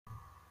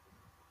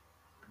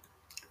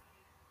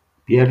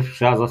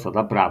Pierwsza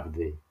zasada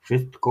prawdy: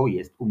 wszystko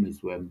jest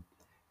umysłem,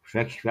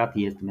 wszechświat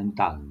jest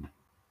mentalny.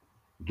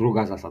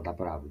 Druga zasada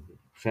prawdy: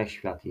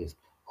 wszechświat jest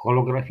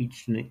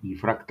holograficzny i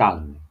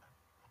fraktalny.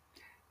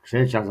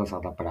 Trzecia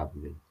zasada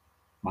prawdy: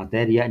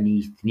 materia nie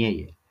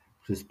istnieje,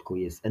 wszystko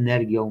jest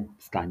energią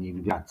w stanie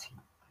wibracji.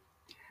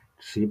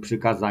 3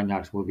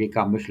 przykazania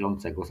człowieka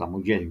myślącego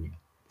samodzielnie.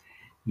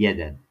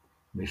 1.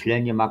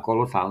 Myślenie ma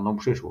kolosalną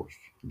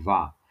przyszłość.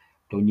 2.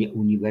 To nie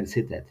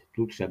uniwersytet,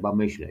 tu trzeba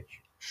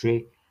myśleć.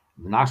 3.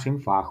 W naszym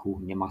fachu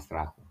nie ma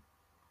strachu.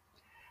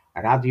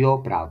 Radio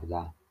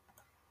Prawda.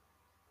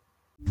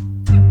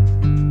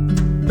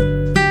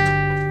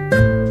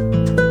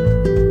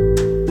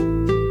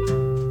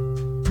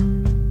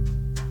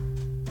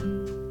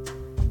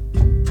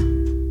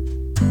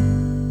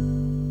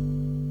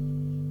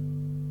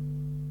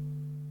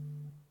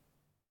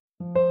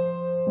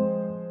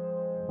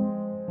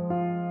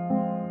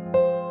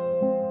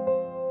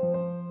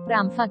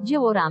 Ramfa,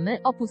 dzieło Ramy,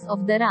 Opus of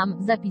the Ram,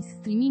 zapis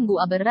streamingu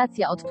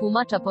Aberracja od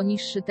tłumacza.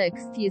 Poniższy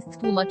tekst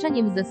jest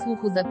tłumaczeniem ze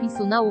słuchu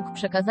zapisu nauk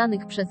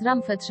przekazanych przez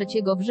Ramfę 3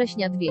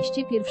 września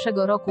 201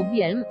 roku w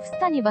Yelm, w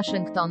stanie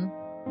Waszyngton.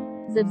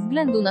 Ze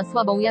względu na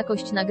słabą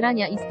jakość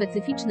nagrania i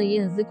specyficzny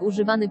język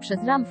używany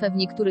przez Ramfę w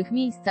niektórych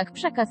miejscach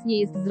przekaz nie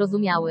jest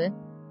zrozumiały.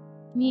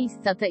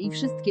 Miejsca te i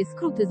wszystkie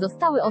skróty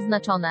zostały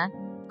oznaczone.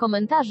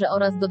 Komentarze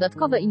oraz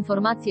dodatkowe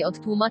informacje od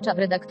tłumacza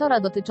redaktora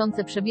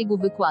dotyczące przebiegu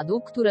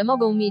wykładu, które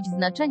mogą mieć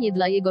znaczenie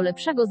dla jego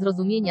lepszego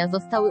zrozumienia,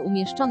 zostały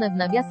umieszczone w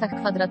nawiasach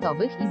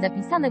kwadratowych i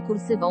zapisane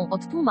kursywą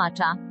od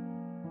tłumacza.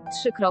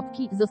 3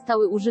 kropki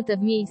zostały użyte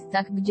w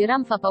miejscach, gdzie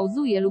Ramfa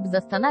pauzuje lub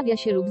zastanawia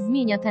się lub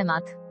zmienia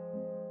temat.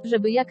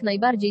 Żeby jak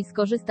najbardziej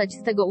skorzystać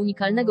z tego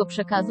unikalnego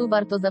przekazu,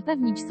 warto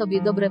zapewnić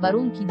sobie dobre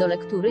warunki do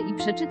lektury i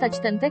przeczytać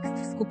ten tekst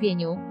w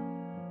skupieniu.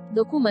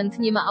 Dokument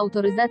nie ma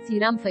autoryzacji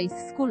Ramface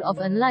School of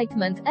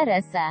Enlightenment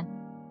RSE.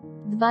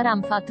 2.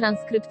 Ramfa,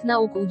 transkrypt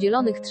nauk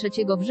udzielonych 3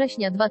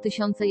 września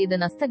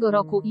 2011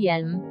 roku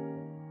Yelm.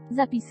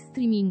 Zapis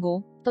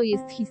streamingu. To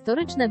jest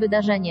historyczne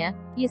wydarzenie.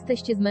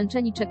 Jesteście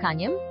zmęczeni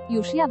czekaniem?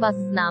 Już ja was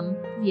znam.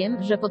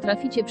 Wiem, że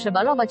potraficie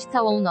przebalować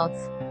całą noc.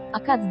 A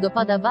kat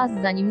dopada was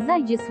zanim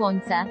zajdzie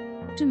słońce.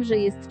 Czymże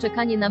jest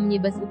czekanie na mnie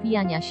bez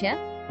upijania się?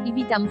 I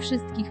witam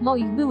wszystkich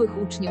moich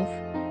byłych uczniów.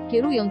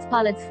 Kierując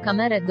palec w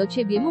kamerę do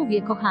ciebie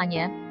mówię,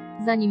 kochanie.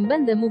 Zanim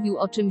będę mówił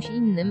o czymś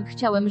innym,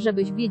 chciałem,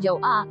 żebyś wiedział,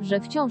 że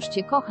wciąż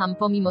cię kocham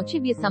pomimo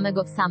ciebie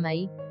samego w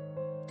samej.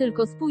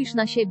 Tylko spójrz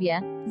na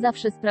siebie.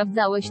 Zawsze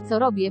sprawdzałeś, co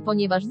robię,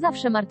 ponieważ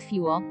zawsze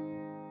martwiło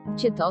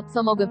cię to,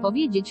 co mogę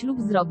powiedzieć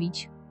lub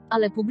zrobić.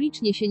 Ale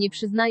publicznie się nie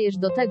przyznajesz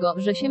do tego,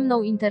 że się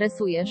mną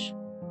interesujesz.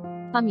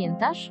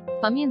 Pamiętasz?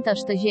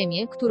 Pamiętasz tę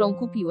ziemię, którą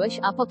kupiłeś,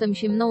 a potem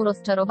się mną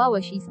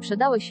rozczarowałeś i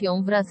sprzedałeś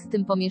ją wraz z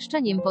tym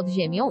pomieszczeniem pod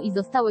ziemią i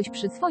zostałeś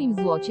przy swoim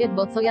złocie,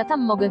 bo co ja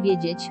tam mogę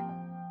wiedzieć?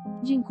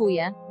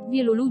 Dziękuję.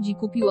 Wielu ludzi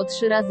kupiło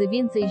 3 razy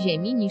więcej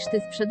ziemi niż ty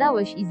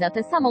sprzedałeś i za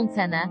tę samą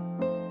cenę.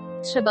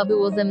 Trzeba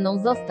było ze mną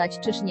zostać,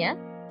 czyż nie?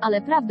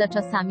 Ale prawda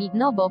czasami,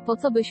 no bo po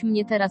co byś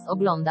mnie teraz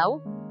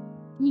oglądał?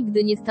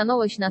 Nigdy nie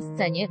stanąłeś na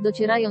scenie,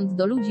 docierając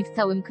do ludzi w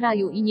całym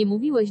kraju i nie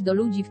mówiłeś do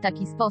ludzi w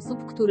taki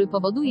sposób, który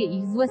powoduje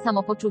ich złe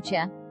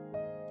samopoczucie.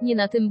 Nie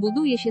na tym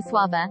buduje się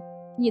sławę.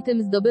 Nie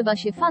tym zdobywa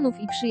się fanów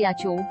i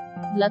przyjaciół.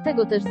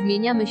 Dlatego też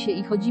zmieniamy się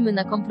i chodzimy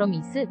na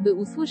kompromisy, by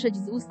usłyszeć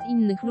z ust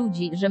innych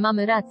ludzi, że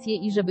mamy rację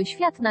i żeby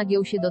świat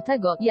nagiął się do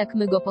tego, jak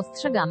my go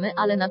postrzegamy,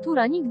 ale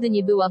natura nigdy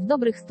nie była w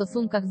dobrych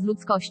stosunkach z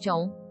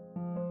ludzkością.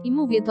 I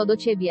mówię to do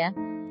ciebie.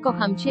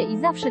 Kocham cię i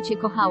zawsze cię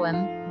kochałem.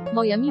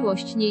 Moja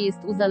miłość nie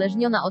jest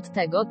uzależniona od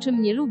tego, czy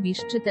mnie lubisz,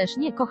 czy też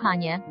nie,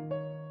 kochanie.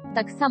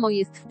 Tak samo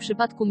jest w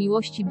przypadku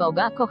miłości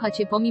Boga, kocha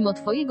cię pomimo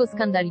twojego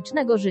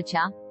skandalicznego życia.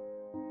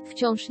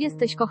 Wciąż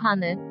jesteś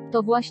kochany.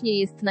 To właśnie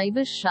jest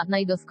najwyższa,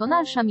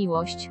 najdoskonalsza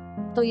miłość.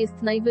 To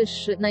jest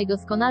najwyższy,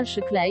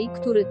 najdoskonalszy klej,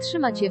 który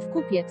trzyma cię w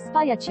kupie,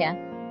 spaja cię.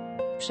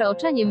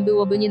 Przeoczeniem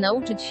byłoby nie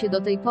nauczyć się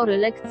do tej pory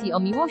lekcji o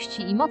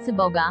miłości i mocy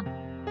Boga.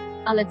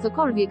 Ale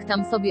cokolwiek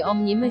tam sobie o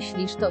mnie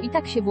myślisz, to i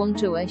tak się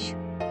włączyłeś.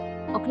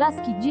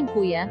 Oklaski,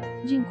 dziękuję,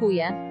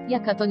 dziękuję.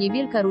 Jaka to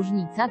niewielka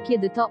różnica,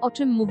 kiedy to, o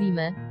czym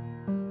mówimy,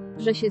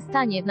 że się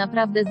stanie,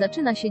 naprawdę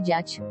zaczyna się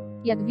dziać.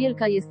 Jak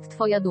wielka jest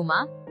twoja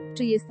duma?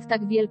 Czy jest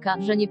tak wielka,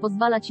 że nie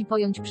pozwala ci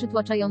pojąć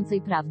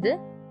przytłaczającej prawdy?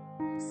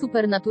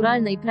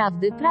 Supernaturalnej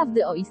prawdy,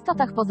 prawdy o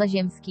istotach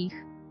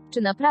pozaziemskich.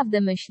 Czy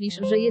naprawdę myślisz,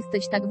 że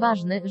jesteś tak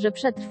ważny, że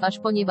przetrwasz,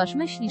 ponieważ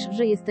myślisz,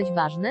 że jesteś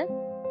ważny?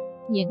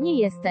 Nie, nie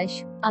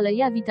jesteś, ale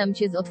ja witam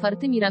cię z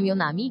otwartymi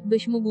ramionami,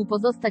 byś mógł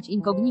pozostać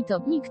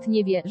incognito, nikt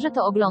nie wie, że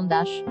to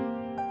oglądasz.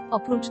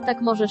 Oprócz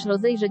tak możesz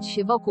rozejrzeć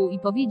się wokół i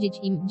powiedzieć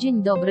im,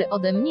 dzień dobry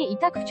ode mnie i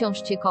tak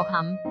wciąż cię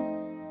kocham.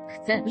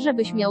 Chcę,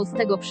 żebyś miał z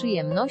tego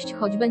przyjemność,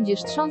 choć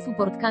będziesz trząsł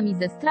portkami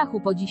ze strachu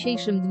po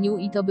dzisiejszym dniu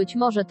i to być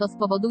może to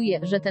spowoduje,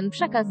 że ten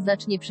przekaz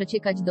zacznie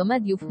przeciekać do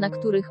mediów, na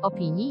których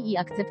opinii i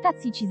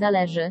akceptacji ci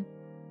zależy.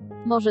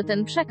 Może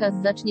ten przekaz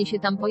zacznie się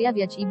tam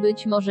pojawiać i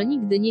być może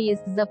nigdy nie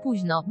jest za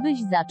późno,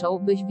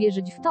 byś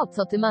wierzyć w to,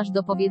 co ty masz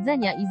do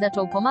powiedzenia i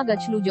zaczął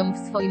pomagać ludziom w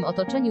swoim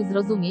otoczeniu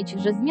zrozumieć,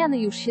 że zmiany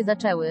już się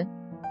zaczęły.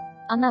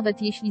 A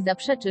nawet jeśli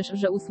zaprzeczysz,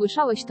 że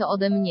usłyszałeś to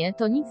ode mnie,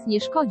 to nic nie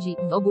szkodzi,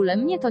 w ogóle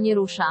mnie to nie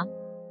rusza.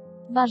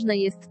 Ważne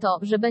jest to,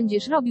 że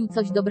będziesz robił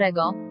coś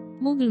dobrego.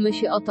 Módlmy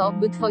się o to,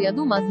 by twoja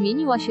duma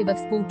zmieniła się we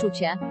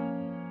współczucie.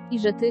 I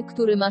że ty,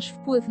 który masz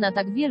wpływ na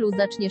tak wielu,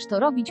 zaczniesz to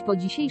robić po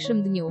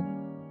dzisiejszym dniu.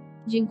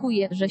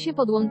 Dziękuję, że się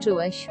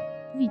podłączyłeś.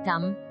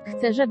 Witam.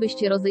 Chcę,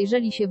 żebyście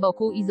rozejrzeli się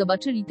wokół i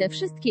zobaczyli te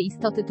wszystkie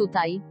istoty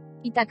tutaj.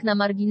 I tak na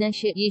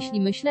marginesie,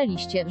 jeśli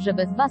myśleliście, że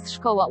bez was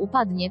szkoła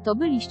upadnie, to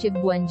byliście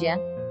w błędzie.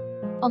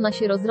 Ona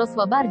się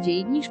rozrosła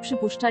bardziej, niż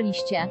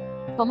przypuszczaliście.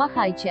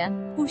 Pomachajcie,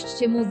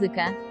 puśćcie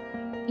muzykę.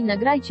 I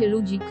nagrajcie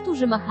ludzi,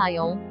 którzy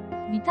machają.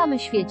 Witamy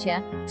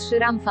świecie. 3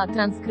 Ramfa.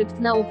 Transkrypt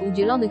nauk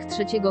udzielonych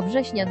 3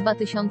 września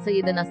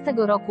 2011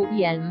 roku.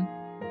 Jelm.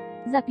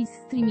 Zapis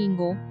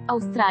streamingu.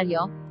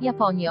 Australio,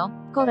 Japonio,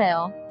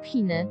 Koreo,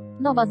 Chiny,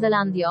 Nowa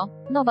Zelandio,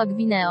 Nowa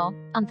Gwineo,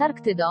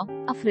 Antarktydo,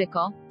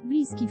 Afryko,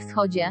 Bliski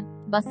Wschodzie,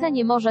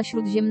 basenie Morza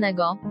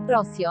Śródziemnego,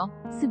 Rosjo,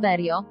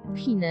 Syberio,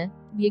 Chiny,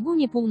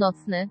 biegunie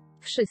północny.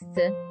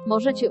 Wszyscy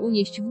możecie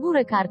unieść w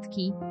górę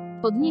kartki.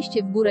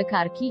 Podnieście w górę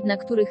karki, na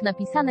których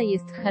napisane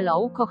jest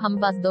Hello, kocham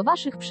was do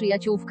waszych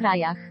przyjaciół w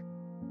krajach.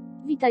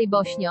 Witaj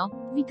Bośnio,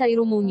 witaj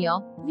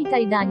Rumunio,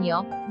 witaj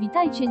Danio,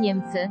 witajcie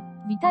Niemcy,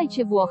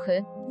 witajcie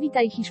Włochy,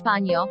 witaj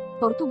Hiszpanio,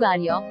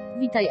 Portugalio,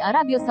 witaj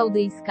Arabio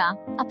Saudyjska.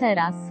 A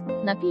teraz,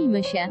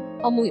 napijmy się.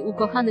 O mój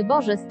ukochany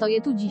Boże,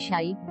 stoję tu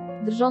dzisiaj,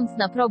 drżąc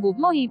na progu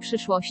mojej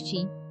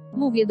przyszłości.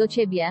 Mówię do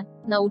ciebie,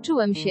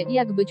 nauczyłem się,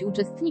 jak być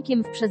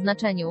uczestnikiem w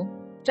przeznaczeniu.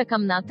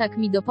 Czekam na, tak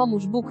mi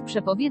dopomóż Bóg,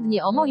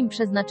 przepowiednie o moim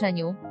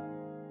przeznaczeniu.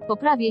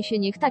 Poprawię się,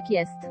 niech tak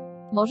jest.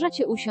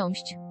 Możecie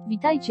usiąść.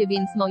 Witajcie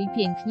więc moi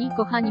piękni,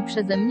 kochani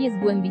przeze mnie z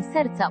głębi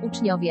serca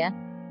uczniowie.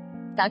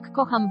 Tak,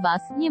 kocham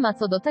was, nie ma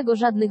co do tego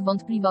żadnych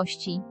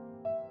wątpliwości.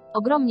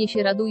 Ogromnie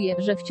się raduję,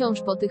 że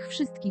wciąż po tych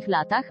wszystkich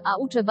latach, a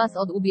uczę was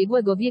od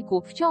ubiegłego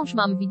wieku, wciąż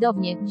mam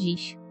widownię,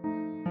 dziś.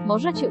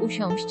 Możecie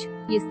usiąść.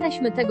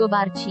 Jesteśmy tego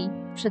warci.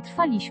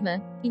 Przetrwaliśmy.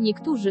 I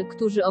niektórzy,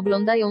 którzy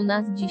oglądają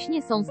nas dziś,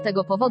 nie są z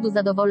tego powodu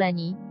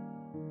zadowoleni.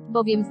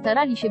 Bowiem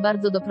starali się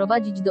bardzo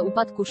doprowadzić do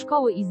upadku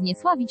szkoły i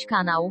zniesławić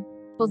kanał.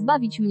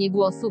 Pozbawić mnie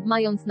głosu,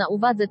 mając na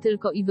uwadze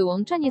tylko i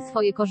wyłącznie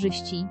swoje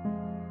korzyści.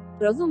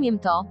 Rozumiem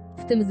to.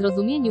 W tym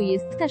zrozumieniu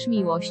jest też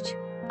miłość.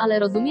 Ale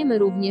rozumiemy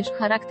również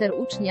charakter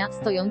ucznia,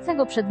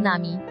 stojącego przed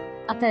nami.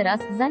 A teraz,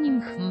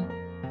 zanim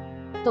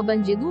to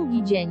będzie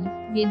długi dzień,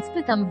 więc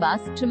pytam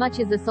was, czy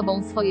macie ze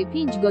sobą swoje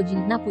 5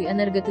 godzin napój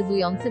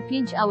energetyzujący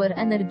 5 Hour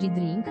Energy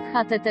Drink,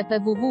 http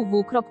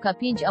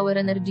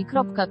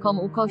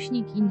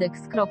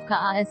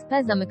www.5hourenergy.com/index.asp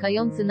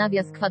zamykający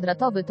nawias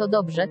kwadratowy. To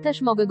dobrze,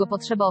 też mogę go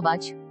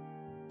potrzebować.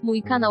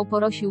 Mój kanał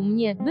prosił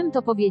mnie, bym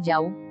to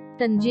powiedział.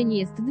 Ten dzień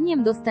jest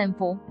dniem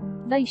dostępu.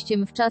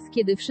 Wejściem w czas,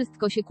 kiedy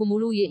wszystko się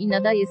kumuluje i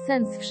nadaje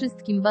sens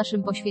wszystkim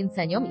waszym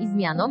poświęceniom i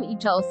zmianom i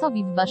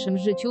chaosowi w waszym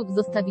życiu,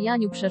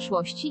 zostawianiu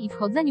przeszłości i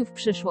wchodzeniu w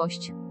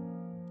przyszłość.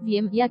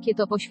 Wiem, jakie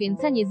to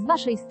poświęcenie z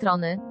waszej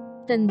strony.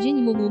 Ten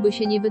dzień mógłby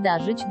się nie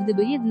wydarzyć,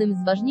 gdyby jednym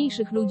z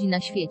ważniejszych ludzi na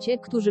świecie,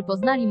 którzy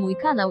poznali mój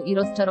kanał i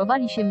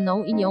rozczarowali się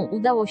mną i nią,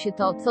 udało się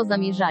to, co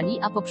zamierzali,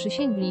 a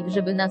poprzysięgli,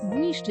 żeby nas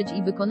zniszczyć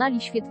i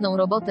wykonali świetną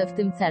robotę w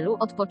tym celu,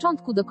 od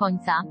początku do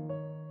końca.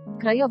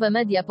 Krajowe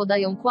media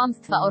podają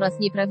kłamstwa oraz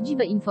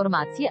nieprawdziwe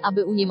informacje,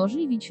 aby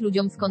uniemożliwić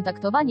ludziom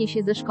skontaktowanie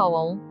się ze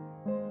szkołą.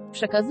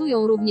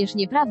 Przekazują również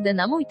nieprawdę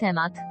na mój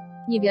temat.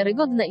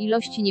 Niewiarygodne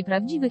ilości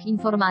nieprawdziwych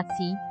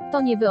informacji.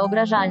 To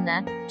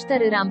niewyobrażalne.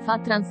 4 Ramfa.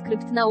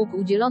 Transkrypt nauk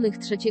udzielonych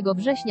 3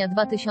 września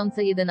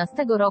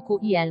 2011 roku.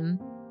 Jelm.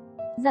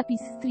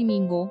 Zapis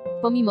streamingu.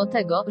 Pomimo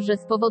tego, że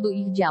z powodu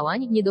ich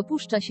działań nie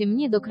dopuszcza się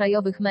mnie do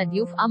krajowych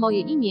mediów, a moje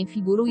imię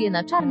figuruje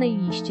na czarnej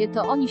liście,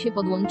 to oni się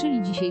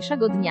podłączyli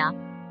dzisiejszego dnia.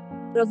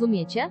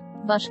 Rozumiecie?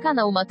 Wasz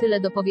kanał ma tyle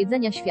do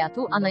powiedzenia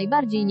światu, a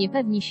najbardziej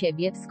niepewni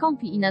siebie,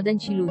 skąpi i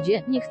nadęci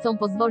ludzie nie chcą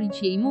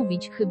pozwolić jej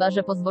mówić, chyba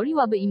że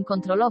pozwoliłaby im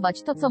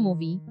kontrolować to, co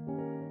mówi.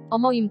 O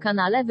moim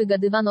kanale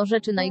wygadywano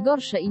rzeczy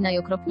najgorsze i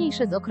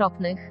najokropniejsze z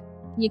okropnych.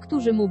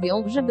 Niektórzy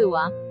mówią, że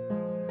była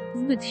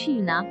zbyt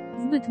silna,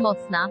 zbyt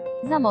mocna,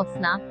 za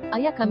mocna, a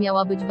jaka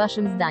miała być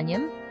waszym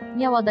zdaniem?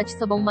 Miała dać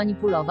sobą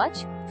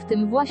manipulować? W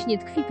tym właśnie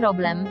tkwi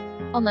problem.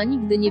 Ona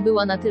nigdy nie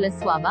była na tyle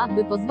słaba,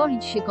 by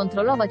pozwolić się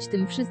kontrolować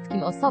tym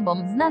wszystkim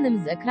osobom znanym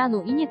z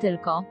ekranu i nie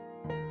tylko.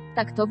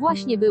 Tak to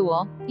właśnie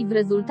było, i w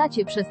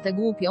rezultacie przez tę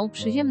głupią,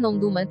 przyziemną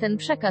dumę ten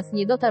przekaz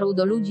nie dotarł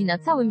do ludzi na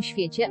całym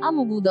świecie, a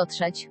mógł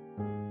dotrzeć.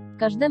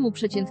 Każdemu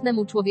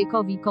przeciętnemu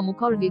człowiekowi,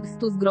 komukolwiek z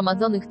tu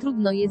zgromadzonych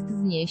trudno jest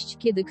znieść,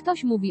 kiedy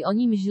ktoś mówi o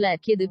nim źle,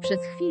 kiedy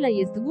przez chwilę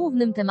jest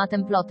głównym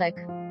tematem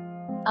plotek.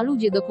 A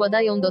ludzie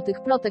dokładają do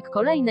tych plotek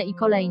kolejne i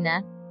kolejne.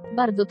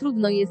 Bardzo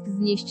trudno jest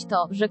znieść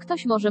to, że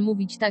ktoś może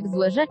mówić tak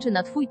złe rzeczy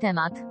na twój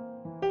temat.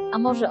 A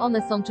może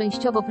one są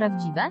częściowo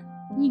prawdziwe?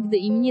 Nigdy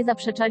im nie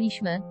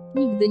zaprzeczaliśmy.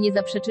 Nigdy nie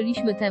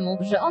zaprzeczyliśmy temu,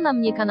 że ona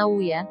mnie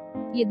kanałuje.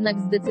 Jednak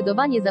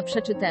zdecydowanie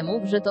zaprzeczy temu,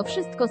 że to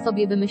wszystko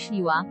sobie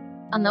wymyśliła.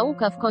 A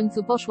nauka w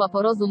końcu poszła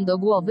po rozum do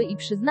głowy i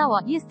przyznała,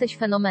 jesteś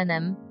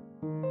fenomenem.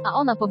 A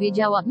ona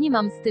powiedziała, nie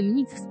mam z tym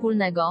nic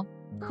wspólnego.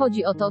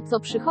 Chodzi o to, co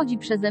przychodzi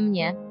przeze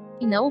mnie.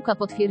 I nauka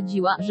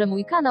potwierdziła, że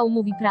mój kanał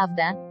mówi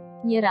prawdę.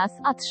 Nie raz,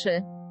 a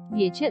 3.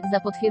 Wiecie, za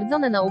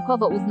potwierdzone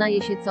naukowo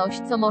uznaje się coś,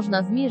 co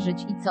można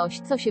zmierzyć i coś,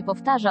 co się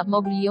powtarza.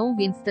 Mogli ją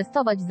więc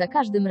testować za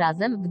każdym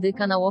razem, gdy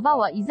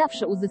kanałowała i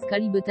zawsze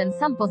uzyskaliby ten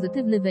sam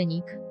pozytywny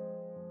wynik.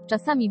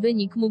 Czasami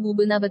wynik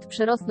mógłby nawet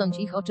przerosnąć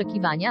ich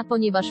oczekiwania,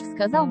 ponieważ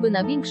wskazałby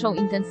na większą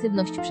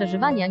intensywność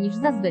przeżywania niż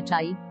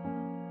zazwyczaj.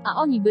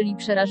 A oni byli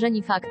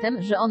przerażeni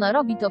faktem, że ona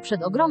robi to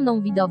przed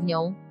ogromną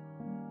widownią.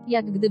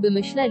 Jak gdyby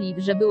myśleli,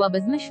 że była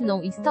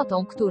bezmyślną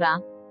istotą, która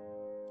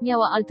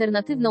miała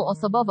alternatywną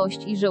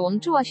osobowość i że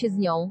łączyła się z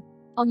nią.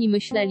 Oni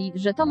myśleli,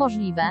 że to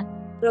możliwe.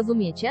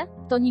 Rozumiecie?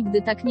 To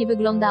nigdy tak nie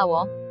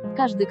wyglądało.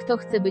 Każdy, kto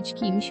chce być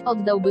kimś,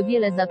 oddałby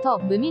wiele za to,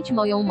 by mieć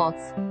moją moc.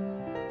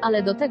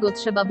 Ale do tego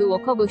trzeba było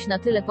kogoś na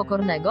tyle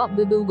pokornego,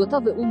 by był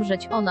gotowy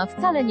umrzeć. Ona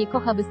wcale nie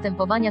kocha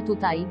występowania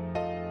tutaj.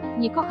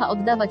 Nie kocha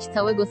oddawać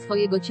całego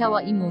swojego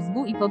ciała i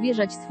mózgu i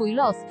powierzać swój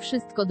los,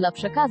 wszystko dla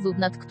przekazu,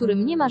 nad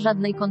którym nie ma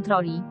żadnej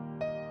kontroli.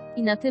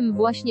 I na tym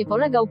właśnie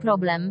polegał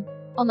problem.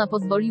 Ona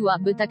pozwoliła,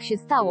 by tak się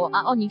stało,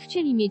 a oni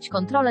chcieli mieć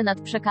kontrolę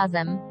nad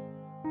przekazem.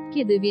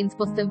 Kiedy więc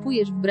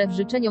postępujesz wbrew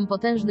życzeniom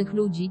potężnych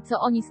ludzi, co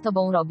oni z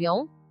tobą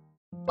robią?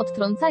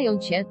 Odtrącają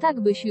cię,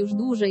 tak byś już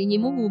dłużej nie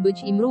mógł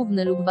być im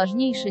równy lub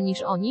ważniejszy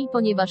niż oni,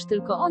 ponieważ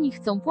tylko oni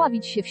chcą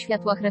pławić się w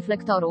światłach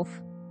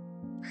reflektorów.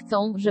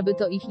 Chcą, żeby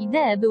to ich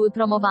idee były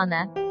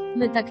promowane.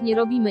 My tak nie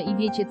robimy i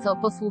wiecie co,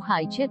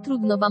 posłuchajcie,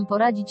 trudno wam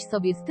poradzić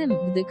sobie z tym,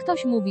 gdy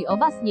ktoś mówi o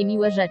was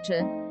niemiłe rzeczy.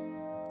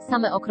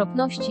 Same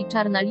okropności,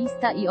 czarna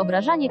lista i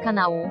obrażanie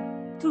kanału.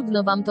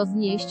 Trudno wam to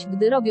znieść,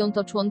 gdy robią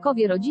to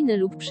członkowie rodziny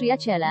lub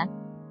przyjaciele.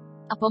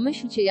 A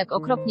pomyślcie, jak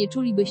okropnie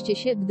czulibyście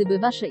się, gdyby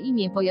wasze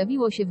imię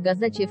pojawiło się w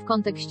gazecie w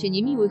kontekście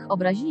niemiłych,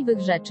 obraźliwych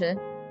rzeczy.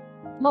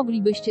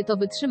 Moglibyście to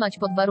wytrzymać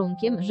pod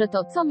warunkiem, że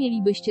to, co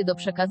mielibyście do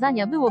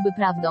przekazania, byłoby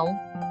prawdą.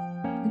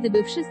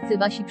 Gdyby wszyscy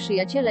wasi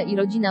przyjaciele i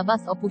rodzina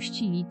was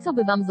opuścili, co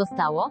by wam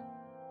zostało?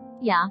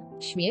 Ja.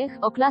 Śmiech,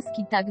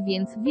 oklaski. Tak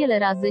więc, wiele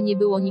razy nie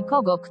było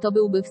nikogo, kto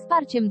byłby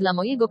wsparciem dla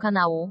mojego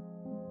kanału.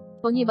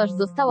 Ponieważ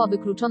została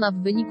wykluczona w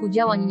wyniku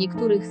działań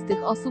niektórych z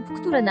tych osób,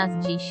 które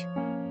nas dziś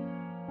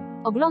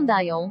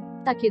oglądają.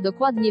 Takie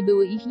dokładnie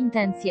były ich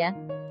intencje.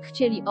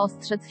 Chcieli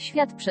ostrzec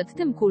świat przed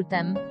tym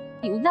kultem.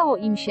 I udało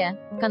im się.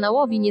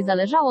 Kanałowi nie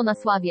zależało na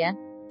sławie.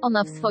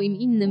 Ona w swoim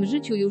innym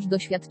życiu już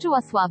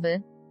doświadczyła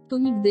sławy. Tu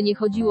nigdy nie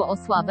chodziło o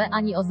sławę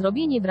ani o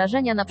zrobienie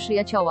wrażenia na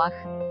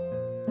przyjaciołach.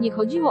 Nie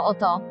chodziło o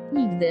to,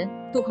 nigdy.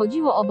 Tu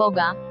chodziło o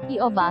Boga, i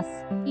o was,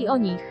 i o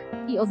nich,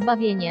 i o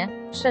zbawienie,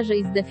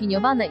 szerzej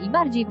zdefiniowane i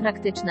bardziej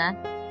praktyczne,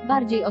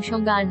 bardziej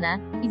osiągalne,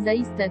 i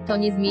zaiste to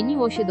nie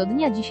zmieniło się do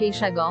dnia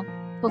dzisiejszego.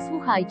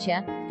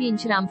 Posłuchajcie.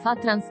 5 Ramfa,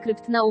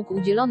 transkrypt nauk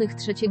udzielonych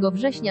 3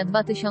 września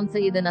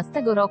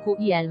 2011 roku,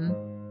 Jelm.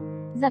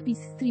 Zapis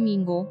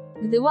streamingu.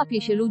 Gdy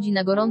łapie się ludzi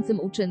na gorącym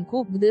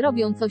uczynku, gdy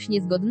robią coś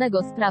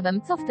niezgodnego z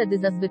prawem, co wtedy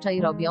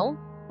zazwyczaj robią?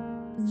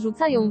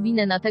 Zrzucają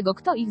winę na tego,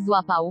 kto ich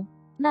złapał.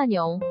 Na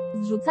nią.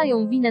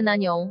 Zrzucają winę na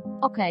nią.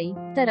 Okej,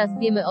 teraz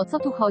wiemy, o co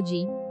tu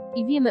chodzi.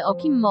 I wiemy, o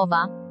kim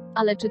mowa.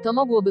 Ale czy to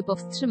mogłoby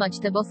powstrzymać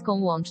tę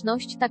boską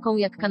łączność, taką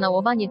jak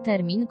kanałowanie,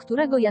 termin,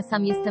 którego ja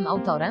sam jestem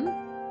autorem?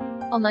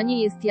 Ona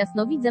nie jest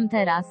jasnowidzem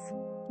teraz.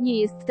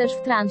 Nie jest też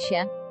w transie.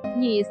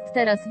 Nie jest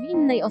teraz w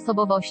innej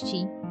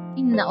osobowości.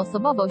 Inna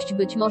osobowość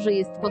być może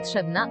jest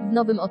potrzebna w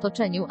nowym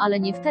otoczeniu, ale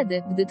nie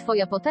wtedy, gdy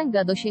twoja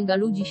potęga dosięga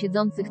ludzi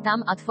siedzących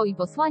tam, a twoi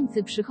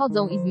posłańcy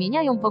przychodzą i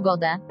zmieniają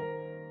pogodę.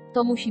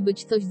 To musi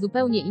być coś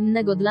zupełnie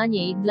innego dla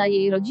niej, dla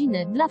jej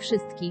rodziny, dla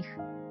wszystkich.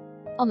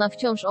 Ona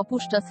wciąż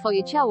opuszcza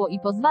swoje ciało i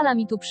pozwala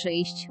mi tu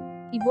przyjść.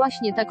 I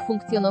właśnie tak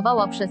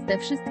funkcjonowała przez te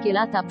wszystkie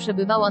lata,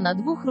 przebywała na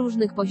 2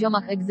 różnych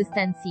poziomach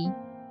egzystencji.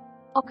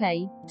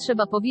 Okej,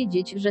 trzeba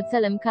powiedzieć, że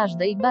celem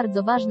każdej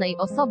bardzo ważnej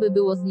osoby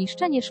było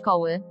zniszczenie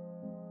szkoły.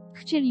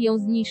 Chcieli ją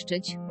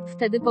zniszczyć.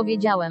 Wtedy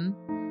powiedziałem.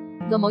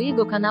 Do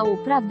mojego kanału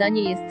prawda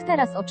nie jest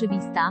teraz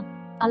oczywista.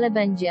 Ale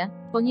będzie.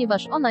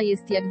 Ponieważ ona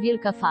jest jak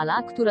wielka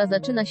fala, która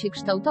zaczyna się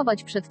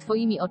kształtować przed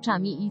twoimi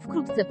oczami i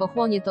wkrótce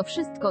pochłonie to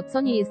wszystko,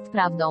 co nie jest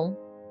prawdą.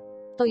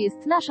 To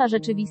jest nasza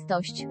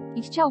rzeczywistość.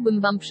 I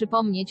chciałbym wam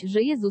przypomnieć,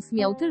 że Jezus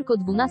miał tylko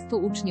 12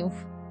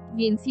 uczniów.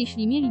 Więc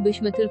jeśli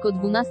mielibyśmy tylko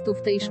 12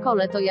 w tej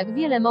szkole, to jak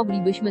wiele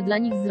moglibyśmy dla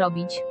nich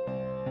zrobić?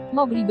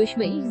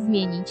 Moglibyśmy ich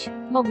zmienić.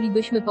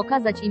 Moglibyśmy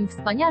pokazać im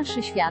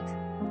wspanialszy świat.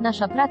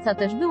 Nasza praca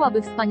też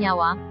byłaby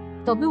wspaniała.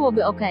 To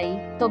byłoby okej.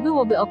 To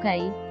byłoby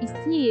okej.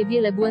 Istnieje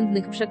wiele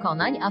błędnych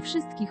przekonań, a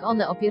wszystkich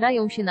one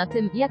opierają się na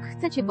tym, jak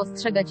chcecie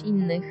postrzegać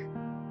innych.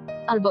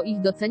 Albo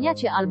ich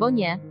doceniacie, albo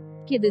nie.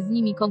 Kiedy z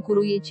nimi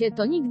konkurujecie,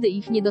 to nigdy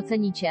ich nie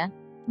docenicie.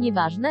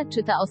 Nieważne,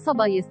 czy ta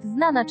osoba jest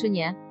znana, czy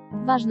nie.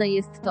 Ważne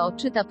jest to,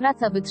 czy ta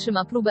praca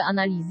wytrzyma próbę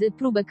analizy,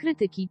 próbę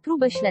krytyki,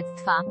 próbę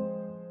śledztwa.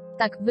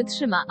 Tak,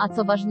 wytrzyma, a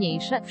co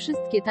ważniejsze,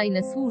 wszystkie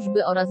tajne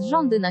służby oraz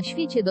rządy na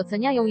świecie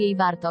doceniają jej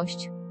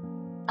wartość.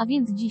 A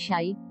więc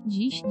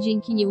dziś,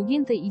 dzięki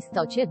nieugiętej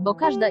istocie, bo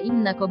każda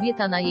inna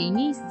kobieta na jej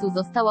miejscu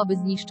zostałaby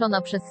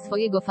zniszczona przez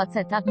swojego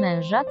faceta,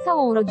 męża,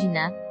 całą rodzinę.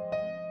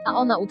 A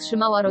ona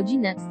utrzymała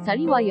rodzinę,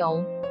 scaliła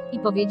ją. I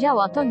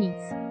powiedziała, to nic.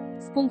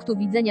 punktu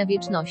widzenia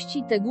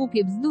wieczności te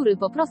głupie bzdury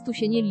po prostu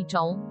się nie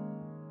liczą.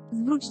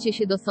 Zwróćcie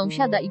się do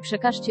sąsiada i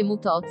przekażcie mu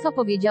to, co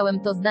powiedziałem.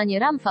 To zdanie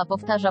Ramfa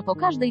powtarza po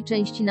każdej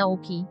części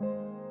nauki.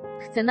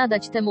 Chcę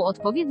nadać temu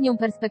odpowiednią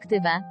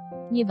perspektywę.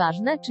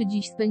 Nieważne, czy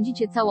dziś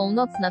spędzicie całą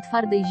noc na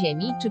twardej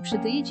ziemi, czy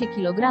przytyjecie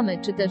kilogramy,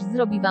 czy też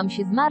zrobi wam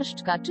się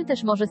zmarszczka, czy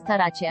też może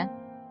staracie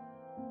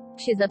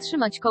się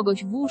zatrzymać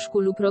kogoś w łóżku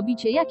lub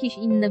robicie jakieś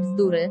inne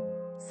bzdury.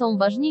 Są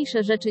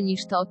ważniejsze rzeczy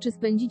niż to, czy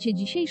spędzicie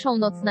dzisiejszą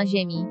noc na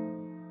ziemi.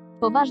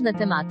 Poważne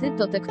tematy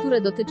to te,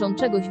 które dotyczą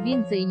czegoś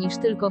więcej niż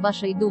tylko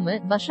waszej dumy,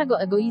 waszego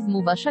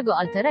egoizmu, waszego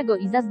alterego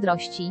i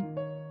zazdrości.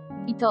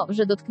 I to,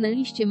 że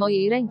dotknęliście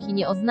mojej ręki,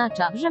 nie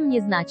oznacza, że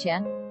mnie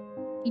znacie.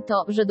 I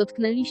to, że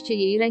dotknęliście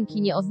jej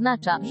ręki, nie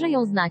oznacza, że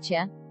ją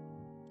znacie.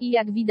 I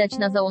jak widać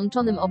na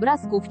załączonym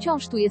obrazku,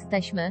 wciąż tu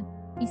jesteśmy.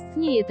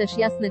 Istnieje też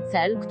jasny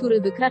cel,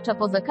 który wykracza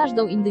poza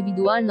każdą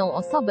indywidualną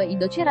osobę i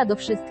dociera do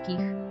wszystkich.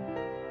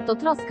 To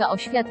troska o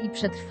świat i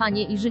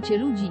przetrwanie i życie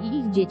ludzi i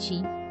ich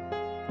dzieci.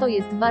 To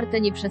jest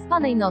warte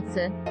nieprzespanej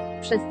nocy.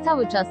 Przez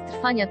cały czas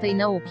trwania tej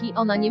nauki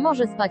ona nie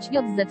może spać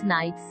JZ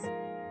Nights.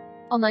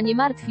 Ona nie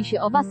martwi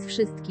się o was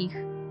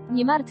wszystkich.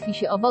 Nie martwi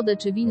się o wodę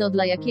czy wino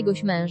dla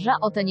jakiegoś męża,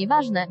 o te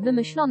nieważne,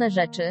 wymyślone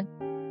rzeczy.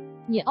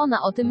 Nie,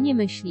 ona o tym nie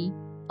myśli.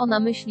 Ona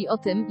myśli o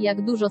tym,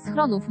 jak dużo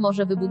schronów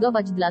może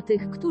wybudować dla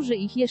tych, którzy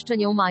ich jeszcze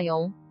nie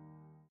mają.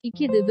 I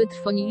kiedy wy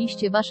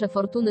trwoniliście wasze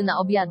fortuny na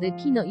obiady,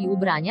 kino i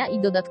ubrania i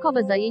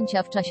dodatkowe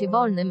zajęcia w czasie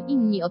wolnym,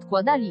 inni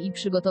odkładali i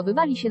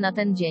przygotowywali się na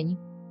ten dzień.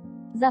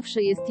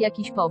 Zawsze jest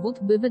jakiś powód,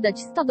 by wydać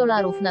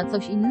 $100 na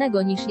coś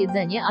innego niż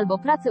jedzenie albo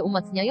prace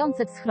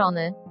umacniające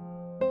schrony.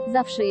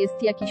 Zawsze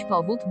jest jakiś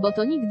powód, bo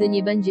to nigdy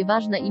nie będzie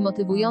ważne i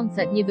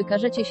motywujące, nie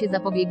wykażecie się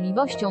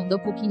zapobiegliwością,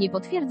 dopóki nie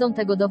potwierdzą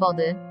tego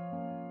dowody.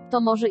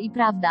 To może i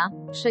prawda.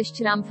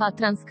 6 Ramfa,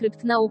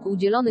 transkrypt nauk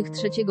udzielonych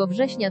 3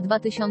 września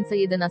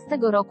 2011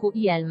 roku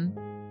ILM.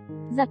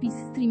 Zapis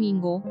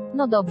streamingu.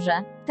 No dobrze,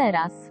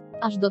 teraz.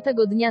 Aż do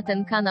tego dnia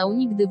ten kanał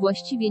nigdy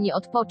właściwie nie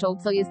odpoczął,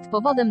 co jest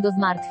powodem do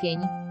zmartwień.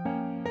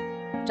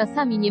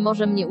 Czasami nie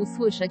może mnie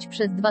usłyszeć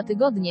przez 2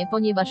 tygodnie,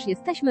 ponieważ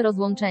jesteśmy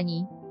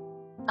rozłączeni.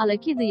 Ale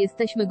kiedy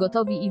jesteśmy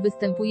gotowi i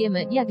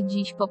występujemy, jak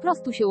dziś, po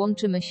prostu się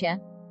łączymy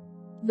się.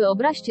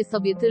 Wyobraźcie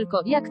sobie tylko,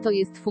 jak to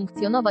jest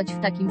funkcjonować w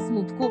takim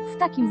smutku, w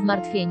takim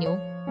zmartwieniu.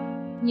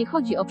 Nie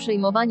chodzi o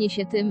przejmowanie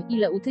się tym,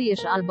 ile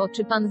utyjesz albo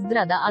czy pan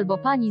zdrada albo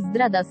pani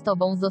zdrada z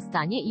tobą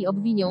zostanie i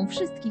obwinią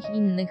wszystkich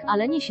innych,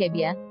 ale nie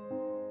siebie.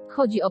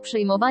 Chodzi o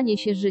przejmowanie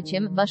się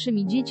życiem,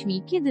 waszymi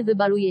dziećmi, kiedy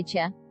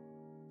wybalujecie.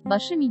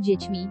 Waszymi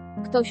dziećmi.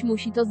 Ktoś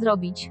musi to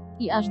zrobić.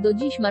 I aż do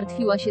dziś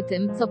martwiła się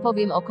tym, co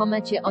powiem o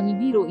komecie, o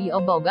Nibiru i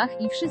o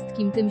bogach, i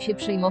wszystkim tym się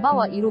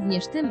przejmowała i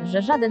również tym,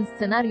 że żaden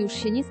scenariusz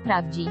się nie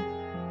sprawdzi.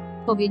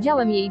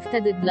 Powiedziałem jej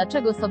wtedy,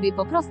 dlaczego sobie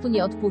po prostu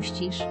nie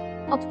odpuścisz?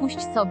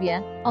 Odpuść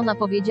sobie. Ona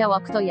powiedziała,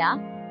 kto ja?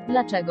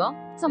 Dlaczego?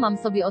 Co mam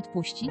sobie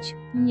odpuścić?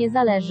 Mnie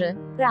zależy.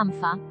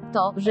 Ramfa.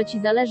 To, że ci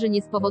zależy,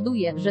 nie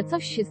spowoduje, że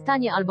coś się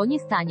stanie albo nie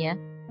stanie.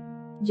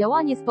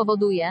 Działanie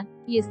spowoduje.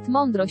 Jest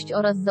mądrość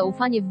oraz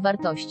zaufanie w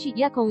wartości,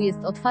 jaką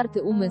jest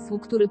otwarty umysł,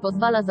 który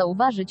pozwala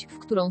zauważyć, w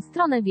którą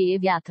stronę wieje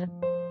wiatr.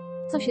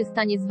 Co się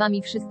stanie z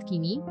wami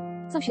wszystkimi?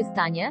 Co się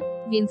stanie?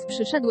 Więc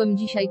przyszedłem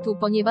dzisiaj tu,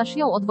 ponieważ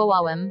ją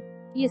odwołałem.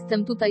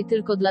 Jestem tutaj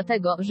tylko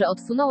dlatego, że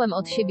odsunąłem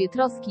od siebie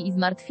troski i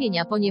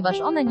zmartwienia,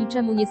 ponieważ one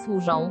niczemu nie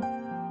służą.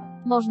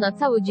 Można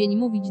cały dzień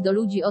mówić do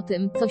ludzi o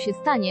tym, co się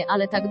stanie,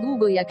 ale tak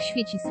długo jak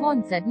świeci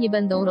słońce, nie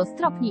będą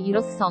roztropni i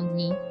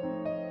rozsądni.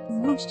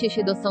 Zwróćcie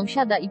się do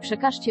sąsiada i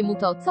przekażcie mu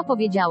to, co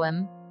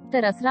powiedziałem.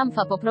 Teraz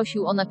Ramfa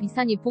poprosił o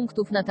napisanie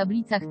punktów na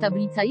tablicach.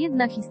 Tablica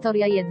 1,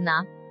 historia 1.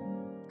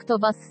 Kto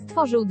was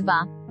stworzył 2.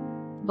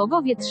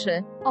 Bogowie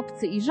 3.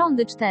 Obcy i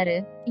rządy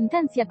 4.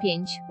 Intencja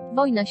 5.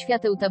 Wojna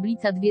świateł.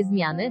 Tablica 2.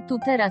 Zmiany, tu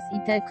teraz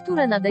i te,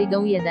 które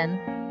nadejdą 1.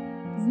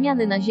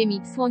 Zmiany na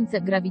Ziemi,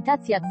 Słońce,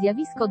 grawitacja,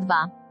 zjawisko 2.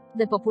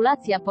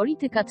 Depopulacja,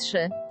 polityka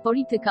 3.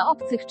 Polityka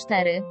obcych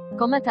 4.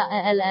 Kometa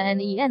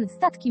ELENIN,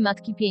 statki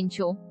matki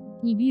 5.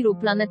 Nibiru,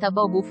 planeta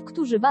bogów,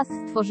 którzy was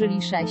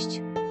stworzyli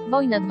 6.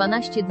 Wojna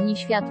 12 dni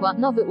światła,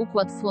 nowy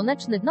układ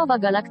słoneczny, nowa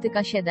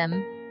galaktyka 7.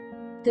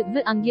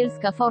 Wy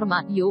angielska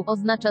forma you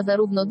oznacza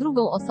zarówno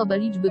drugą osobę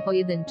liczby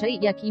pojedynczej,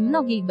 jak i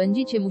mnogiej.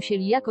 Będziecie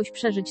musieli jakoś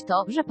przeżyć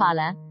to, że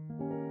palę.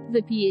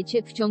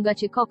 Wypijecie,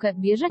 wciągacie kokę,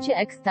 bierzecie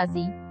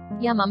ekstazji.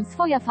 Ja mam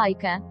swoja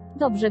fajkę.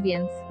 Dobrze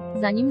więc.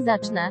 Zanim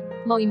zacznę,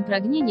 moim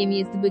pragnieniem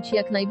jest być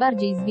jak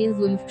najbardziej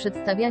zwięzłym w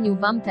przedstawianiu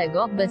wam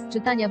tego, bez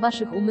czytania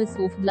waszych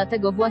umysłów,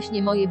 dlatego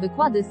właśnie moje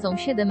wykłady są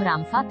 7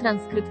 Ramfa,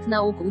 transkrypt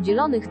nauk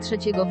udzielonych 3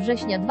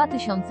 września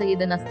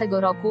 2011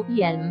 roku,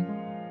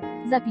 ILM.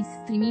 Zapis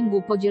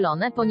streamingu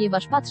podzielone,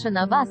 ponieważ patrzę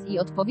na was i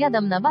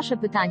odpowiadam na wasze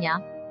pytania.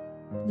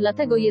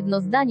 Dlatego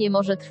jedno zdanie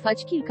może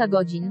trwać kilka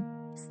godzin.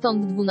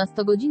 Stąd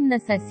 12-godzinne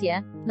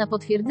sesje. Na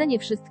potwierdzenie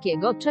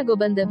wszystkiego, czego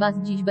was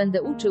dziś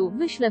będę uczył,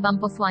 wyślę wam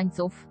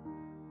posłańców.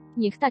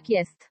 Niech tak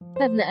jest.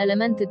 Pewne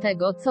elementy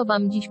tego, co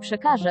wam dziś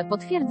przekażę,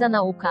 potwierdza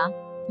nauka.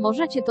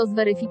 Możecie to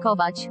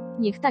zweryfikować.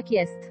 Niech tak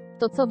jest.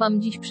 To, co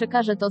wam dziś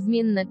przekażę, to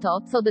zmienne,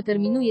 to, co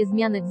determinuje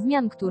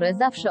zmian, które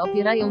zawsze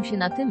opierają się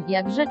na tym,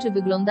 jak rzeczy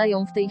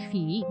wyglądają w tej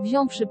chwili,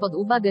 wziąwszy pod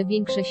uwagę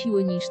większe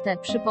siły niż te,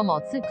 przy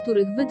pomocy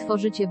których wy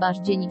tworzycie wasz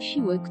dzień,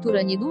 siły,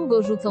 które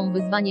niedługo rzucą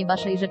wyzwanie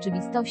waszej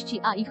rzeczywistości,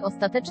 a ich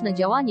ostateczne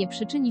działanie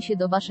przyczyni się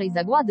do waszej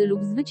zagłady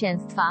lub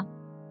zwycięstwa.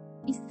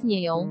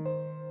 Istnieją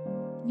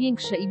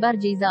większe i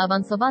bardziej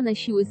zaawansowane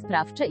siły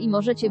sprawcze i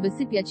możecie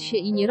wysypiać się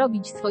i nie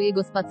robić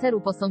swojego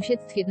spaceru po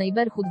sąsiedztwie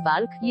Neighborhood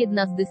Walk,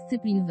 jedna z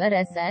dyscyplin w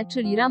RSE,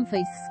 czyli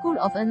Ramface School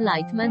of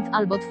Enlightenment,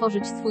 albo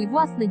tworzyć swój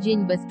własny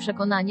dzień bez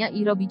przekonania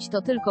i robić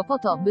to tylko po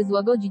to, by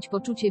złagodzić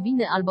poczucie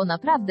winy, albo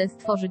naprawdę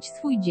stworzyć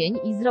swój dzień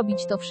i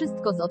zrobić to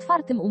wszystko z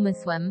otwartym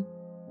umysłem.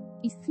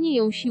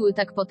 Istnieją siły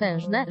tak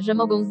potężne, że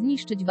mogą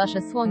zniszczyć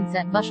wasze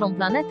słońce, waszą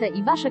planetę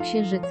i wasze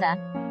księżyce.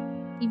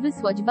 I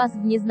wysłać was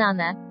w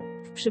nieznane.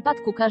 W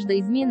przypadku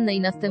każdej zmiennej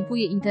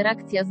następuje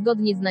interakcja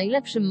zgodnie z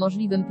najlepszym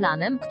możliwym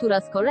planem,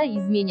 która z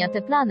kolei zmienia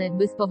te plany,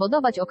 by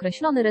spowodować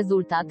określony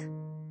rezultat.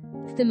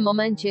 W tym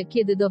momencie,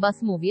 kiedy do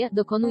was mówię,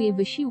 dokonuję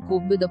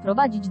wysiłku, by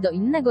doprowadzić do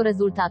innego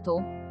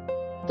rezultatu.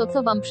 To,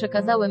 co wam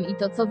przekazałem i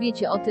to, co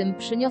wiecie o tym,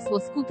 przyniosło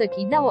skutek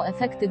i dało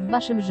efekty w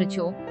waszym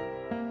życiu.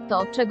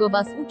 To, czego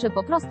was uczę,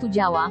 po prostu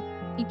działa.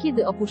 I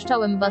kiedy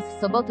opuszczałem was w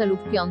sobotę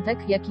lub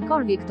piątek,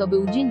 jakikolwiek to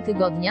był dzień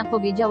tygodnia,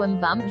 powiedziałem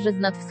wam, że z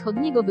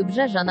nadwschodniego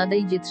wybrzeża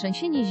nadejdzie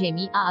trzęsienie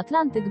ziemi, a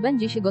Atlantyk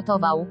będzie się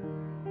gotował.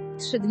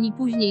 3 dni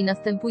później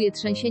następuje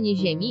trzęsienie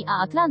ziemi,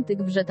 a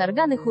Atlantyk wrze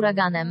targany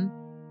huraganem.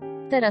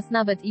 Teraz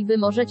nawet i wy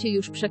możecie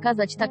już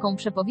przekazać taką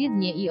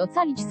przepowiednię i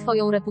ocalić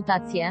swoją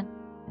reputację.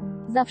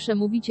 Zawsze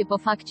mówicie po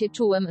fakcie,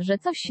 czułem, że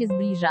coś się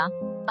zbliża.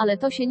 Ale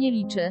to się nie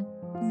liczy.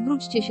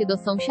 Zwróćcie się do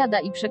sąsiada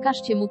i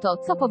przekażcie mu to,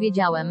 co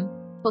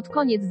powiedziałem. Pod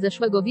koniec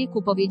zeszłego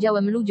wieku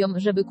powiedziałem ludziom,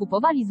 żeby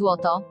kupowali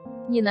złoto.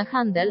 Nie na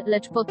handel,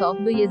 lecz po to,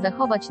 by je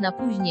zachować na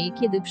później,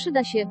 kiedy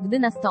przyda się, gdy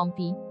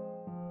nastąpi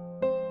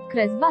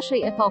kres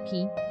waszej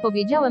epoki.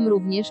 Powiedziałem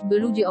również, by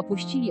ludzie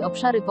opuścili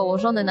obszary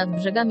położone nad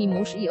brzegami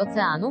mórz i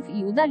oceanów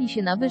i udali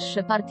się na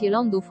wyższe partie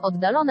lądów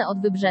oddalone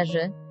od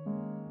wybrzeży.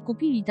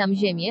 Kupili tam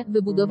ziemię,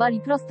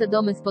 wybudowali proste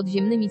domy z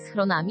podziemnymi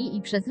schronami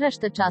i przez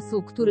resztę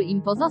czasu, który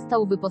im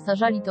pozostał,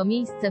 wyposażali to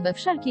miejsce we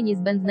wszelkie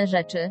niezbędne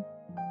rzeczy.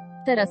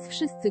 Teraz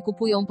wszyscy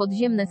kupują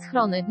podziemne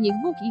schrony, niech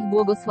Bóg ich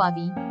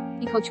błogosławi.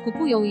 I choć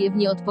kupują je w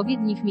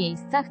nieodpowiednich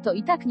miejscach, to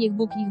i tak niech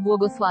Bóg ich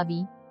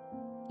błogosławi.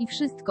 I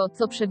wszystko,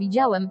 co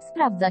przewidziałem,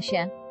 sprawdza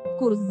się.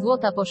 Kurs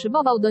złota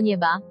poszybował do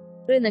nieba.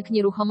 Rynek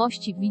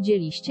nieruchomości,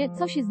 widzieliście,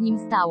 co się z nim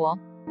stało.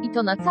 I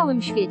to na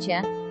całym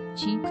świecie.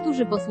 Ci,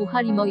 którzy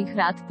posłuchali moich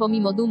rad,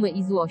 pomimo dumy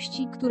i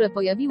złości, które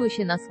pojawiły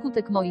się na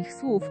skutek moich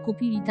słów,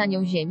 kupili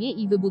tanią ziemię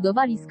i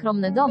wybudowali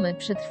skromne domy,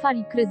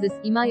 przetrwali kryzys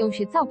i mają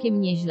się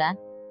całkiem nieźle.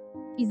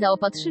 I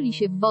zaopatrzyli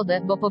się w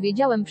wodę, bo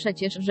powiedziałem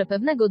przecież, że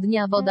pewnego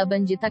dnia woda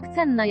będzie tak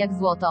cenna jak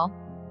złoto.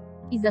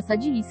 I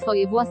zasadzili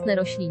swoje własne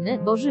rośliny,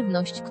 bo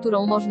żywność,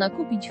 którą można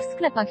kupić w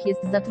sklepach,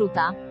 jest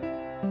zatruta.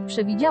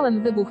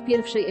 Przewidziałem wybuch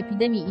pierwszej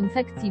epidemii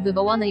infekcji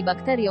wywołanej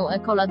bakterią E.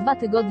 coli 2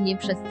 tygodnie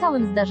przed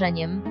całym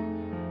zdarzeniem.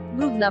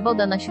 Brudna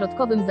woda na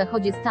środkowym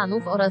zachodzie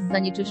Stanów oraz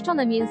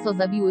zanieczyszczone mięso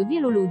zabiły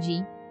wielu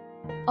ludzi.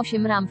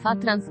 8 Ramfa,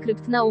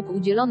 transkrypt nauk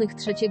udzielonych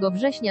 3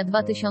 września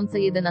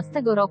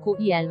 2011 roku,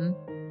 Yelm.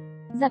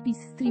 Zapis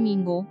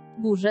streamingu.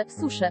 Burze,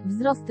 susze,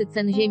 wzrosty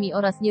cen ziemi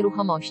oraz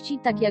nieruchomości,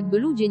 tak jakby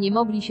ludzie nie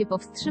mogli się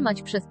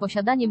powstrzymać przed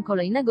posiadaniem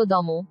kolejnego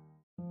domu.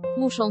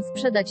 Muszą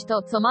sprzedać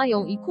to, co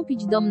mają i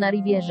kupić dom na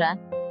Rivierze.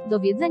 Do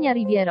wiedzenia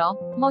Riviero.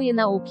 Moje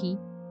nauki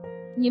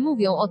nie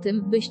mówią o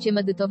tym, byście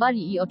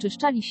medytowali i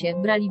oczyszczali się,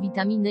 brali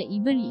witaminy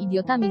i byli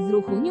idiotami z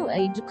ruchu New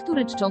Age,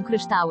 który czczą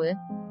kryształy.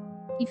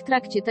 I w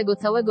trakcie tego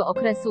całego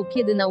okresu,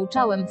 kiedy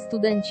nauczałem,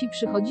 studenci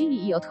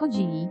przychodzili i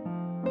odchodzili.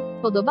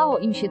 Podobało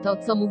im się to,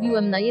 co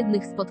mówiłem na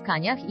jednych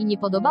spotkaniach i nie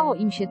podobało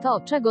im się to,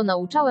 czego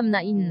nauczałem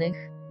na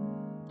innych.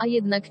 A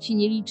jednak ci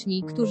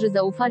nieliczni, którzy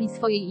zaufali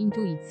swojej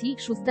intuicji,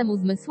 szóstemu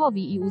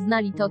zmysłowi i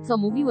uznali to, co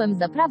mówiłem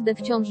za prawdę,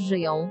 wciąż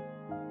żyją.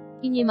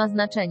 I nie ma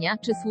znaczenia,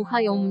 czy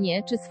słuchają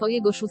mnie, czy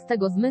swojego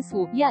szóstego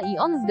zmysłu, ja i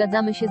on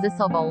zgadzamy się ze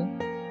sobą.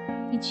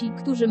 I ci,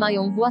 którzy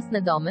mają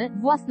własne domy,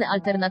 własne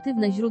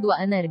alternatywne źródła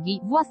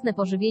energii, własne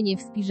pożywienie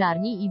w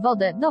spiżarni i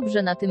wodę,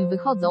 dobrze na tym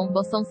wychodzą,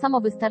 bo są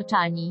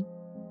samowystarczalni.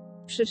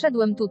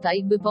 Przyszedłem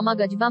tutaj, by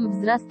pomagać wam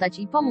wzrastać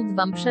i pomóc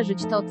wam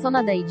przeżyć to, co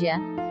nadejdzie.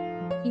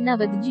 I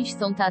nawet dziś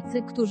są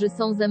tacy, którzy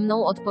są ze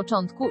mną od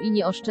początku i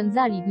nie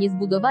oszczędzali, nie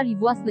zbudowali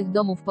własnych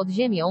domów pod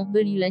ziemią,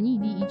 byli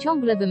leniwi i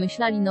ciągle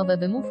wymyślali nowe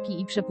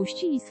wymówki i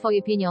przepuścili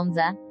swoje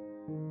pieniądze.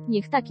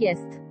 Niech tak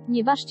jest.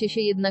 Nie ważcie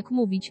się jednak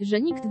mówić,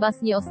 że nikt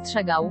was nie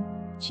ostrzegał.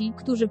 Ci,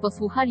 którzy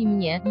posłuchali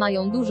mnie,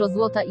 mają dużo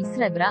złota i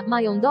srebra,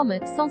 mają domy,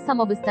 są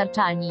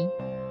samowystarczalni.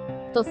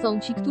 To są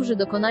ci, którzy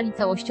dokonali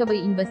całościowej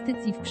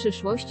inwestycji w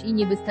przyszłość i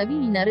nie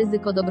wystawili na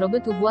ryzyko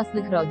dobrobytu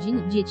własnych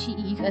rodzin, dzieci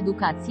i ich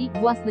edukacji,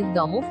 własnych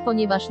domów,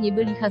 ponieważ nie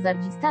byli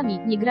hazardzistami,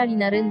 nie grali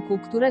na rynku,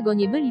 którego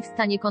nie byli w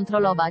stanie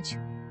kontrolować.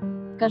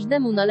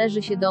 Każdemu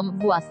należy się dom,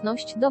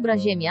 własność, dobra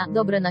ziemia,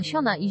 dobre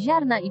nasiona i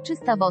ziarna i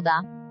czysta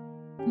woda.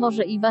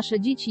 Może i wasze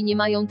dzieci nie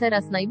mają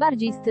teraz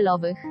najbardziej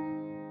stylowych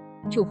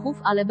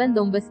ciuchów, ale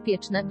będą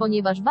bezpieczne,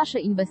 ponieważ wasze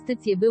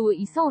inwestycje były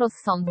i są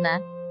rozsądne.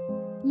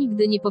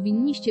 Nigdy nie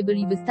powinniście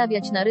byli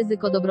wystawiać na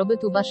ryzyko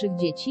dobrobytu waszych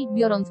dzieci,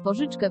 biorąc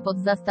pożyczkę pod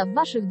zastaw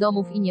waszych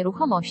domów i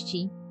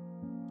nieruchomości.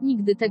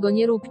 Nigdy tego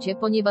nie róbcie,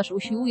 ponieważ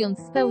usiłując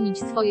spełnić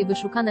swoje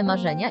wyszukane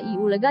marzenia i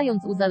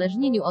ulegając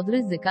uzależnieniu od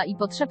ryzyka i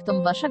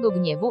podszeptom waszego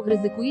gniewu,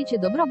 ryzykujecie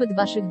dobrobyt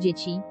waszych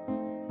dzieci.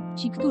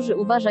 Ci, którzy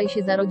uważaj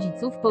się za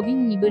rodziców,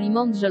 powinni byli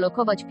mądrze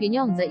lokować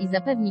pieniądze i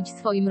zapewnić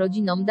swoim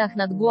rodzinom dach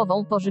nad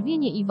głową,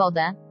 pożywienie i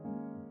wodę.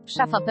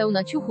 Szafa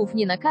pełna ciuchów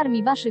nie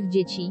nakarmi waszych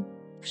dzieci.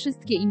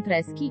 Wszystkie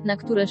imprezki, na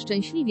które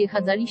szczęśliwie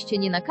chadzaliście,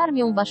 nie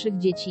nakarmią waszych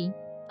dzieci.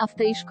 A w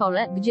tej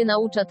szkole, gdzie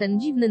naucza ten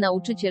dziwny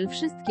nauczyciel,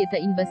 wszystkie te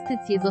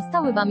inwestycje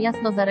zostały wam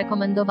jasno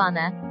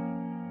zarekomendowane.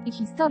 I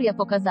historia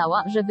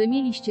pokazała, że wy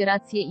mieliście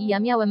rację i ja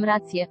miałem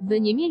rację,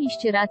 wy nie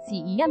mieliście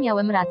racji i ja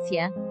miałem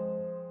rację.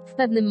 W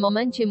pewnym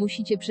momencie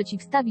musicie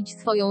przeciwstawić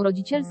swoją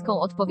rodzicielską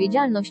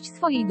odpowiedzialność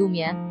swojej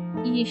dumie.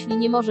 I jeśli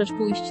nie możesz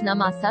pójść na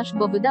masaż,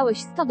 bo wydałeś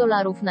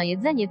 $100 na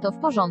jedzenie, to w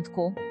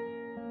porządku.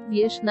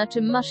 Wiesz, na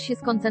czym masz się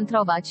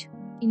skoncentrować.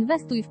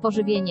 Inwestuj w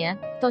pożywienie.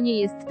 To nie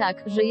jest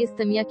tak, że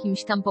jestem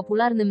jakimś tam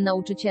popularnym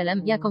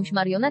nauczycielem, jakąś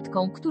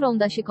marionetką, którą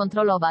da się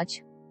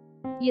kontrolować.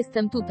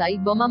 Jestem tutaj,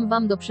 bo mam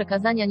wam do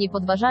przekazania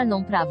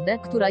niepodważalną prawdę,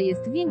 która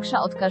jest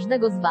większa od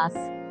każdego z was.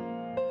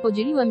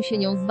 Podzieliłem się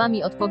nią z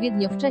wami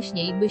odpowiednio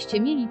wcześniej, byście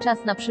mieli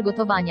czas na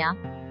przygotowania.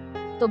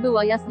 To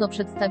była jasno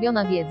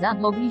przedstawiona wiedza,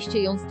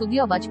 mogliście ją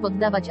studiować,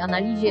 poddawać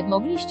analizie,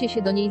 mogliście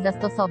się do niej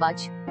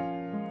zastosować.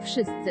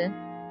 Wszyscy.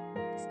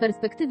 Z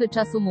perspektywy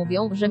czasu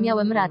mówią, że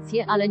miałem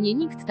rację, ale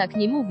nikt tak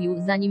nie mówił,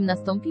 zanim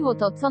nastąpiło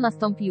to, co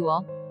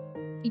nastąpiło.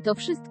 I to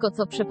wszystko,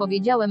 co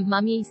przepowiedziałem,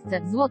 ma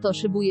miejsce, złoto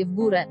szybuje w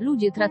górę,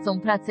 ludzie tracą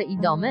pracę i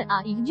domy,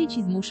 a ich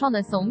dzieci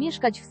zmuszone są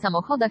mieszkać w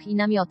samochodach i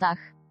namiotach.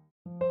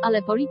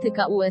 Ale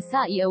polityka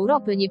USA i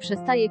Europy nie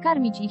przestaje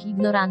karmić ich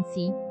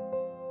ignorancji.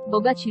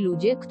 Bogaci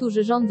ludzie,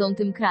 którzy rządzą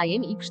tym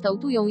krajem i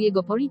kształtują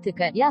jego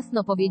politykę,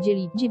 jasno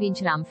powiedzieli: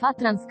 9 Ramfa,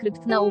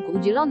 transkrypt nauk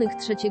udzielonych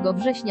 3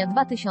 września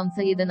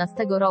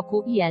 2011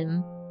 roku,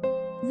 Yelm.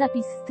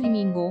 Zapis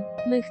streamingu.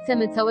 My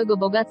chcemy całego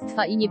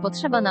bogactwa i nie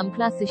potrzeba nam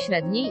klasy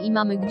średniej i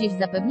mamy gdzieś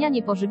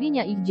zapewnianie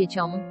pożywienia ich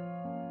dzieciom.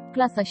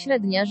 Klasa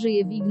średnia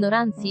żyje w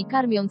ignorancji,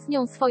 karmiąc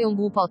nią swoją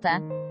głupotę.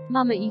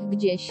 Mamy ich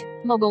gdzieś.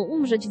 Mogą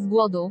umrzeć z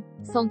głodu.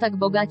 Są tak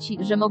bogaci,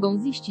 że mogą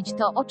ziścić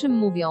to, o czym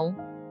mówią.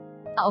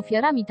 A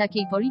ofiarami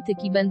takiej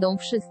polityki będą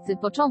wszyscy,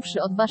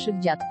 począwszy od waszych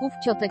dziadków,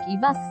 ciotek i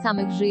was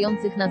samych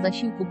żyjących na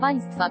zasiłku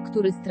państwa,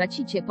 który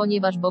stracicie,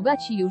 ponieważ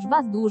bogaci już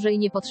was dłużej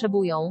nie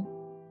potrzebują.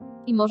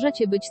 I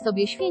możecie być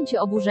sobie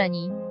święcie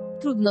oburzeni.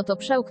 Trudno to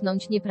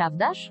przełknąć,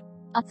 nieprawdaż?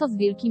 A co z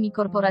wielkimi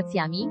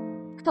korporacjami?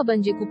 Kto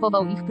będzie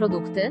kupował ich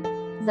produkty?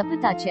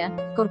 Zapytacie.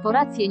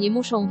 Korporacje nie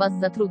muszą was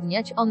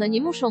zatrudniać, one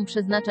nie muszą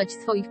przeznaczać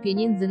swoich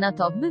pieniędzy na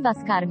to, by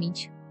was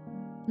karmić.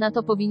 Na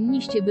to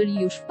powinniście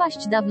byli już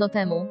wpaść dawno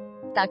temu.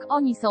 Tak,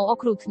 oni są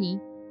okrutni.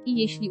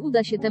 I jeśli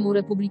uda się temu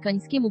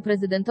republikańskiemu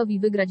prezydentowi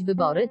wygrać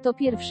wybory, to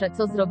pierwsze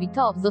co zrobi,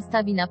 to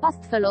zostawi na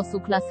pastwę losu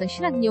klasę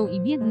średnią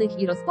i biednych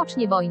i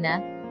rozpocznie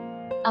wojnę.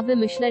 A wy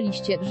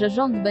myśleliście, że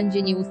rząd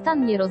będzie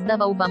nieustannie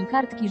rozdawał wam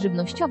kartki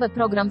żywnościowe,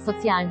 program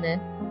socjalny.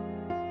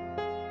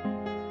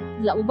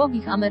 Dla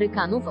ubogich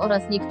Amerykanów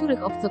oraz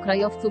niektórych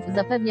obcokrajowców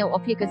zapewniał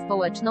opiekę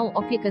społeczną,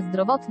 opiekę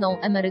zdrowotną,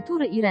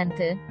 emerytury i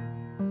renty.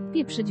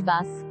 Pieprzyć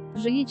was.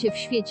 Żyjecie w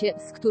świecie,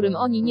 z którym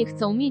oni nie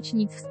chcą mieć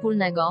nic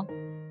wspólnego.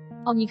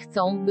 Oni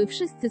chcą, by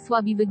wszyscy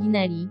słabi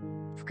wyginęli.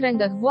 W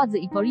kręgach władzy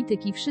i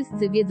polityki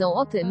wszyscy wiedzą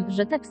o tym,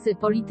 że te psy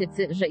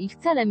politycy, że ich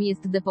celem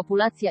jest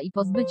depopulacja i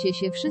pozbycie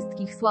się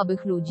wszystkich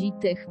słabych ludzi,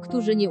 tych,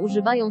 którzy nie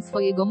używają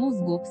swojego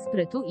mózgu,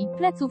 sprytu i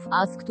pleców,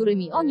 a z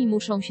którymi oni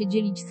muszą się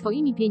dzielić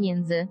swoimi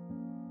pieniędzy.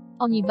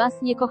 Oni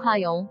was nie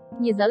kochają.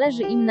 Nie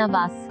zależy im na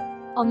was.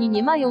 Oni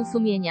nie mają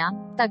sumienia.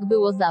 Tak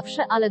było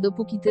zawsze, ale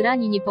dopóki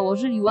tyrani nie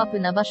położyli łapy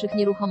na waszych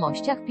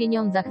nieruchomościach,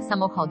 pieniądzach,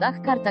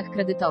 samochodach, kartach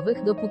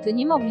kredytowych, dopóty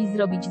nie mogli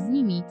zrobić z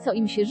nimi, co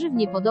im się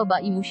żywnie podoba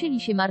i musieli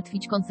się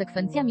martwić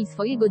konsekwencjami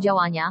swojego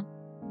działania.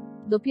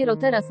 Dopiero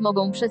teraz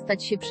mogą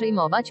przestać się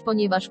przejmować,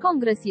 ponieważ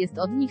kongres jest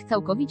od nich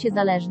całkowicie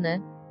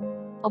zależny.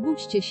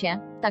 Obudźcie się.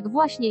 Tak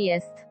właśnie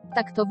jest.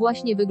 Tak to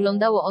właśnie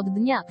wyglądało od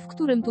dnia, w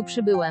którym tu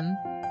przybyłem.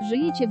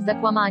 Żyjecie w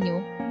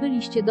zakłamaniu.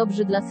 Byliście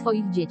dobrzy dla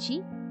swoich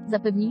dzieci?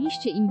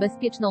 Zapewniliście im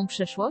bezpieczną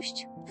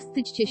przyszłość?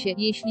 Wstydźcie się,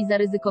 jeśli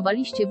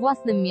zaryzykowaliście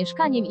własnym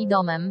mieszkaniem i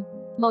domem.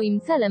 Moim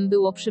celem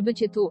było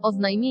przybycie tu,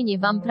 oznajmienie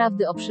wam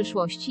prawdy o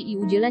przyszłości i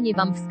udzielenie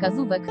wam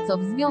wskazówek, co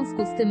w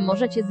związku z tym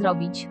możecie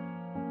zrobić.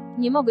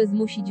 Nie mogę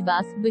zmusić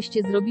was,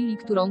 byście zrobili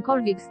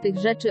którąkolwiek z tych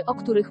rzeczy, o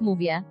których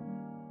mówię.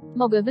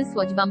 Mogę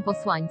wysłać wam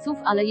posłańców,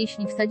 ale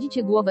jeśli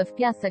wsadzicie głowę w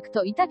piasek,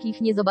 to i tak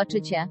ich nie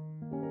zobaczycie.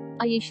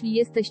 A jeśli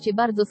jesteście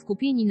bardzo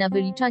skupieni na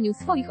wyliczaniu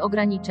swoich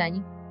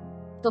ograniczeń,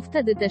 to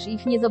wtedy też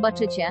ich nie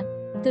zobaczycie.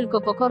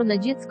 Tylko pokorne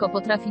dziecko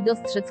potrafi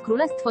dostrzec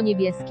Królestwo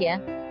Niebieskie.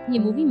 Nie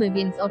mówimy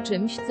więc o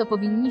czymś, co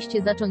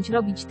powinniście zacząć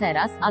robić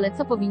teraz, ale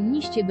co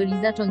powinniście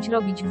byli zacząć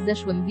robić w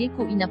zeszłym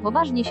wieku i na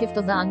poważnie się w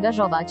to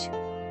zaangażować.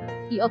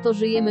 I oto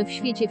żyjemy w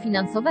świecie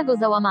finansowego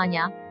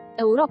załamania.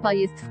 Europa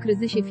jest w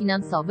kryzysie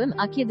finansowym,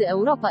 a kiedy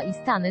Europa i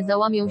Stany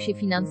załamią się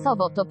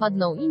finansowo, to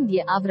padną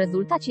Indie, a w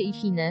rezultacie i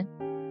Chiny.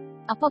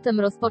 A potem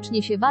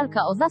rozpocznie się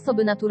walka o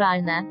zasoby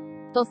naturalne.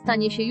 To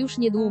stanie się już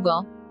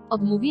niedługo.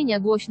 Od mówienia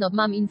głośno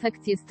mam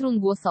infekcję strun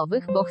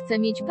głosowych, bo chcę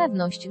mieć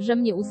pewność, że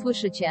mnie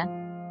usłyszycie.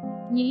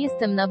 Nie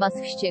jestem na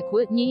was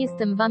wściekły, nie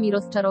jestem wami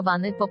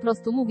rozczarowany, po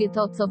prostu mówię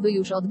to, co wy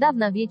już od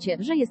dawna wiecie,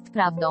 że jest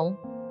prawdą.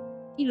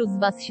 Ilu z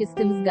was się z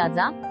tym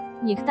zgadza?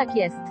 Niech tak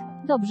jest.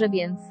 Dobrze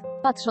więc.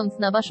 Patrząc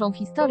na waszą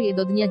historię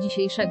do dnia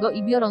dzisiejszego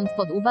i biorąc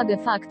pod uwagę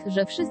fakt,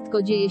 że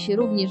wszystko dzieje się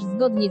również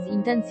zgodnie z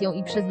intencją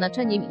i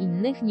przeznaczeniem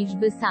innych niż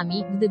wy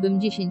sami,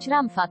 gdybym 10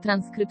 Ramfa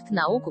transkrypt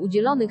nauk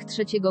udzielonych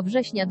 3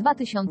 września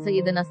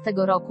 2011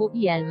 roku,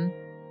 Jelm.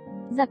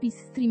 Zapis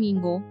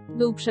streamingu.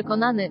 Był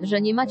przekonany,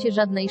 że nie macie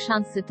żadnej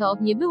szansy, to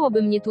nie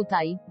byłoby mnie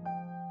tutaj.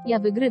 Ja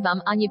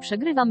wygrywam, a nie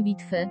przegrywam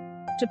bitwy.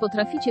 Czy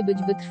potraficie być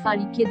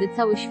wytrwali, kiedy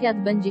cały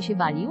świat będzie się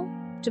walił?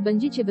 Czy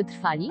będziecie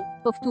wytrwali?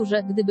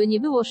 Powtórzę, gdyby nie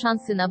było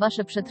szansy na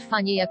wasze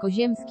przetrwanie jako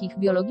ziemskich,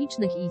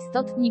 biologicznych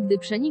istot, nigdy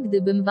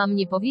przenigdy bym wam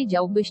nie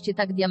powiedział, byście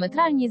tak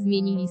diametralnie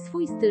zmienili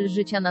swój styl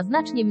życia na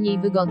znacznie mniej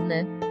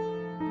wygodny.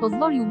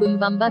 Pozwoliłbym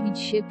wam bawić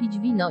się, pić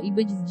wino i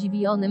być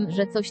zdziwionym,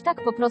 że coś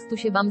tak po prostu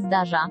się wam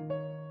zdarza.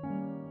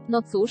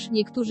 No cóż,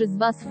 niektórzy z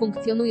was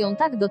funkcjonują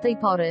tak do tej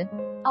pory.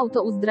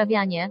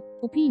 Autouzdrawianie.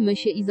 Upijmy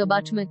się i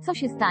zobaczmy, co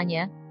się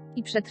stanie.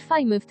 I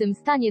przetrwajmy w tym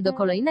stanie do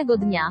kolejnego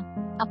dnia.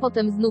 A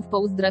potem znów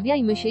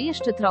pouzdrawiajmy się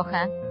jeszcze trochę.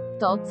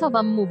 To, co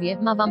wam mówię,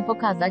 ma wam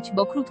pokazać,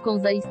 bo krótką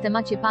zaiste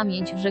macie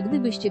pamięć, że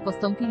gdybyście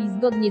postąpili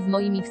zgodnie z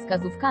moimi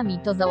wskazówkami,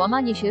 to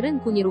załamanie się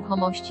rynku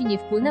nieruchomości nie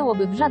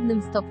wpłynęłoby w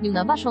żadnym stopniu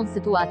na waszą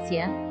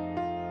sytuację.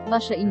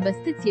 Wasze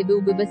inwestycje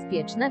byłyby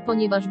bezpieczne,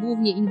 ponieważ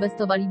głównie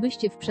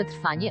inwestowalibyście w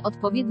przetrwanie,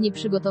 odpowiednie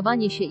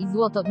przygotowanie się i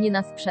złoto, nie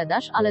na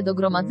sprzedaż, ale do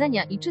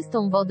gromadzenia i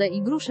czystą wodę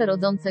i grusze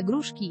rodzące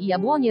gruszki i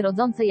jabłonie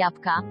rodzące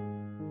jabłka.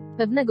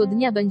 Pewnego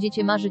dnia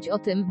będziecie marzyć o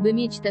tym, by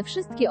mieć te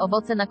wszystkie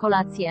owoce na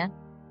kolację.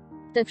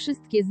 Te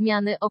wszystkie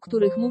zmiany, o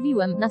których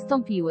mówiłem,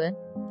 nastąpiły.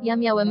 Ja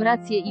miałem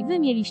rację i wy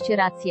mieliście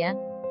rację.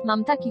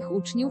 Mam takich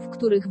uczniów,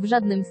 których w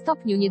żadnym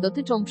stopniu nie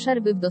dotyczą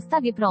przerwy w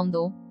dostawie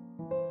prądu.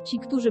 Ci,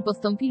 którzy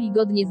postąpili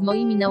godnie z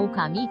moimi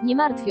naukami, nie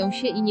martwią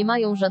się i nie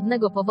mają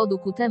żadnego powodu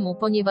ku temu,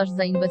 ponieważ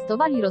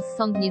zainwestowali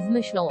rozsądnie z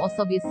myślą o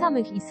sobie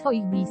samych i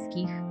swoich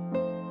bliskich.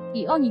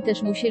 I oni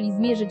też musieli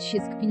zmierzyć się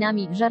z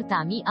kpinami,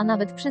 żartami, a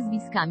nawet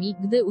przezwiskami,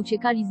 gdy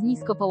uciekali z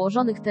nisko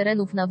położonych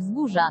terenów na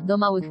wzgórza do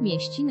małych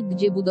mieścin,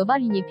 gdzie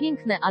budowali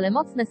niepiękne, ale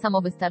mocne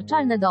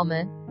samowystarczalne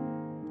domy.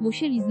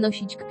 Musieli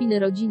znosić kpiny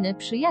rodziny,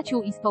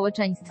 przyjaciół i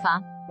społeczeństwa.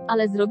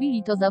 Ale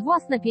zrobili to za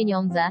własne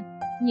pieniądze.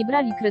 Nie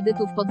brali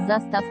kredytów pod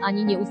zastaw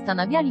ani nie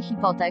ustanawiali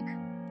hipotek.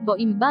 Bo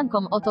im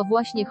bankom o to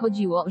właśnie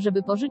chodziło,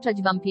 żeby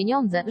pożyczać wam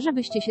pieniądze,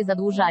 żebyście się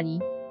zadłużali.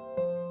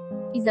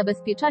 I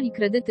zabezpieczali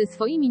kredyty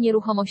swoimi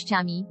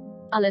nieruchomościami.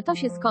 Ale to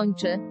się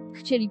skończy.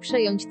 Chcieli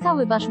przejąć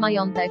cały wasz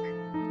majątek.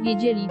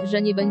 Wiedzieli,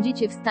 że nie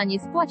będziecie w stanie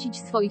spłacić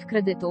swoich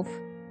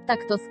kredytów. Tak,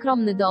 to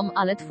skromny dom,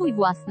 ale twój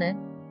własny.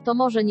 To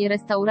może nie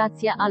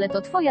restauracja, ale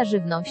to twoja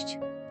żywność.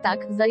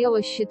 Tak,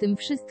 zająłeś się tym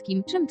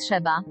wszystkim, czym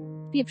trzeba.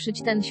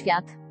 Pieprzyć ten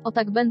świat. O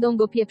tak będą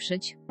go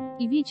pieprzyć.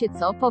 I wiecie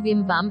co,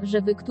 powiem wam,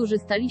 że wy, którzy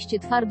staliście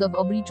twardo w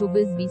obliczu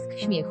wyzwisk,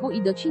 śmiechu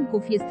i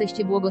docinków,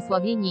 jesteście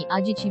błogosławieni,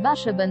 a dzieci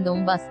wasze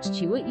będą was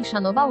czciły i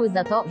szanowały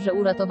za to, że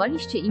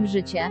uratowaliście im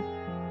życie.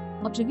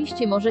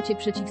 Oczywiście możecie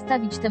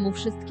przeciwstawić temu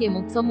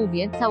wszystkiemu, co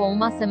mówię, całą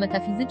masę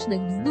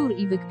metafizycznych bzdur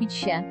i wykpić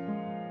się.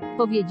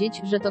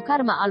 Powiedzieć, że to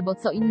karma albo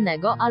co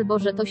innego, albo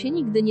że to się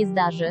nigdy nie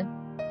zdarzy.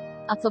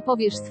 A co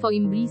powiesz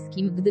swoim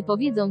bliskim, gdy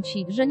powiedzą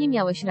ci, że nie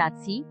miałeś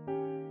racji?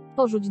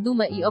 Porzuć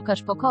dumę i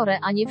okaż pokorę,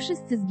 a nie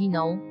wszyscy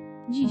zginą.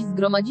 Dziś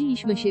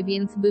zgromadziliśmy się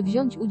więc, by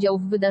wziąć udział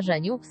w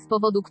wydarzeniu, z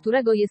powodu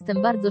którego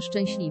jestem bardzo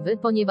szczęśliwy,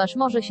 ponieważ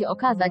może się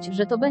okazać,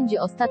 że to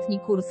będzie ostatni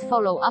kurs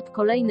follow-up,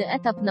 kolejny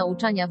etap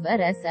nauczania w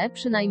RSE,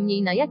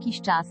 przynajmniej na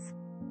jakiś czas.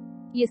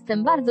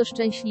 Jestem bardzo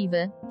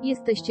szczęśliwy.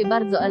 Jesteście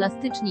bardzo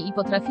elastyczni i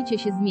potraficie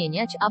się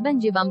zmieniać, a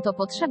będzie wam to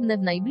potrzebne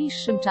w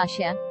najbliższym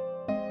czasie.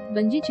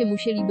 Będziecie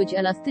musieli być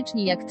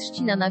elastyczni jak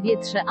trzcina na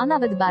wietrze, a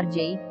nawet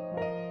bardziej.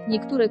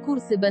 Niektóre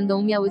kursy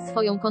będą miały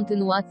swoją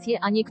kontynuację,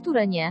 a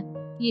niektóre nie.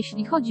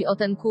 Jeśli chodzi o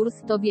ten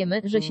kurs, to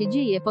wiemy, że się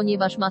dzieje,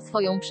 ponieważ ma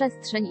swoją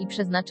przestrzeń i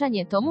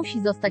przeznaczenie, to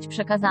musi zostać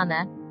przekazane.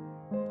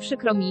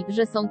 Przykro mi,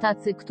 że są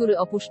tacy, którzy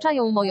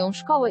opuszczają moją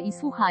szkołę i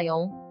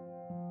słuchają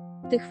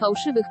tych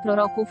fałszywych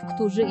proroków,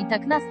 którzy i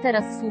tak nas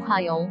teraz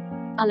słuchają.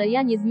 Ale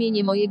ja nie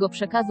zmienię mojego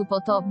przekazu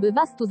po to, by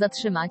was tu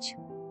zatrzymać.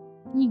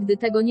 Nigdy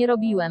tego nie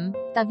robiłem.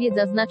 Ta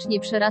wiedza znacznie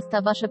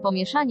przerasta wasze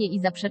pomieszanie i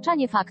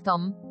zaprzeczanie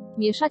faktom.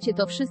 Mieszacie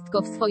to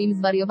wszystko w swoim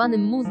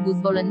zwariowanym mózgu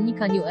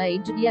zwolennika New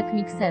Age, jak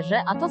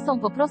mikserze, a to są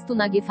po prostu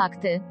nagie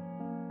fakty.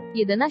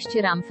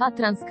 11 Ramfa,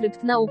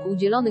 transkrypt nauk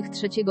udzielonych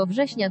 3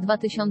 września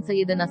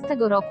 2011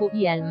 roku,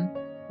 Jelm.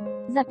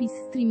 Zapis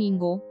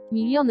streamingu.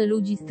 Miliony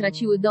ludzi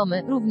straciły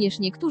domy, również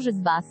niektórzy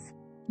z was.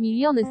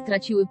 Miliony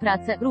straciły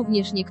pracę,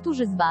 również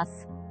niektórzy z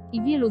was.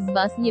 I wielu z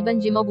was nie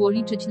będzie mogło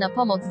liczyć na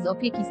pomoc z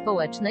opieki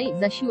społecznej,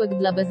 zasiłek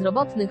dla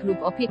bezrobotnych lub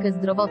opiekę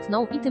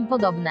zdrowotną i tym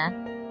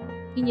podobne.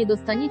 I nie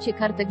dostaniecie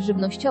kartek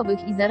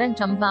żywnościowych i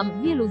zaręczam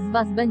wam, wielu z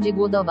was będzie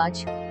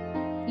głodować.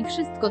 I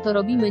wszystko to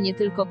robimy nie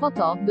tylko po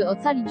to, by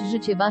ocalić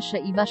życie wasze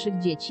i waszych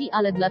dzieci,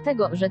 ale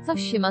dlatego, że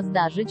coś się ma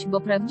zdarzyć,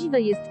 bo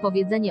prawdziwe jest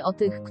powiedzenie o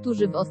tych,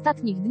 którzy w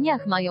ostatnich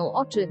dniach mają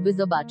oczy, by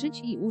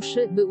zobaczyć i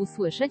uszy, by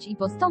usłyszeć i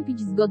postąpić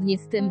zgodnie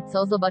z tym,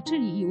 co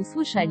zobaczyli i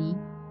usłyszeli.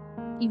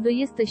 I wy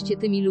jesteście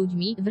tymi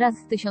ludźmi, wraz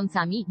z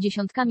tysiącami,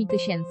 dziesiątkami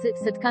tysięcy,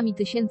 setkami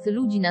tysięcy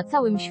ludzi na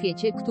całym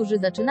świecie, którzy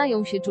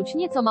zaczynają się czuć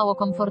nieco mało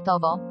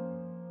komfortowo.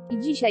 I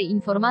dzisiaj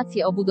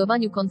informacje o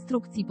budowaniu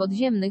konstrukcji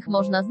podziemnych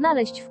można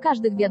znaleźć w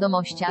każdych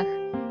wiadomościach.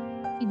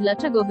 I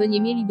dlaczego wy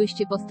nie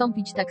mielibyście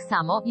postąpić tak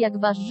samo, jak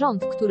wasz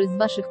rząd, który z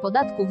waszych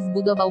podatków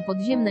zbudował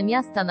podziemne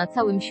miasta na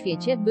całym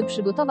świecie, by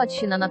przygotować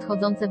się na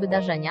nadchodzące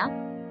wydarzenia?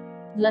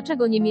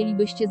 Dlaczego nie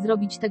mielibyście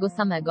zrobić tego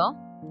samego?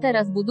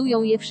 Teraz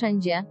budują je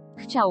wszędzie.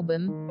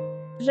 Chciałbym,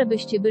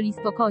 żebyście byli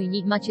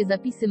spokojni, macie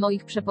zapisy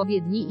moich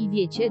przepowiedni i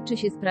wiecie, czy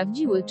się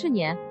sprawdziły, czy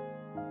nie.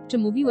 Czy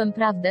mówiłem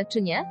prawdę,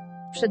 czy nie?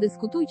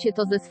 Przedyskutujcie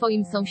to ze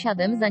swoim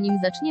sąsiadem, zanim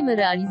zaczniemy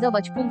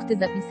realizować punkty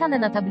zapisane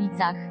na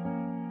tablicach.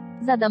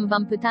 Zadam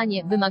wam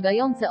pytanie,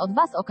 wymagające od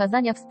was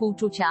okazania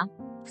współczucia.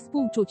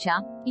 Współczucia.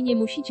 I nie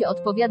musicie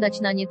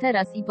odpowiadać na nie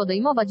teraz i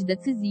podejmować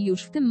decyzji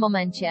już w tym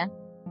momencie.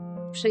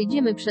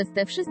 Przejdziemy przez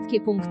te wszystkie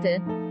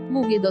punkty.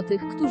 Mówię do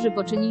tych, którzy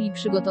poczynili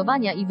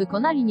przygotowania i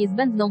wykonali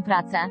niezbędną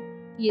pracę.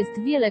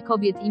 Jest wiele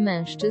kobiet i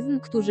mężczyzn,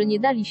 którzy nie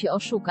dali się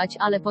oszukać,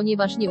 ale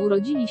ponieważ nie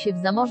urodzili się w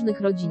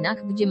zamożnych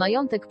rodzinach, gdzie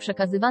majątek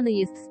przekazywany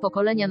jest z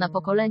pokolenia na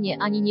pokolenie,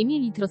 ani nie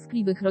mieli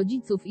troskliwych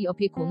rodziców i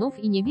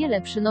opiekunów i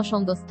niewiele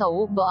przynoszą do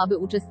stołu, bo aby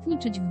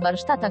uczestniczyć w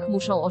warsztatach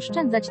muszą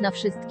oszczędzać na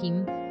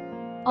wszystkim.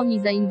 Oni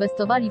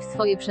zainwestowali w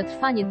swoje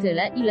przetrwanie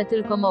tyle, ile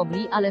tylko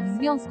mogli, ale w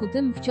związku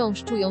tym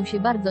wciąż czują się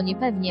bardzo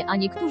niepewnie, a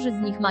niektórzy z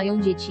nich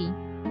mają dzieci.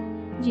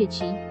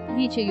 Dzieci.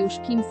 Wiecie już,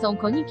 kim są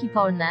koniki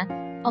polne.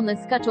 One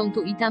skaczą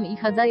tu i tam i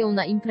chadzają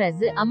na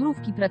imprezy, a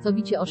mrówki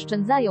pracowicie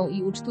oszczędzają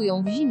i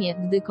ucztują w zimie,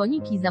 gdy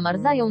koniki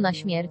zamarzają na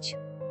śmierć.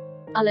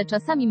 Ale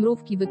czasami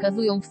mrówki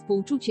wykazują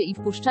współczucie i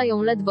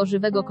wpuszczają ledwo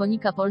żywego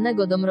konika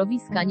polnego do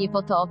mrowiska nie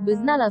po to, by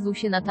znalazł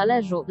się na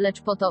talerzu,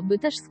 lecz po to, by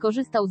też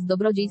skorzystał z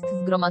dobrodziejstw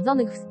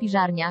zgromadzonych w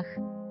spiżarniach.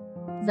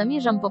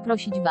 Zamierzam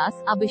poprosić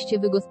was, abyście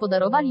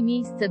wygospodarowali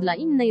miejsce dla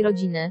innej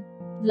rodziny.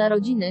 Dla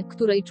rodziny,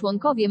 której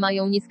członkowie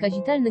mają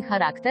nieskazitelny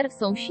charakter,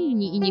 są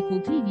silni i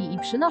niekłótliwi i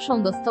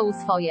przynoszą do stołu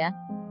swoje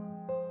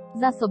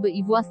zasoby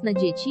i własne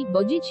dzieci,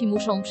 bo dzieci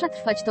muszą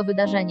przetrwać to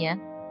wydarzenie.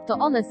 To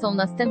one są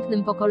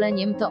następnym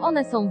pokoleniem, to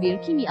one są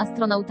wielkimi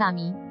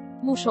astronautami.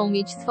 Muszą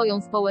mieć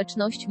swoją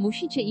społeczność,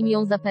 musicie im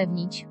ją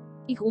zapewnić.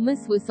 Ich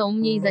umysły są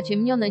mniej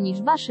zaciemnione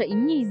niż wasze i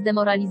mniej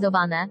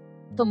zdemoralizowane.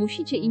 To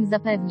musicie im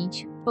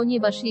zapewnić.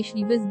 Ponieważ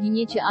jeśli wy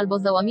zginiecie albo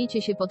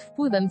załamiecie się pod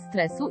wpływem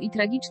stresu i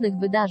tragicznych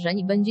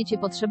wydarzeń, będziecie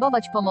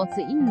potrzebować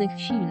pomocy innych,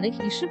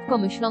 silnych i szybko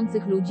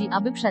myślących ludzi,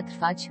 aby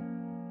przetrwać.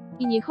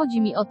 I nie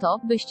chodzi mi o to,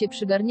 byście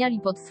przygarniali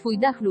pod swój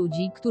dach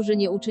ludzi, którzy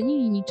nie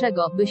uczynili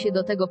niczego, by się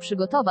do tego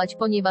przygotować,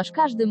 ponieważ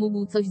każdy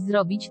mógł coś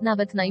zrobić,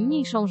 nawet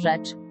najmniejszą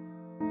rzecz.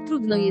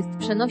 Trudno jest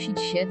przenosić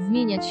się,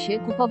 zmieniać się,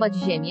 kupować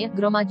ziemię,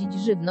 gromadzić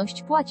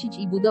żywność, płacić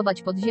i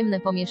budować podziemne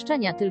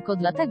pomieszczenia tylko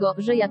dlatego,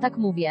 że ja tak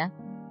mówię.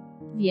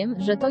 Wiem,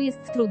 że to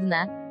jest trudne,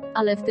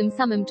 ale w tym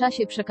samym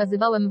czasie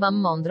przekazywałem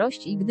wam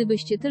mądrość i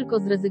gdybyście tylko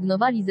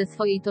zrezygnowali ze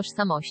swojej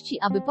tożsamości,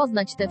 aby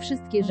poznać te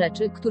wszystkie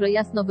rzeczy, które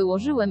jasno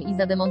wyłożyłem i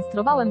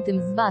zademonstrowałem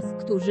tym z was,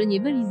 którzy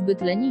nie byli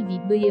zbyt leniwi,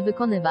 by je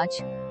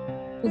wykonywać.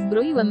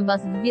 Uzbroiłem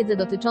was w wiedzę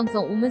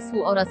dotyczącą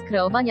umysłu oraz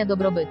kreowania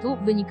dobrobytu,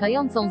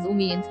 wynikającą z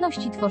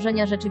umiejętności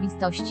tworzenia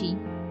rzeczywistości.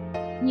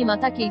 Nie ma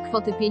takiej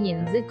kwoty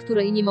pieniędzy,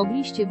 której nie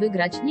mogliście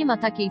wygrać, nie ma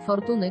takiej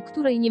fortuny,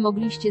 której nie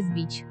mogliście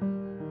zbić.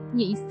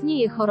 Nie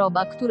istnieje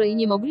choroba, której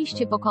nie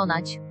mogliście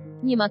pokonać.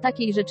 Nie ma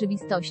takiej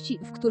rzeczywistości,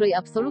 w której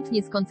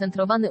absolutnie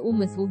skoncentrowany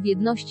umysł w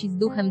jedności z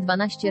duchem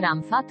 12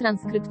 Ramfa,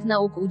 transkrypt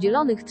nauk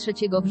udzielonych 3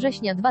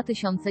 września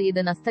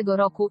 2011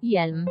 roku,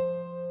 Jelm.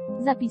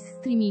 Zapis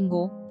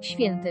streamingu.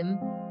 Świętym.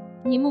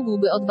 Nie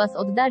mógłby od was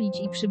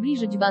oddalić i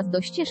przybliżyć was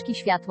do ścieżki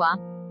światła.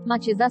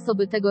 Macie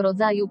zasoby tego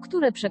rodzaju,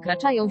 które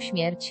przekraczają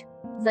śmierć.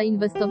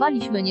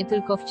 Zainwestowaliśmy nie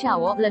tylko w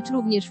ciało, lecz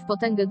również w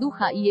potęgę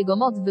ducha i jego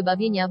moc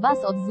wybawienia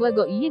was od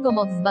złego i jego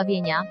moc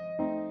zbawienia.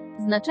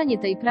 Znaczenie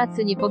tej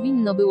pracy nie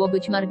powinno było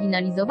być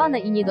marginalizowane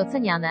i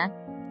niedoceniane,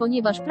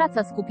 ponieważ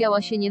praca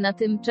skupiała się nie na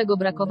tym, czego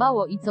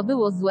brakowało i co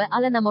było złe,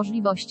 ale na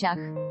możliwościach.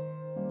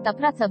 Ta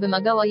praca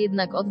wymagała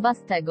jednak od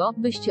was tego,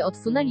 byście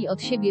odsunęli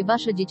od siebie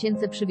wasze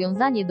dziecięce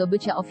przywiązanie do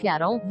bycia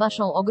ofiarą,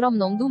 waszą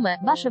ogromną dumę,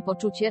 wasze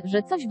poczucie,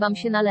 że coś wam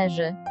się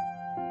należy.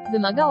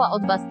 Wymagała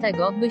od was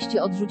tego,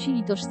 byście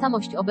odrzucili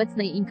tożsamość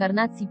obecnej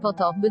inkarnacji po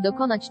to, by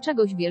dokonać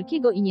czegoś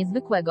wielkiego i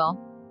niezwykłego.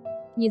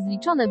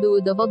 Niezliczone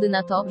były dowody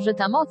na to, że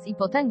ta moc i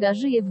potęga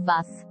żyje w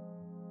was.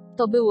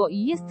 To było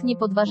i jest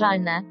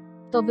niepodważalne.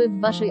 To wy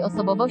w waszej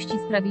osobowości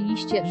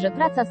sprawiliście, że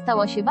praca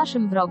stała się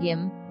waszym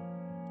wrogiem.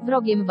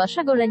 Wrogiem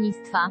waszego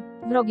lenistwa.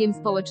 Wrogiem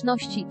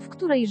społeczności, w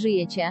której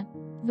żyjecie.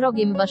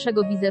 Wrogiem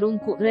waszego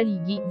wizerunku,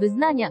 religii,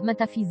 wyznania,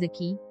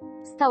 metafizyki.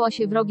 Stała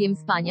się wrogiem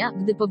spania,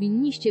 gdy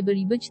powinniście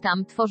byli być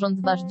tam,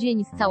 tworząc wasz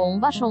dzień z całą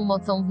waszą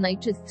mocą w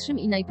najczystszym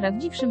i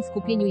najprawdziwszym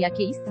skupieniu,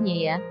 jakie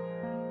istnieje.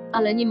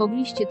 Ale nie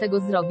mogliście tego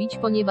zrobić,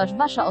 ponieważ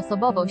wasza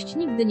osobowość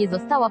nigdy nie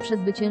została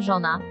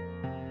przezwyciężona.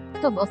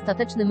 Kto w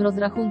ostatecznym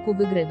rozrachunku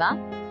wygrywa?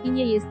 I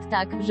nie jest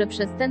tak, że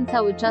przez ten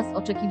cały czas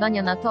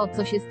oczekiwania na to,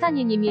 co się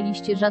stanie, nie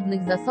mieliście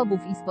żadnych zasobów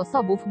i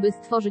sposobów, by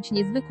stworzyć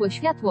niezwykłe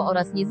światło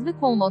oraz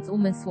niezwykłą moc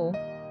umysłu.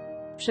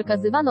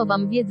 Przekazywano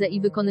wam wiedzę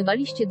i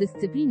wykonywaliście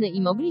dyscypliny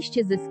i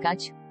mogliście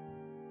zyskać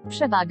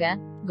przewagę.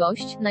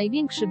 Gość,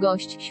 największy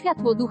gość,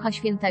 światło Ducha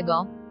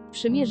Świętego.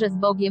 Przymierze z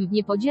Bogiem,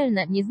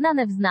 niepodzielne,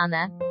 nieznane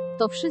wznane.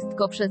 To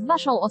wszystko przez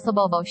waszą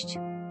osobowość.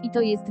 I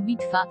to jest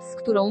bitwa, z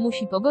którą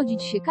musi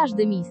pogodzić się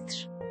każdy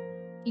mistrz.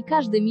 I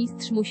każdy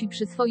mistrz musi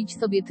przyswoić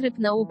sobie tryb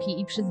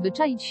nauki i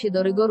przyzwyczaić się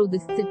do rygoru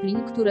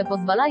dyscyplin, które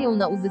pozwalają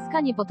na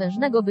uzyskanie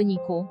potężnego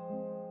wyniku.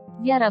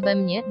 Wiara we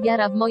mnie,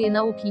 wiara w moje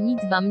nauki nic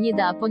wam nie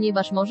da,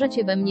 ponieważ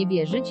możecie we mnie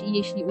wierzyć i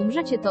jeśli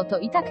umrzecie to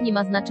i tak nie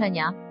ma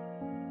znaczenia.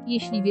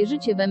 Jeśli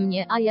wierzycie we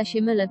mnie, a ja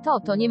się mylę,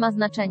 to nie ma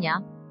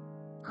znaczenia.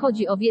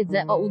 Chodzi o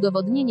wiedzę, o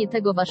udowodnienie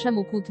tego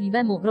waszemu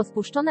kłótliwemu,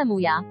 rozpuszczonemu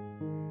ja.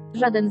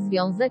 Żaden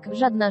związek,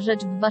 żadna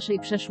rzecz w waszej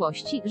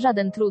przeszłości,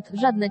 żaden trud,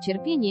 żadne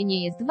cierpienie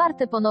nie jest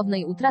warte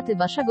ponownej utraty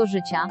waszego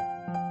życia.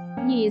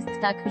 Nie jest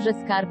tak, że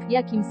skarb,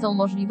 jakim są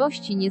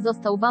możliwości, nie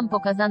został wam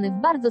pokazany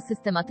w bardzo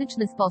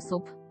systematyczny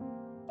sposób.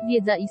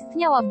 Wiedza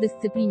istniała w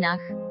dyscyplinach,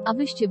 a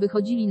wyście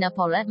wychodzili na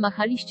pole,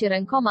 machaliście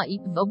rękoma i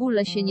w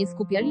ogóle się nie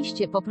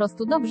skupialiście, po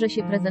prostu dobrze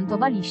się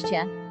prezentowaliście.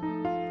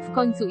 W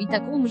końcu i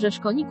tak umrzesz,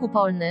 koniku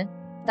polny.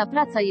 Ta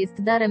praca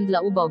jest darem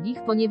dla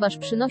ubogich, ponieważ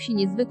przynosi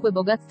niezwykłe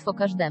bogactwo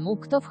każdemu,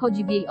 kto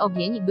wchodzi w jej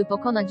ogień, by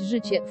pokonać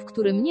życie, w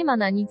którym nie ma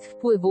na nic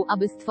wpływu,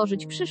 aby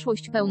stworzyć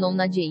przyszłość pełną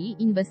nadziei,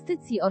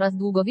 inwestycji oraz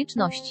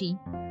długowieczności.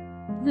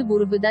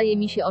 Wybór wydaje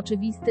mi się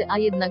oczywisty, a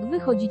jednak wy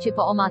chodzicie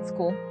po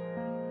omacku.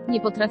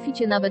 Nie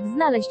potraficie nawet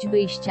znaleźć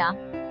wyjścia.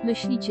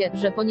 Myślicie,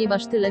 że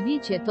ponieważ tyle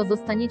wiecie, to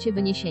zostaniecie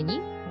wyniesieni?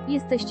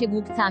 Jesteście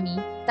głupcami.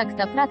 Tak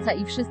ta praca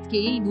i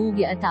wszystkie jej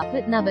długie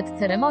etapy, nawet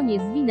ceremonie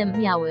z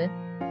winem miały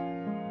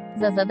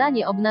za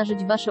zadanie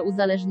obnażyć wasze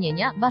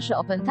uzależnienia, wasze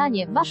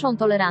opętanie, waszą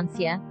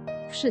tolerancję.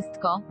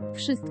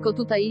 Wszystko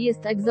tutaj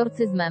jest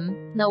egzorcyzmem.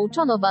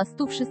 Nauczono was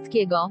tu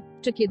wszystkiego.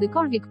 Czy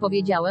kiedykolwiek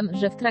powiedziałem,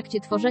 że w trakcie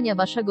tworzenia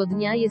waszego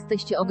dnia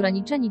jesteście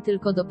ograniczeni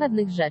tylko do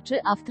pewnych rzeczy,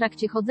 a w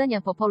trakcie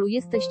chodzenia po polu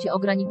jesteście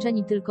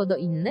ograniczeni tylko do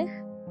innych?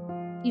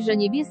 I że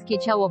niebieskie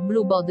ciało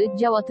Blue Body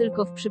działa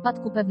tylko w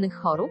przypadku pewnych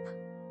chorób?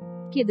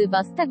 Kiedy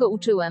was tego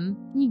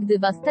uczyłem? Nigdy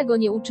was tego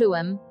nie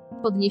uczyłem.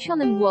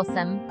 Podniesionym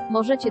głosem.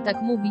 Możecie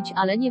tak mówić,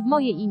 ale nie w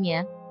moje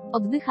imię.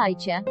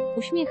 Oddychajcie.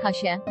 Uśmiecha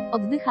się.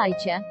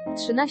 Oddychajcie.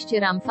 13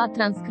 Ramfa,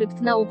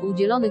 transkrypt nauk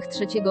udzielonych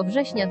 3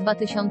 września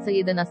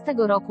 2011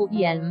 roku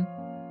Jelm.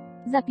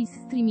 Zapis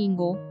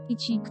streamingu. I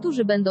ci,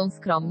 którzy będą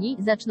skromni,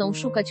 zaczną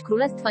szukać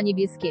Królestwa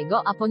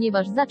Niebieskiego, a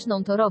ponieważ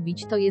zaczną to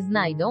robić, to je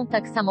znajdą,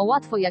 tak samo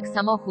łatwo jak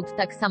samochód,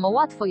 tak samo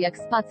łatwo jak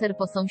spacer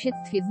po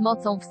sąsiedztwie z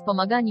mocą,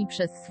 wspomagani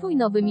przez swój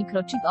nowy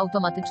mikrochip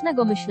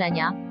automatycznego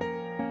myślenia.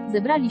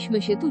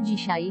 Zebraliśmy się tu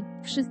dzisiaj.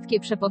 Wszystkie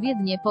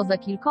przepowiednie, poza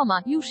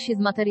kilkoma, już się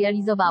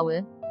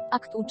zmaterializowały.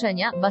 Akt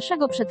uczenia,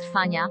 waszego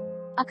przetrwania.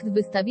 Akt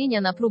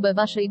wystawienia na próbę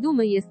waszej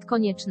dumy jest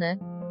konieczny.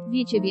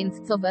 Wiecie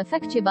więc, co w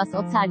efekcie was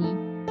ocali.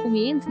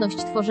 Umiejętność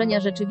tworzenia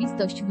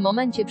rzeczywistość w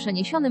momencie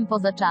przeniesionym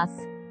poza czas.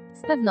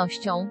 Z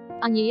pewnością.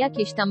 A nie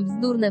jakieś tam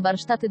bzdurne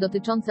warsztaty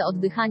dotyczące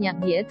oddychania,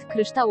 diet,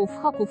 kryształów,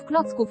 hoków,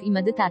 klocków i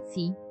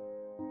medytacji.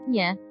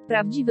 Nie.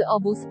 Prawdziwy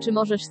obóz. Czy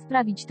możesz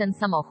sprawić ten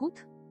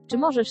samochód? Czy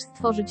możesz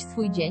stworzyć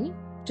swój dzień?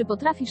 Czy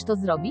potrafisz to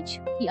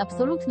zrobić? I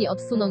absolutnie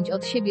odsunąć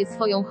od siebie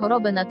swoją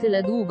chorobę na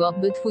tyle długo,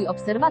 by twój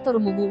obserwator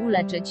mógł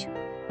uleczyć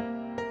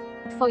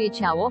twoje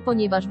ciało,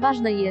 ponieważ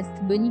ważne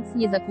jest, by nic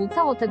nie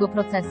zakłócało tego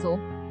procesu.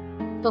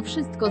 To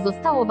wszystko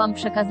zostało wam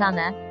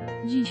przekazane.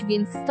 Dziś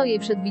więc stoję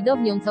przed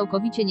widownią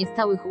całkowicie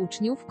niestałych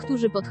uczniów,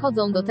 którzy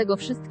podchodzą do tego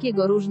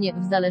wszystkiego różnie,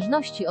 w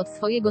zależności od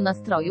swojego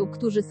nastroju,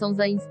 którzy są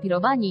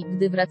zainspirowani,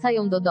 gdy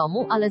wracają do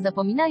domu, ale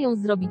zapominają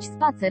zrobić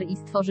spacer i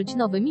stworzyć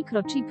nowy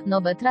mikrochip,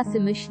 nowe trasy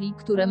myśli,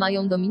 które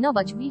mają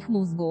dominować w ich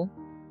mózgu.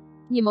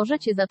 Nie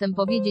możecie zatem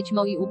powiedzieć,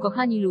 moi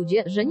ukochani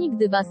ludzie, że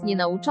nigdy was nie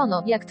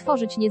nauczono, jak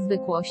tworzyć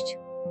niezwykłość.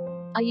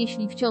 A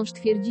jeśli wciąż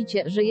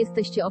twierdzicie, że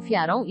jesteście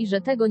ofiarą i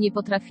że tego nie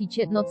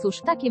potraficie, no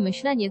cóż, takie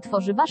myślenie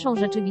tworzy waszą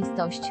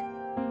rzeczywistość.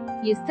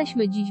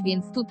 Jesteśmy dziś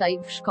więc tutaj,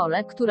 w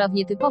szkole, która w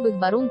nietypowych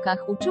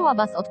warunkach uczyła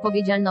was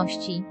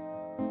odpowiedzialności.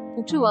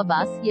 Uczyła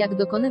was, jak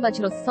dokonywać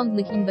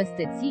rozsądnych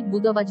inwestycji,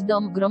 budować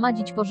dom,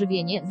 gromadzić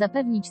pożywienie,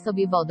 zapewnić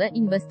sobie wodę,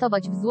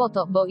 inwestować w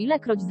złoto, bo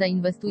ilekroć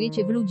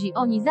zainwestujecie w ludzi,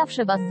 oni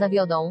zawsze was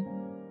zawiodą.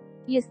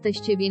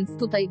 Jesteście więc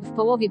tutaj, w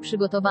połowie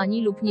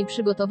przygotowani lub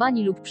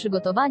nieprzygotowani lub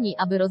przygotowani,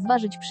 aby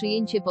rozważyć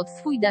przyjęcie pod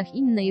swój dach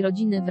innej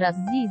rodziny wraz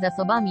z jej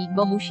zasobami,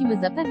 bo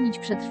musimy zapewnić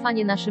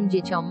przetrwanie naszym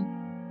dzieciom.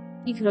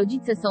 Ich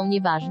rodzice są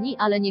nieważni,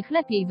 ale niech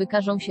lepiej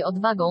wykażą się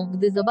odwagą,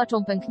 gdy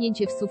zobaczą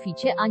pęknięcie w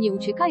suficie, a nie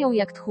uciekają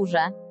jak tchórze.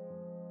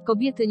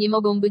 Kobiety nie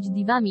mogą być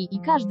diwami i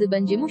każdy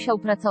będzie musiał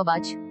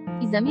pracować.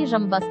 I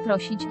zamierzam was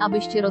prosić,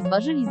 abyście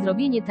rozważyli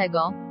zrobienie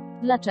tego.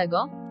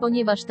 Dlaczego?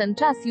 Ponieważ ten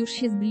czas już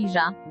się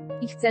zbliża.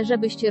 I chcę,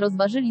 żebyście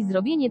rozważyli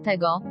zrobienie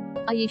tego.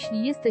 A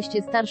jeśli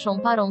jesteście starszą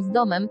parą z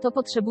domem, to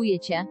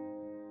potrzebujecie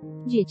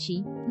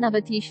dzieci.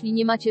 Nawet jeśli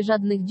nie macie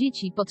żadnych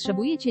dzieci,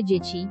 potrzebujecie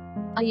dzieci.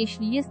 A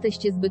jeśli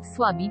jesteście zbyt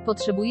słabi,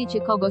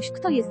 potrzebujecie kogoś,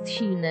 kto jest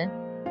silny.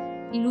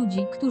 I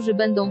ludzi, którzy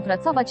będą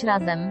pracować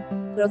razem.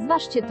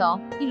 Rozważcie to.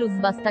 Ilu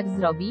z was tak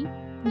zrobi?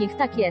 Niech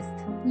tak jest.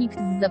 Nikt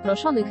z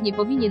zaproszonych nie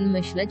powinien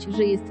myśleć,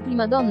 że jest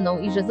primadonną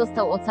i że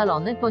został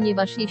ocalony,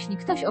 ponieważ jeśli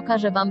ktoś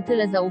okaże wam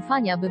tyle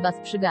zaufania, by was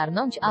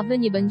przygarnąć, a wy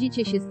nie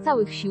będziecie się z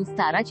całych sił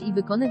starać i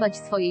wykonywać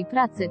swojej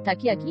pracy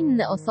tak jak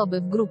inne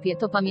osoby w grupie,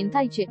 to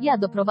pamiętajcie, ja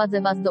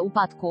doprowadzę was do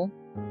upadku.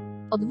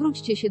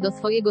 Odwróćcie się do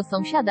swojego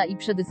sąsiada i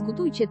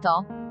przedyskutujcie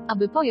to.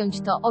 Aby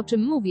pojąć to, o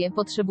czym mówię,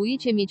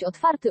 potrzebujecie mieć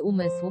otwarty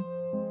umysł.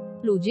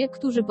 Ludzie,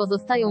 którzy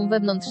pozostają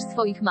wewnątrz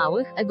swoich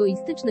małych,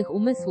 egoistycznych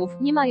umysłów,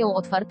 nie mają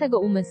otwartego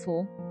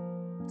umysłu.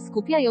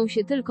 Skupiają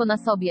się tylko na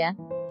sobie.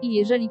 I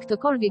jeżeli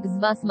ktokolwiek z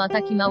was ma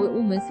taki mały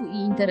umysł i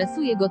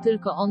interesuje go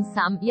tylko on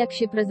sam, jak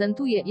się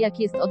prezentuje, jak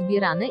jest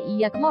odbierany i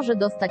jak może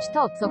dostać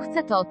to, co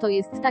chce, to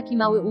jest taki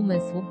mały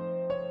umysł.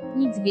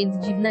 Nic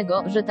więc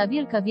dziwnego, że ta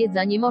wielka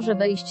wiedza nie może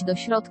wejść do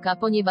środka,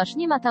 ponieważ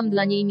nie ma tam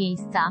dla niej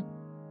miejsca.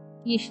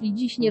 Jeśli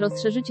dziś nie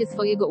rozszerzycie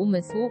swojego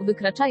umysłu,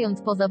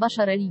 wykraczając poza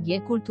wasza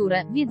religię,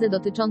 kulturę, wiedzę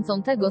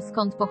dotyczącą tego,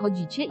 skąd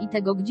pochodzicie i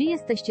tego, gdzie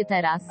jesteście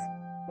teraz.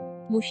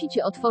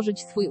 Musicie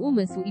otworzyć swój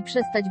umysł i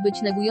przestać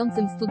być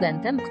negującym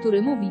studentem,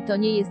 który mówi, to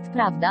nie jest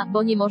prawda,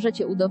 bo nie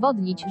możecie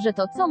udowodnić, że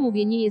to, co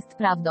mówię, nie jest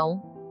prawdą.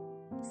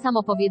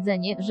 Samo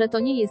powiedzenie, że to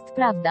nie jest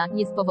prawda,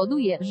 nie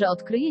spowoduje, że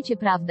odkryjecie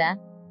prawdę.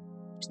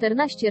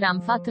 14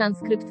 Ramfa,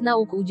 transkrypt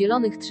nauk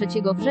udzielonych 3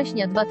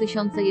 września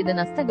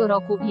 2011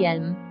 roku,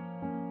 Jelm.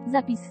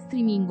 Zapis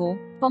streamingu.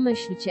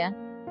 Pomyślcie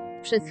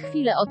przez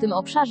chwilę o tym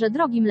obszarze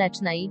drogi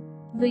mlecznej.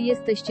 Wy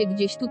jesteście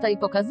gdzieś tutaj,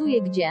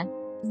 pokazuję gdzie.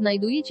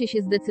 Znajdujecie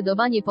się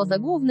zdecydowanie poza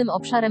głównym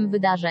obszarem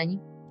wydarzeń.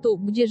 Tu,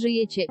 gdzie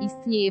żyjecie,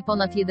 istnieje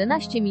ponad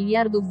 11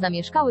 miliardów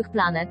zamieszkałych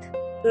planet.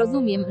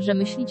 Rozumiem, że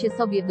myślicie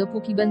sobie,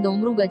 dopóki będą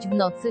mrugać w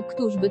nocy,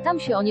 któż by tam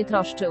się o nie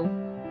troszczył.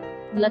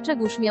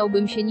 Dlaczegoż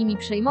miałbym się nimi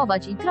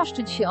przejmować i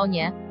troszczyć się o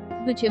nie?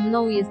 Bycie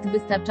mną jest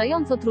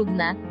wystarczająco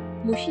trudne.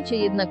 Musicie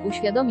jednak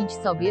uświadomić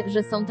sobie,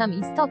 że są tam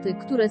istoty,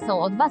 które są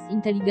od was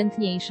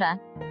inteligentniejsze.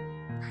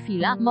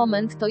 Chwila,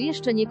 moment, to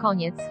jeszcze nie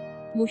koniec.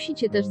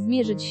 Musicie też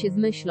zmierzyć się z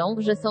myślą,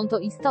 że są to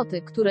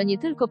istoty, które nie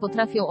tylko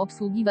potrafią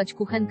obsługiwać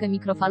kuchenkę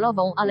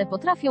mikrofalową, ale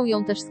potrafią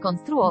ją też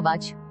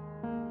skonstruować.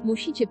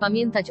 Musicie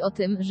pamiętać o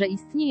tym, że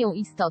istnieją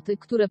istoty,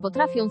 które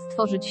potrafią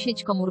stworzyć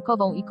sieć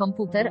komórkową i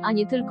komputer, a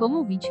nie tylko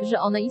mówić, że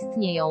one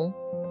istnieją.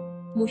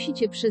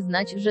 Musicie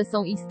przyznać, że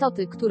są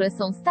istoty, które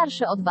są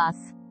starsze od was.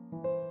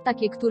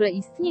 Takie, które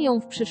istnieją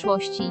w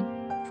przyszłości.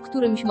 W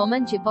którymś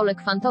momencie pole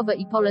kwantowe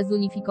i pole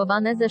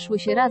zunifikowane zeszły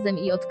się razem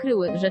i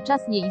odkryły, że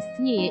czas nie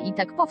istnieje i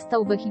tak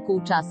powstał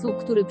wehikuł czasu,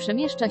 który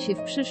przemieszcza się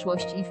w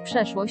przyszłość i w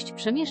przeszłość,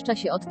 przemieszcza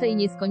się od tej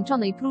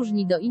nieskończonej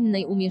próżni do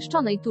innej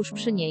umieszczonej tuż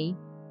przy niej.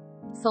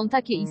 Są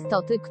takie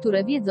istoty,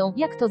 które wiedzą,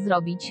 jak to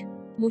zrobić.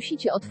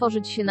 Musicie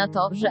otworzyć się na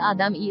to, że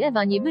Adam i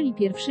Ewa nie byli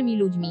pierwszymi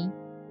ludźmi.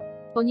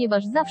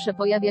 Ponieważ zawsze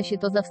pojawia się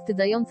to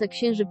zawstydzające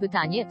księży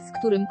pytanie, z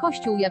którym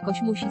Kościół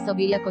jakoś musi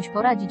sobie jakoś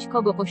poradzić,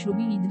 kogo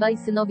poślubili dwaj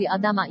synowie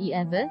Adama i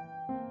Ewy?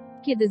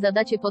 Kiedy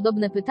zadacie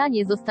podobne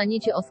pytanie,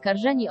 zostaniecie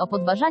oskarżeni o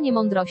podważanie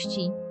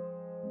mądrości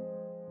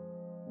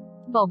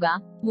Boga.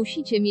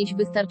 Musicie mieć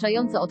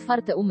wystarczająco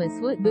otwarte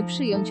umysły, by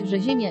przyjąć, że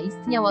Ziemia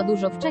istniała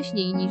dużo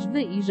wcześniej niż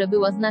wy i że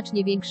była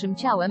znacznie większym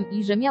ciałem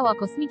i że miała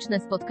kosmiczne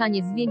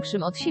spotkanie z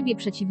większym od siebie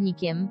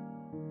przeciwnikiem.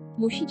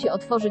 Musicie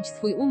otworzyć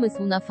swój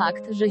umysł na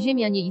fakt, że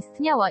Ziemia nie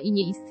istniała i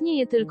nie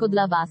istnieje tylko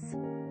dla was.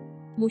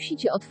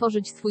 Musicie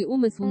otworzyć swój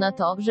umysł na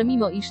to, że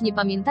mimo iż nie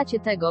pamiętacie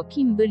tego,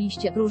 kim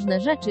byliście, różne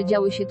rzeczy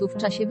działy się tu w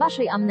czasie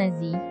waszej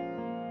amnezji.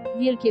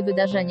 Wielkie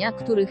wydarzenia,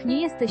 których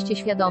nie jesteście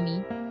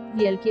świadomi.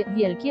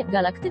 Wielkie,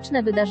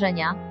 galaktyczne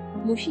wydarzenia.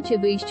 Musicie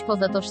wyjść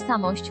poza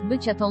tożsamość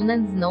bycia tą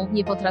nędzną,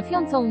 nie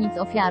potrafiącą nic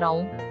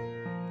ofiarą.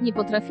 Nie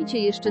potraficie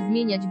jeszcze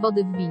zmieniać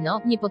wody w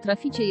wino, nie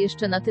potraficie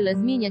jeszcze na tyle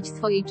zmieniać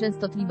swojej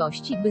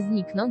częstotliwości, by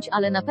zniknąć,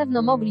 ale na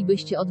pewno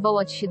moglibyście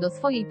odwołać się do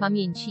swojej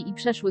pamięci i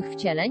przeszłych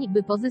wcieleń,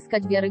 by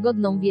pozyskać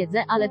wiarygodną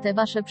wiedzę, ale te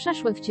wasze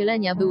przeszłe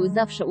wcielenia były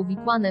zawsze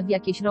uwikłane w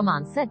jakieś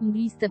romanse,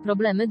 mgliste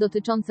problemy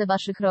dotyczące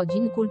waszych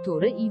rodzin,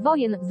 kultury i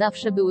wojen,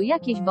 zawsze były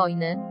jakieś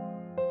wojny.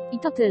 I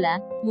to tyle.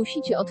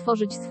 Musicie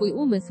otworzyć swój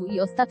umysł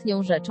i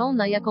ostatnią rzeczą,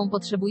 na jaką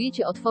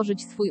potrzebujecie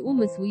otworzyć swój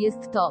umysł,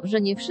 jest to,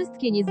 że nie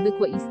wszystkie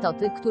niezwykłe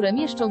istoty, które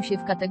mieszczą się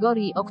w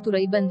kategorii, o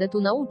której będę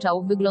tu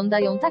nauczał,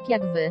 wyglądają tak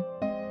jak wy.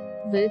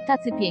 Wy,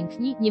 tacy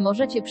piękni, nie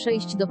możecie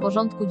przejść do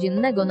porządku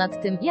dziennego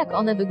nad tym, jak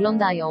one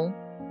wyglądają.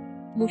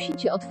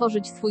 Musicie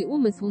otworzyć swój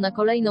umysł na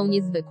kolejną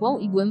niezwykłą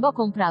i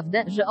głęboką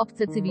prawdę, że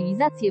obce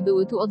cywilizacje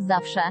były tu od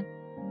zawsze.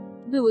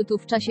 Były tu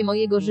w czasie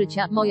mojego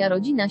życia, moja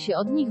rodzina się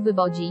od nich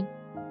wywodzi.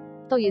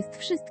 To jest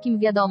wszystkim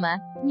wiadome.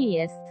 Nie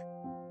jest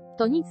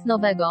to nic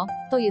nowego.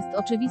 To jest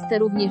oczywiste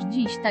również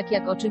dziś, tak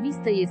jak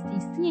oczywiste jest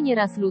istnienie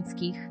ras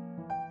ludzkich.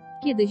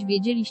 Kiedyś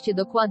wiedzieliście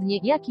dokładnie,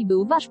 jaki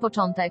był wasz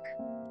początek.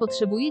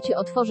 Potrzebujecie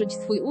otworzyć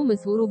swój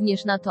umysł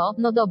również na to,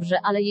 no dobrze,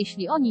 ale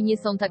jeśli oni nie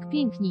są tak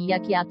piękni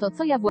jak ja, to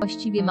co ja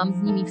właściwie mam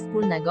z nimi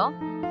wspólnego?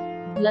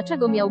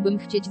 Dlaczego miałbym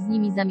chcieć z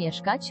nimi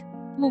zamieszkać?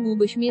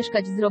 Mógłbyś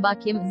mieszkać z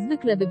robakiem,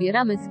 zwykle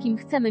wybieramy z kim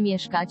chcemy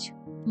mieszkać.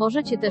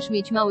 Możecie też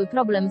mieć mały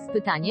problem z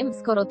pytaniem,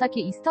 skoro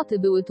takie istoty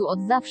były tu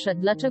od zawsze,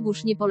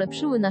 dlaczegoż nie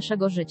polepszyły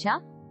naszego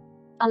życia?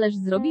 Ależ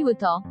zrobiły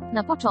to.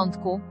 Na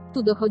początku.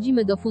 Tu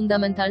dochodzimy do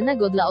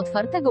fundamentalnego dla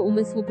otwartego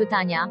umysłu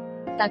pytania.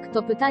 Tak,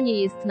 to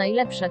pytanie jest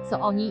najlepsze, co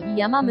oni i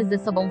ja mamy ze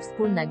sobą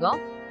wspólnego?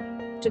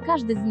 Czy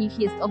każdy z nich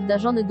jest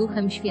obdarzony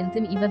Duchem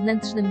Świętym i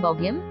wewnętrznym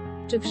Bogiem?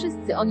 Czy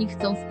wszyscy oni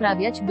chcą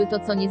sprawiać, by to,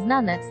 co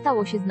nieznane,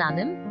 stało się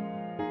znanym?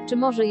 Czy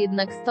może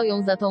jednak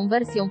stoją za tą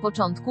wersją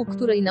początku,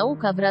 której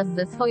nauka wraz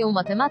ze swoją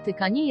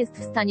matematyka nie jest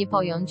w stanie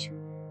pojąć?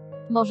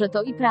 Może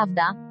to i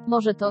prawda,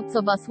 może to,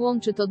 co was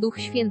łączy, to Duch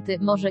Święty,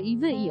 może i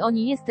wy i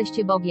oni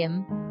jesteście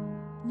Bogiem.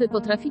 Wy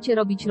potraficie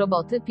robić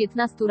roboty.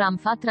 15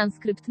 Ramfa,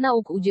 transkrypt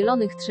nauk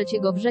udzielonych 3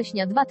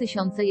 września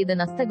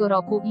 2011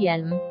 roku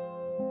IELM.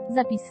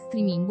 Zapis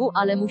streamingu,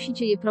 ale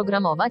musicie je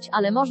programować,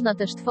 ale można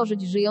też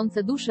tworzyć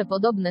żyjące dusze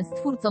podobne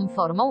stwórcom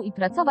formą i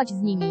pracować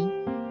z nimi.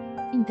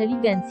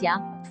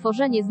 Inteligencja.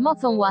 Tworzenie z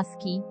mocą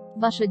łaski.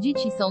 Wasze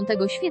dzieci są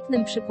tego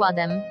świetnym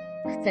przykładem.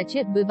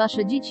 Chcecie, by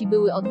wasze dzieci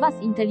były od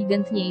was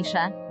inteligentniejsze.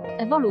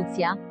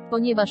 Ewolucja.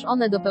 Ponieważ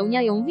one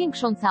dopełniają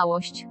większą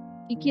całość.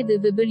 I kiedy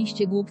wy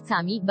byliście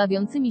głupcami,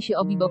 bawiącymi się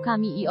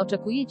obibokami i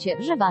oczekujecie,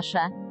 że wasze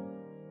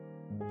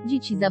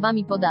dzieci za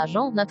wami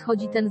podarzą,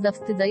 nadchodzi ten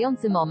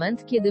zawstydzający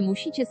moment, kiedy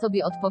musicie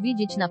sobie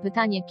odpowiedzieć na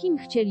pytanie, kim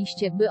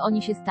chcieliście, by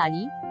oni się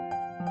stali?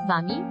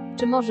 Wami?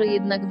 Czy może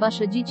jednak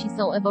wasze dzieci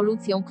są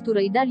ewolucją,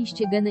 której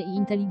daliście geny i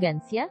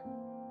inteligencję?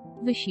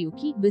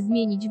 Wysiłki, by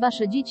zmienić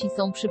wasze dzieci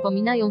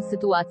przypominają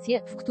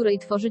sytuację, w której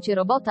tworzycie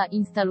robota,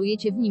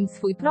 instalujecie w nim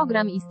swój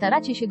program i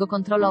staracie się go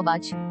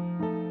kontrolować.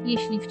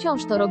 Jeśli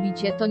wciąż to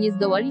robicie, to nie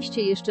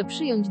zdołaliście jeszcze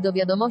przyjąć do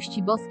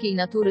wiadomości boskiej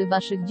natury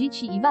waszych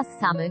dzieci i was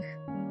samych.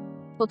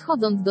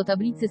 Podchodząc do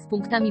tablicy z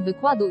punktami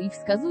wykładu i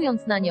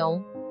wskazując na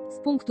nią, z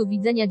punktu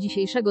widzenia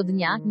dzisiejszego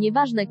dnia,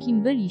 nieważne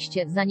kim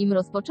byliście, zanim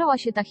rozpoczęła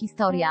się ta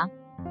historia.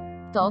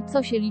 To,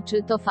 co się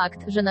liczy, to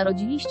fakt, że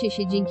narodziliście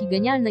się dzięki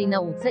genialnej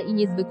nauce i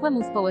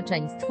niezwykłemu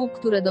społeczeństwu,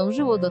 które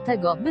dążyło do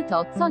tego, by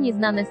to, co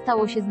nieznane,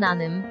 stało się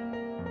znanym.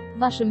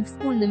 Waszym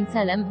wspólnym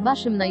celem,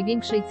 waszym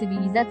największej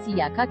cywilizacji,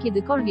 jaka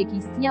kiedykolwiek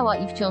istniała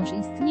i wciąż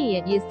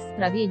istnieje, jest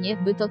sprawienie,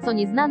 by to, co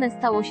nieznane,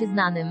 stało się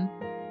znanym.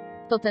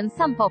 To ten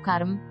sam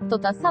pokarm, to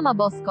ta sama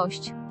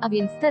boskość. A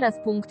więc teraz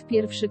punkt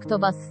pierwszy, kto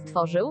was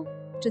stworzył?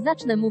 Czy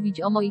zacznę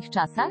mówić o moich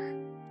czasach?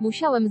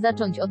 Musiałem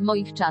zacząć od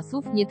moich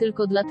czasów, nie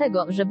tylko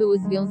dlatego, że były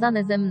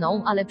związane ze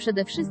mną, ale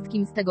przede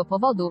wszystkim z tego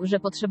powodu, że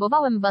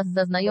potrzebowałem was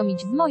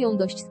zaznajomić z moją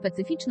dość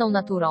specyficzną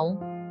naturą.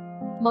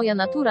 Moja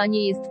natura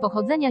nie jest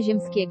pochodzenia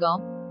ziemskiego.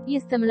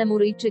 Jestem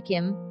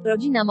Lemuryjczykiem.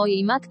 Rodzina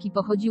mojej matki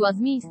pochodziła z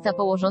miejsca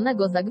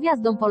położonego za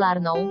gwiazdą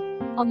polarną.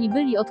 Oni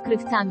byli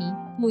odkrywcami.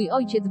 Mój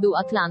ojciec był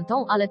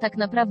Atlantą, ale tak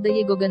naprawdę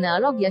jego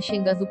genealogia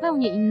sięga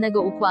zupełnie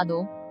innego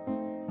układu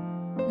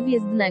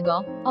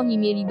gwiezdnego. Oni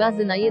mieli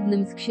bazy na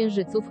jednym z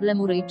księżyców,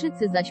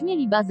 Lemuryjczycy zaś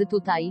mieli bazy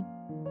tutaj.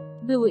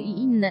 Były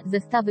i inne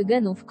zestawy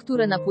genów,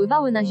 które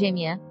napływały na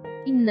Ziemię.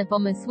 Inne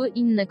pomysły,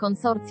 inne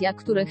konsorcja,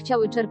 które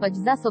chciały czerpać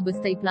zasoby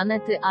z tej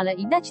planety, ale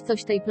i dać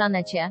coś tej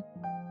planecie.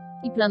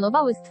 I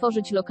planowały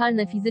stworzyć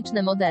lokalne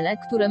fizyczne modele,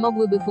 które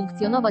mogłyby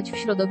funkcjonować w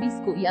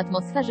środowisku i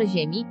atmosferze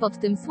Ziemi, pod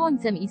tym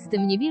Słońcem i z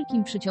tym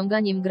niewielkim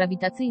przyciąganiem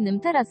grawitacyjnym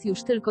teraz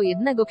już tylko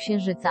jednego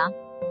księżyca.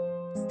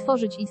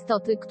 Stworzyć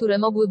istoty, które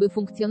mogłyby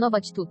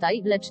funkcjonować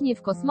tutaj, lecz nie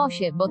w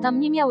kosmosie, bo tam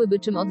nie miałyby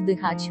czym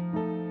oddychać.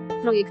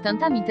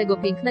 Projektantami tego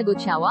pięknego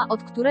ciała,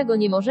 od którego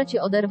nie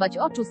możecie oderwać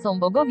oczu, są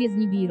bogowie z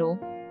Nibiru.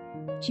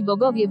 Ci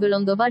bogowie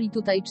wylądowali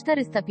tutaj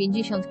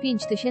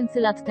 455 000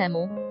 lat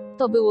temu.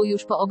 To było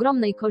już po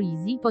ogromnej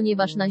kolizji,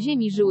 ponieważ na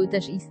Ziemi żyły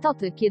też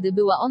istoty, kiedy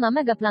była ona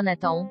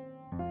megaplanetą.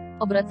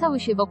 Obracały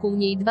się wokół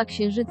niej dwa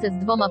księżyce z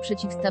dwoma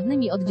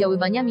przeciwstawnymi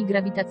oddziaływaniami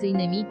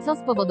grawitacyjnymi, co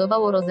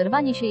spowodowało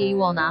rozerwanie się jej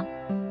łona.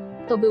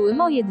 To były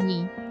moje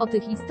dni. O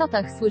tych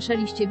istotach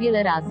słyszeliście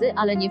wiele razy,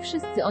 ale nie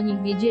wszyscy o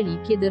nich wiedzieli,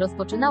 kiedy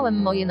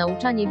rozpoczynałem moje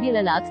nauczanie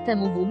wiele lat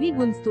temu w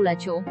ubiegłym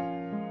stuleciu.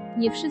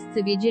 Nie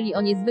wszyscy wiedzieli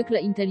o niezwykle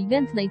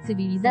inteligentnej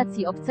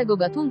cywilizacji obcego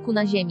gatunku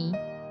na Ziemi.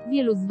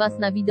 Wielu z was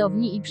na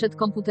widowni i przed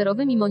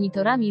komputerowymi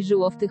monitorami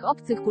żyło w tych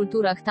obcych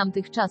kulturach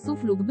tamtych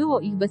czasów lub było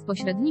ich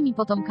bezpośrednimi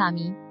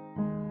potomkami.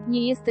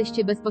 Nie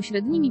jesteście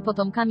bezpośrednimi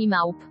potomkami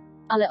małp.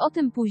 Ale o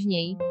tym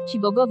później. Ci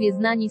bogowie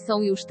znani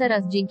są już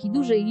teraz dzięki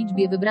dużej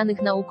liczbie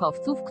wybranych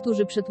naukowców,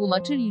 którzy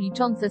przetłumaczyli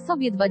liczące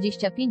sobie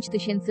 25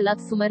 000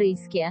 lat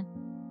sumeryjskie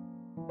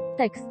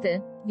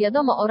teksty.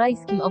 Wiadomo o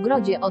rajskim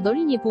ogrodzie, o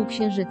Dolinie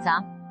Półksiężyca.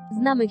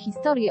 Znamy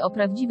historię o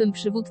prawdziwym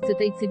przywódcy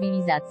tej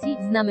cywilizacji,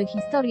 znamy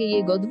historię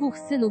jego dwóch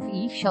synów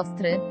i ich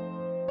siostry.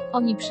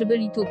 Oni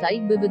przybyli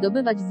tutaj, by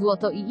wydobywać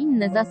złoto i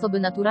inne zasoby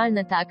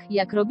naturalne tak,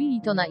 jak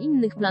robili to na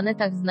innych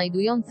planetach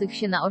znajdujących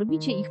się na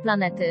orbicie ich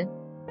planety.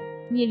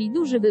 Mieli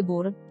duży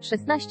wybór.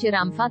 16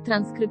 Ramfa,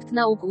 transkrypt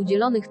nauk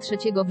udzielonych 3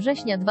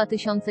 września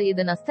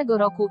 2011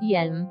 roku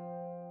IELM.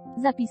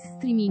 Zapis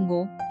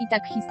streamingu. I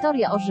tak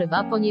historia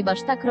ożywa,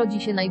 ponieważ tak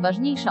rodzi się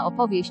najważniejsza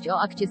opowieść o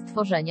akcie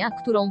stworzenia,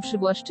 którą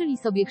przywłaszczyli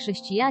sobie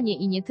chrześcijanie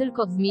i nie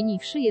tylko,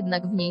 zmieniwszy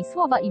jednak w niej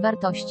słowa i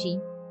wartości.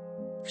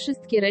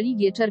 Wszystkie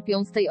religie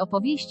czerpią z tej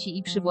opowieści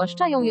i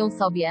przywłaszczają ją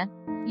sobie.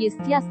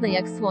 Jest jasne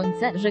jak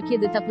słońce, że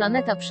kiedy ta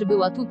planeta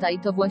przybyła tutaj,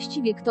 to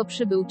właściwie kto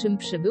przybył, czym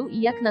przybył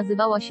i jak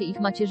nazywała się ich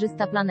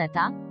macierzysta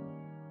planeta?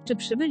 Czy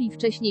przybyli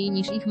wcześniej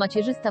niż ich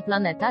macierzysta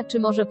planeta, czy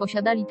może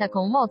posiadali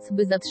taką moc,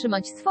 by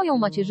zatrzymać swoją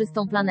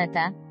macierzystą planetę?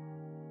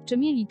 Czy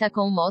mieli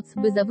taką moc,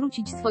 by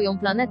zawrócić swoją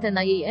planetę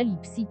na jej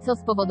elipsji, co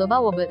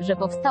spowodowałoby, że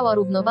powstała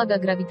równowaga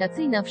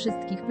grawitacyjna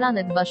wszystkich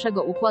planet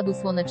waszego Układu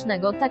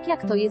Słonecznego, tak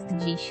jak to jest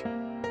dziś?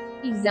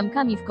 Ich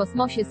zamkami w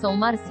kosmosie są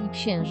Mars i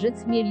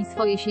Księżyc, mieli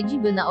swoje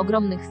siedziby na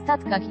ogromnych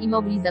statkach i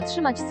mogli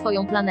zatrzymać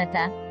swoją planetę.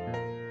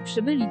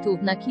 Przybyli tu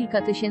na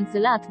kilka tysięcy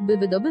lat, by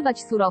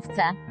wydobywać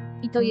surowce.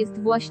 I to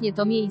jest właśnie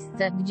to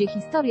miejsce, gdzie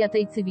historia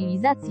tej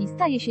cywilizacji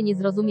staje się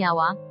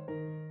niezrozumiała.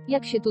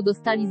 Jak się tu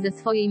dostali ze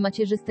swojej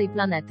macierzystej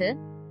planety?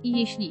 I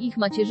jeśli ich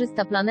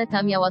macierzysta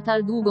planeta miała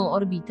tak długą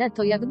orbitę,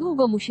 to jak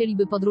długo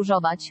musieliby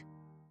podróżować?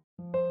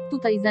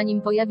 Tutaj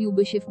zanim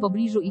pojawiłby się w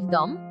pobliżu ich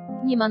dom?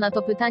 Nie ma na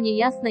to pytanie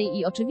jasnej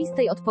i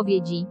oczywistej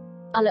odpowiedzi.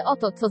 Ale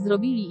oto, co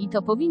zrobili i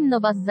to powinno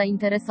was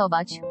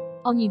zainteresować.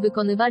 Oni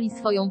wykonywali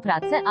swoją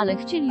pracę, ale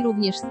chcieli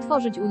również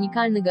stworzyć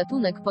unikalny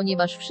gatunek,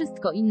 ponieważ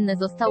wszystko inne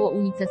zostało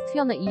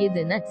unicestwione i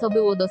jedyne, co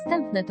było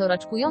dostępne, to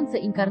raczkujące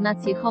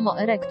inkarnacje Homo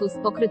erectus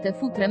pokryte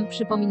futrem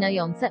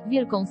przypominające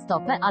wielką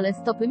stopę, ale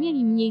stopy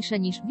mieli mniejsze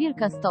niż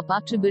wielka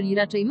stopa, czy byli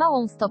raczej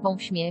małą stopą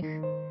w śmiech.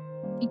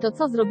 I to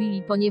co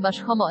zrobili,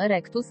 ponieważ Homo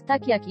erectus,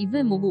 tak jak i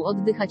wy, mógł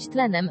oddychać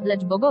tlenem,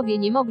 lecz bogowie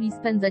nie mogli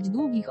spędzać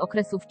długich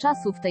okresów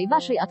czasu w tej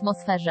waszej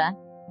atmosferze.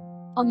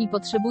 Oni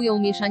potrzebują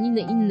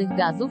mieszaniny innych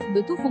gazów,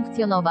 by tu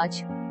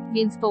funkcjonować.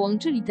 Więc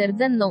połączyli tę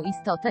rdzenną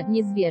istotę,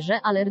 nie zwierzę,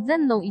 ale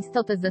rdzenną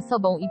istotę ze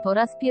sobą i po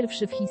raz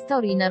pierwszy w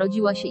historii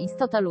narodziła się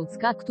istota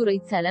ludzka,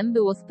 której celem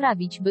było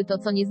sprawić, by to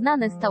co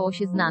nieznane stało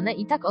się znane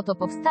i tak oto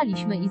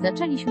powstaliśmy i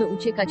zaczęliśmy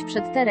uciekać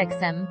przed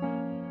Tereksem.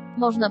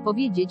 Można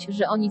powiedzieć,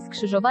 że oni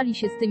skrzyżowali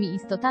się z tymi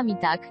istotami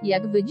tak,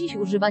 jak wy dziś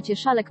używacie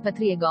szalek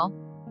Petriego.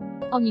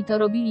 Oni to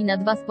robili na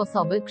dwa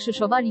sposoby,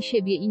 krzyżowali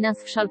siebie i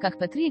nas w szalkach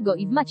Petriego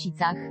i w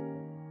macicach.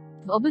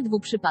 W obydwu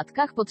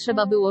przypadkach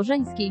potrzeba było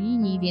żeńskiej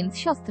linii, więc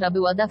siostra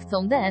była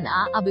dawcą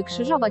DNA, aby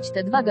krzyżować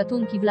te dwa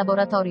gatunki w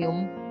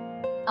laboratorium.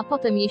 A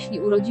potem jeśli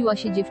urodziła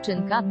się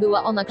dziewczynka,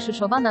 była ona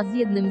krzyżowana z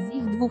jednym z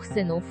ich dwóch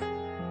synów.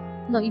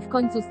 No i w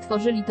końcu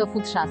stworzyli to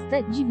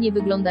futrzaste, dziwnie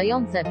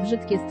wyglądające,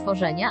 brzydkie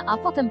stworzenia, a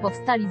potem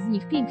powstali z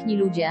nich piękni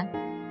ludzie.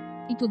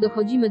 I tu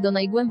dochodzimy do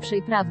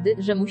najgłębszej prawdy,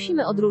 że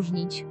musimy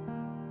odróżnić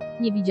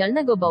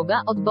niewidzialnego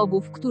Boga od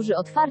bogów, którzy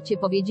otwarcie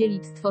powiedzieli: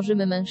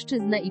 stworzymy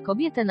mężczyznę i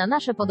kobietę na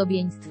nasze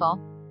podobieństwo.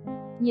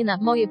 Nie na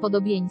moje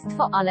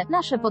podobieństwo, ale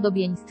nasze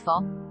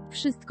podobieństwo.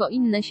 Wszystko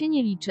inne się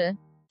nie liczy.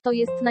 To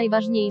jest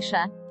najważniejsze.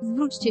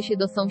 Zwróćcie się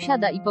do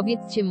sąsiada i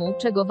powiedzcie mu,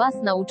 czego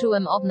was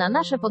nauczyłem na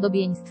nasze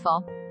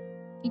podobieństwo.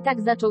 I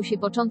tak zaczął się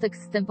początek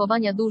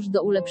zstępowania dusz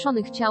do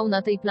ulepszonych ciał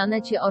na tej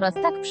planecie oraz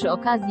tak przy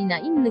okazji na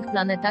innych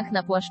planetach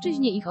na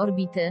płaszczyźnie ich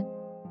orbity.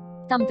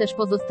 Tam też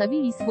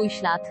pozostawili swój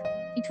ślad.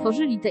 I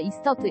tworzyli te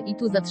istoty i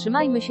tu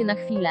zatrzymajmy się na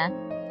chwilę.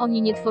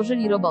 Oni nie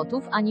tworzyli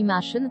robotów ani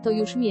maszyn, to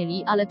już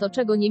mieli, ale to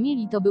czego nie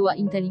mieli to była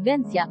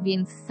inteligencja,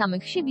 więc z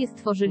samych siebie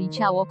stworzyli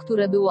ciało,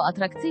 które było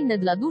atrakcyjne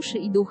dla duszy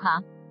i ducha.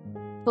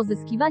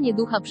 Pozyskiwanie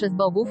ducha przez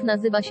bogów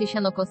nazywa się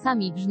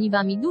sianokosami,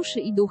 żniwami duszy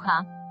i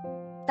ducha.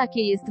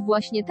 Takie jest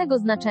właśnie tego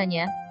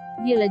znaczenie.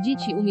 Wiele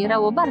dzieci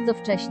umierało bardzo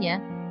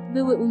wcześnie.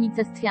 Były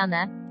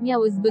unicestwiane,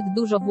 miały zbyt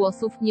dużo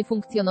włosów, nie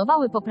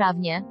funkcjonowały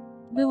poprawnie.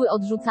 Były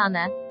odrzucane.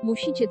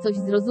 Musicie coś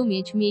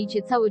zrozumieć,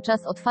 miejcie cały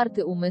czas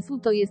otwarty umysł,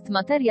 to jest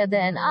materia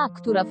DNA,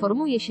 która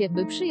formuje się,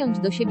 by przyjąć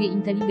do siebie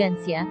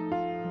inteligencję.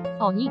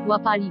 Oni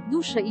łapali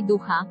duszę i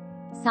ducha.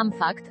 Sam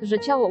fakt, że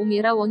ciało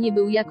umierało nie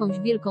był jakąś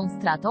wielką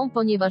stratą,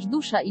 ponieważ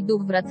dusza i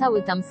duch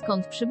wracały tam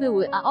skąd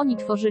przybyły, a oni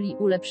tworzyli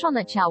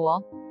ulepszone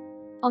ciało.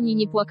 Oni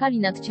nie płakali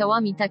nad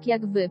ciałami tak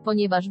jak wy,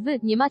 ponieważ wy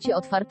nie macie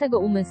otwartego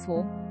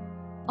umysłu.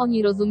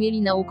 Oni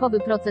rozumieli naukowy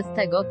proces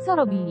tego, co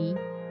robili.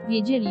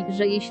 Wiedzieli,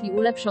 że jeśli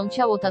ulepszą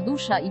ciało, ta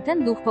dusza i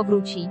ten duch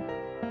powróci.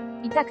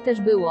 I tak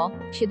też było.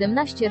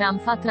 17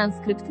 Ramfa,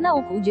 transkrypt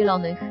nauk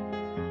udzielonych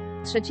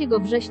 3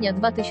 września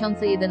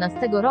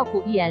 2011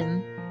 roku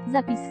Jelm.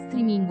 Zapis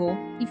streamingu.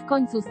 I w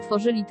końcu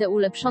stworzyli te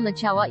ulepszone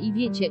ciała i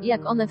wiecie,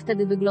 jak one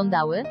wtedy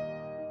wyglądały?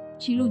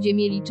 Ci ludzie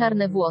mieli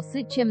czarne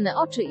włosy, ciemne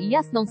oczy i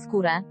jasną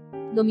skórę.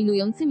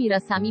 Dominującymi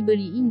rasami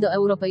byli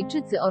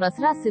Indoeuropejczycy oraz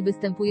rasy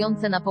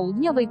występujące na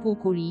południowej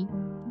półkuli.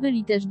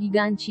 Byli też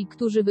giganci,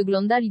 którzy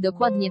wyglądali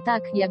dokładnie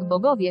tak, jak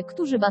bogowie,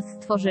 którzy was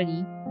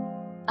stworzyli.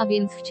 A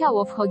więc w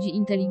ciało wchodzi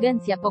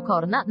inteligencja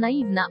pokorna,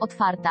 naiwna,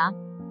 otwarta.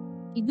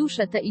 I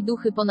dusze te i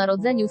duchy po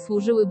narodzeniu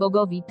służyły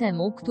Bogowi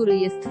temu, który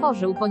je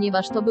stworzył,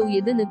 ponieważ to był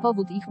jedyny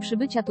powód ich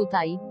przybycia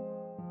tutaj.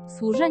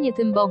 Służenie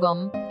tym Bogom.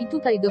 I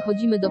tutaj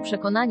dochodzimy do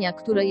przekonania,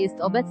 które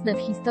jest obecne w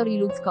historii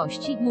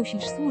ludzkości: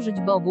 musisz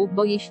służyć Bogu,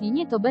 bo jeśli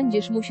nie, to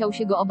będziesz musiał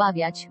się Go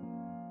obawiać.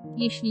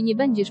 Jeśli nie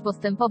będziesz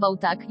postępował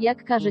tak,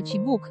 jak każe ci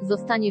Bóg,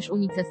 zostaniesz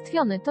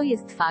unicestwiony, to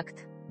jest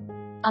fakt.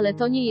 Ale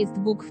to nie jest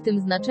Bóg w tym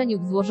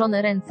znaczeniu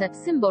złożone ręce,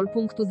 symbol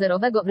punktu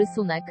zerowego,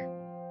 rysunek.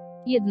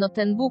 Jedno,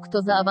 ten Bóg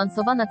to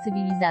zaawansowana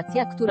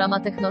cywilizacja, która ma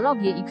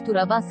technologię i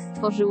która was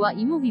stworzyła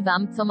i mówi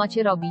wam, co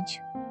macie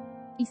robić.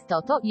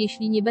 Istoto,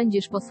 jeśli nie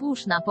będziesz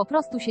posłuszna, po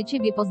prostu się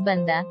ciebie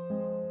pozbędę.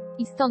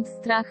 I stąd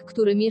strach,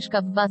 który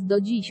mieszka w was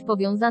do dziś,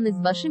 powiązany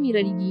z waszymi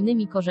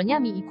religijnymi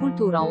korzeniami i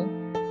kulturą.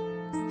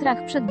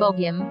 Strach przed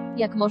Bogiem.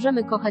 Jak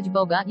możemy kochać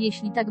Boga,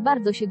 jeśli tak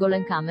bardzo się Go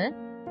lękamy?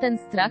 Ten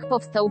strach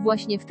powstał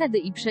właśnie wtedy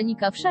i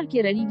przenika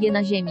wszelkie religie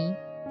na ziemi.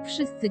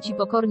 Wszyscy ci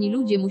pokorni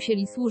ludzie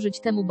musieli służyć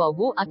temu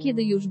Bogu, a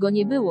kiedy już Go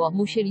nie było,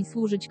 musieli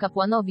służyć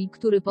kapłanowi,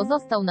 który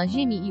pozostał na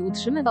ziemi i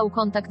utrzymywał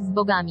kontakt z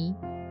bogami.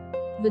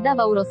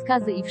 Wydawał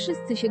rozkazy i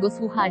wszyscy się Go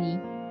słuchali.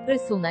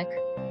 Rysunek.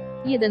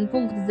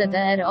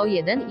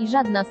 1.001 i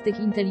żadna z tych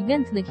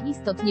inteligentnych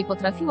istot nie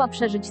potrafiła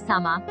przeżyć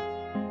sama.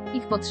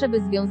 Ich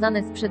potrzeby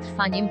związane z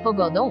przetrwaniem,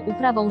 pogodą,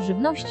 uprawą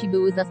żywności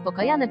były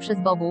zaspokajane przez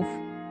bogów.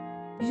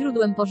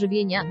 Źródłem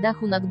pożywienia,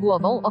 dachu nad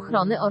głową,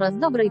 ochrony oraz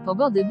dobrej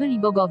pogody byli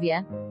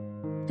bogowie.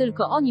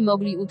 Tylko oni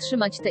mogli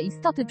utrzymać te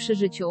istoty przy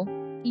życiu.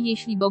 I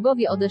jeśli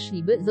bogowie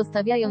odeszliby,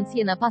 zostawiając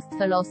je na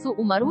pastwę losu,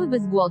 umarłyby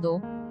z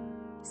głodu.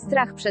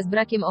 Strach przez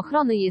brakiem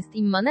ochrony jest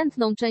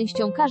immanentną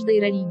częścią każdej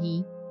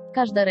religii.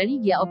 Każda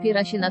religia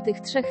opiera się na tych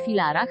trzech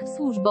filarach: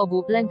 służ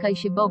Bogu, lękaj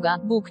się Boga,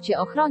 Bóg cię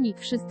ochroni.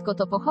 Wszystko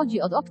to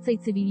pochodzi od obcej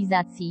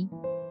cywilizacji.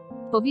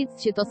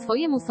 Powiedzcie to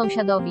swojemu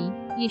sąsiadowi.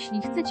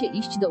 Jeśli chcecie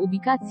iść do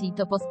ubikacji,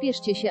 to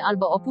pospieszcie się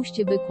albo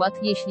opuśćcie wykład,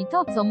 jeśli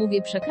to, co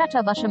mówię,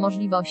 przekracza wasze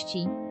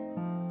możliwości.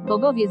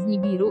 Bogowie z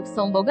Nibiru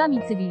są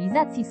bogami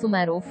cywilizacji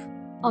Sumerów.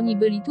 Oni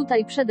byli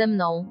tutaj przede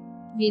mną.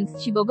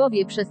 Więc ci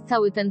bogowie przez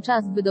cały ten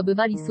czas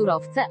wydobywali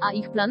surowce, a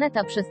ich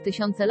planeta przez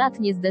tysiące lat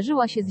nie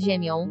zderzyła się z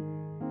Ziemią.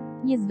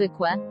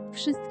 Niezwykłe.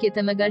 Wszystkie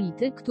te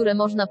megality, które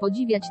można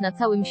podziwiać na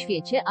całym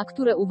świecie, a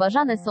które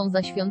uważane są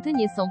za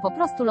świątynie, są po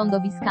prostu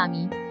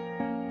lądowiskami.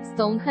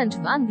 Stonehenge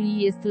w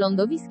Anglii jest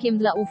lądowiskiem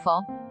dla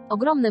UFO.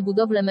 Ogromne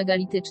budowle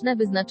megalityczne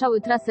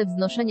wyznaczały trasę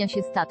wznoszenia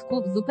się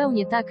statku,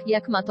 zupełnie tak,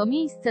 jak ma to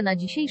miejsce na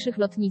dzisiejszych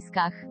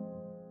lotniskach.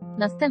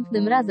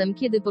 Następnym razem,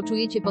 kiedy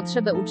poczujecie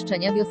potrzebę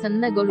uczczenia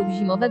wiosennego lub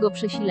zimowego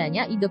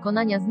przesilenia i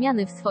dokonania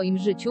zmiany w swoim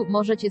życiu,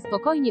 możecie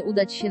spokojnie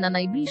udać się na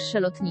najbliższe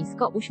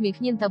lotnisko.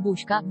 Uśmiechnięta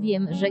buźka.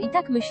 Wiem, że i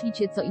tak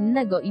myślicie co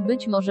innego i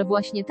być może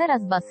właśnie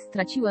teraz was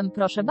straciłem.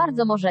 Proszę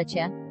bardzo,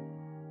 możecie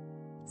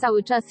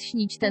cały czas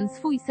śnić ten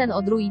swój sen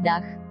o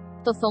druidach.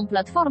 To są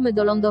platformy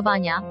do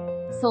lądowania.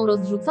 Są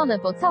rozrzucone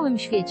po całym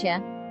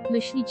świecie.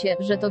 Myślicie,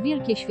 że to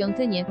wielkie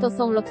świątynie, to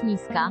są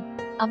lotniska.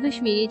 A wy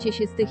śmiejecie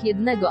się z tych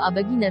jednego, a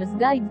Beginner's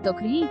Guide to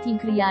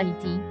Creating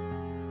Reality.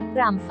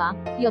 Ramfa.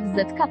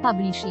 JZK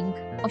Publishing.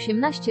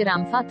 18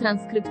 Ramfa.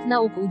 Transkrypt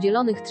nauk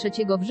udzielonych 3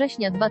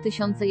 września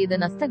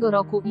 2011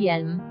 roku.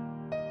 Jelm.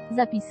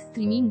 Zapis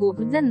streamingu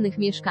rdzennych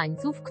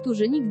mieszkańców,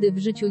 którzy nigdy w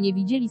życiu nie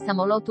widzieli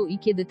samolotu i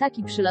kiedy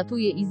taki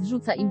przylatuje i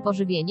zrzuca im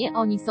pożywienie,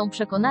 oni są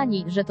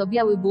przekonani, że to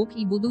biały Bóg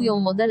i budują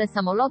modele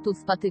samolotu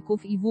z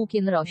patyków i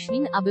włókien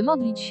roślin, aby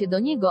modlić się do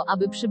niego,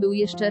 aby przybył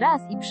jeszcze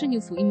raz i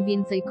przyniósł im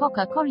więcej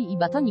Coca-Coli i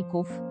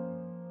batoników.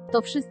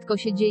 To wszystko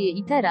się dzieje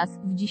i teraz,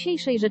 w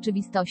dzisiejszej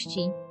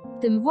rzeczywistości.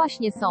 Tym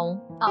właśnie są.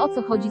 A o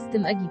co chodzi z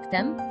tym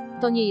Egiptem?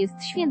 To nie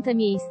jest święte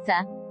miejsce.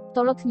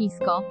 To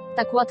lotnisko.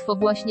 Tak łatwo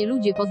właśnie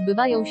ludzie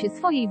pozbywają się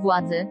swojej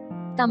władzy.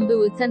 Tam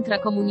były centra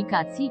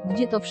komunikacji,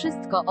 gdzie to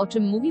wszystko, o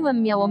czym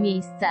mówiłem, miało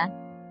miejsce.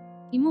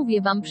 I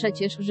mówię wam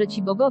przecież, że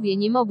ci bogowie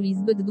nie mogli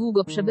zbyt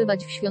długo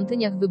przebywać w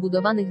świątyniach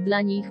wybudowanych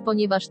dla nich,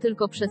 ponieważ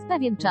tylko przez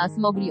pewien czas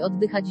mogli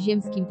oddychać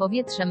ziemskim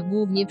powietrzem,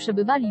 głównie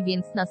przebywali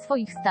więc na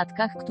swoich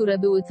statkach, które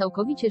były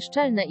całkowicie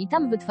szczelne i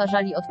tam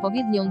wytwarzali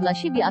odpowiednią dla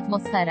siebie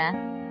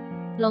atmosferę.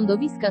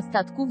 Lądowiska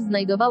statków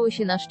znajdowały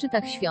się na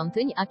szczytach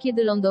świątyń, a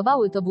kiedy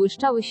lądowały, to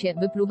błyszczały się,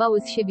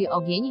 wypluwały z siebie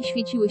ogień,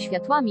 świeciły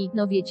światłami.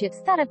 No wiecie,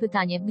 stare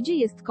pytanie, gdzie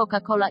jest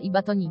Coca-Cola i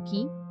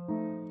batoniki?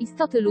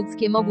 Istoty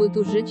ludzkie mogły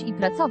tu żyć i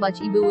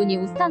pracować i były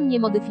nieustannie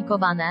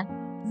modyfikowane.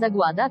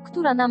 Zagłada,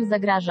 która nam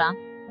zagraża.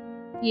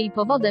 Jej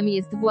powodem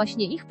jest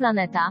właśnie ich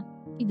planeta.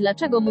 I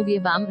dlaczego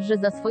mówię wam, że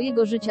za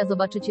swojego życia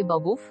zobaczycie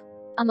bogów?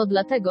 Ano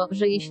dlatego,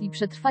 że jeśli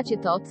przetrwacie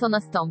to, co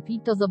nastąpi,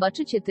 to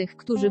zobaczycie tych,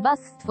 którzy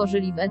was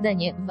stworzyli w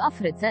Edenie, w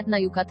Afryce, na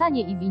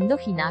Jukatanie i w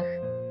Indochinach.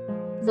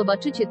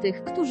 Zobaczycie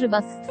tych, którzy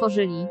was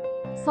stworzyli.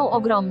 Są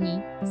ogromni,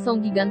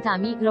 są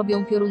gigantami,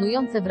 robią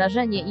piorunujące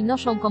wrażenie i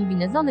noszą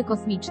kombinezony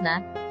kosmiczne.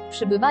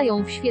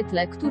 Przybywają w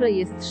świetle, które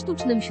jest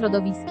sztucznym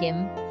środowiskiem.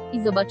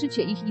 I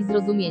zobaczycie ich i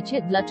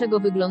zrozumiecie, dlaczego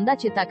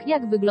wyglądacie tak,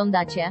 jak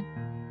wyglądacie.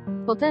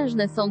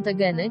 Potężne są te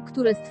geny,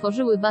 które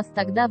stworzyły was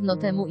tak dawno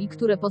temu i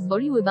które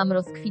pozwoliły wam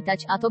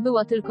rozkwitać, a to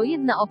była tylko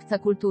jedna obca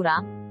kultura.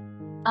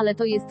 Ale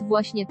to jest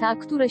właśnie ta,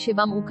 która się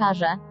wam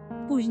ukaże.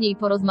 Później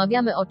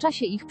porozmawiamy o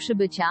czasie ich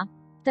przybycia.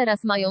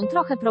 Teraz mają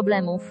trochę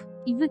problemów.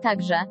 I wy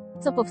także.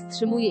 Co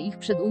powstrzymuje ich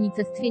przed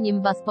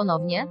unicestwieniem was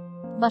ponownie?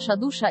 Wasza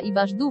dusza i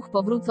wasz duch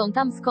powrócą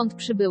tam, skąd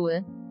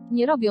przybyły.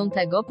 Nie robią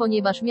tego,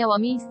 ponieważ miała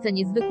miejsce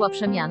niezwykła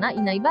przemiana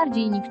i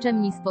najbardziej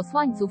nikczemni z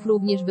posłańców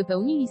również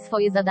wypełnili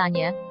swoje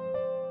zadanie.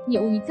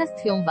 Nie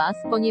unicestwią was,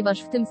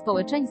 ponieważ w tym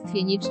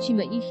społeczeństwie nie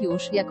czcimy ich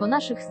już jako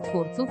naszych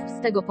stwórców,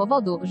 z tego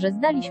powodu, że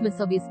zdaliśmy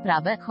sobie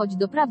sprawę, choć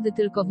doprawdy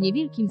tylko w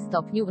niewielkim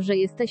stopniu, że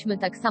jesteśmy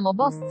tak samo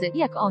boscy,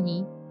 jak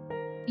oni.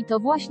 I to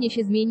właśnie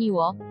się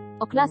zmieniło.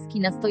 Oklaski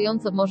na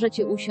stojąco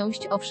możecie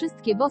usiąść, o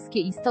wszystkie boskie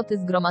istoty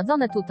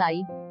zgromadzone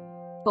tutaj.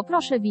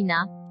 Poproszę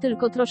wina,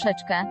 tylko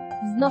troszeczkę,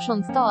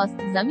 wznosząc toast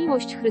za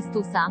miłość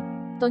Chrystusa.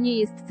 To nie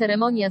jest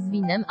ceremonia z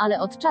winem, ale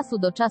od czasu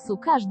do czasu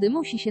każdy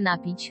musi się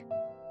napić.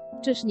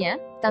 Czyż nie?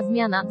 Ta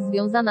zmiana,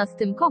 związana z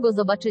tym, kogo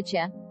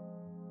zobaczycie,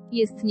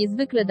 jest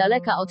niezwykle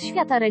daleka od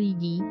świata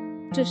religii.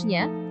 Czyż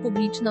nie?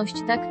 Publiczność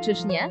tak,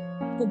 czyż nie?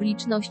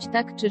 Publiczność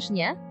tak, czyż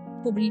nie?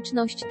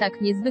 Publiczność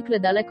tak, niezwykle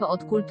daleko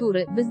od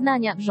kultury,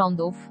 wyznania,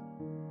 rządów.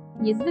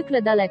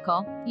 Niezwykle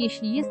daleko.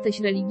 Jeśli jesteś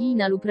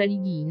religijna lub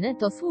religijny,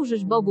 to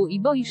służysz Bogu i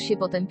boisz się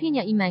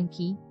potępienia i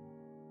męki.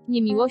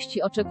 Nie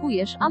miłości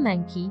oczekujesz, a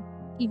męki.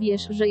 I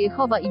wiesz, że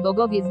Jehowa i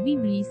bogowie z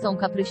Biblii są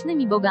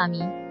kapryśnymi bogami.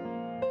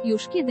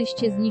 Już kiedyś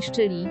cię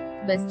zniszczyli,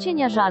 bez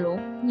cienia żalu,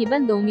 nie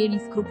będą mieli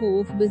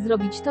skrupułów, by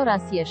zrobić to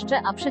raz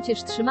jeszcze, a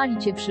przecież trzymali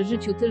cię przy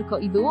życiu tylko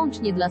i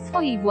wyłącznie dla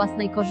swojej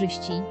własnej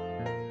korzyści.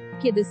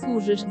 Kiedy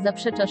służysz,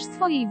 zaprzeczasz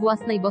swojej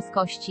własnej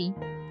boskości.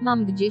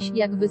 Mam gdzieś,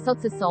 jak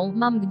wysocy są,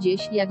 mam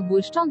gdzieś, jak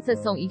błyszczące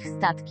są ich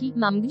statki,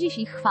 mam gdzieś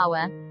ich chwałę.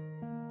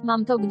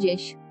 Mam to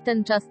gdzieś.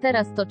 Ten czas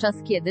teraz to czas,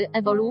 kiedy,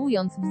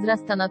 ewoluując,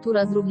 wzrasta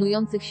natura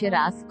zrównujących się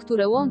ras,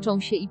 które łączą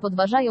się i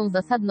podważają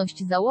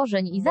zasadność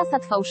założeń i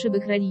zasad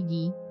fałszywych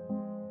religii.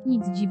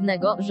 Nic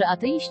dziwnego, że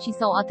ateiści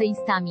są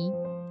ateistami.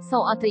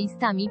 Są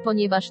ateistami,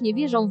 ponieważ nie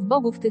wierzą w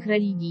bogów tych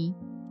religii.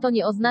 To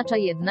nie oznacza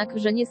jednak,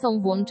 że nie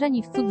są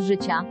włączeni w cud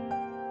życia.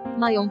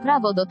 Mają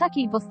prawo do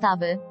takiej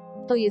postawy.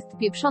 To jest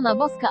pieprzona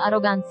boska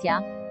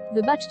arogancja.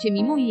 Wybaczcie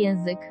mi mój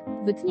język.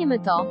 Wytniemy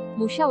to.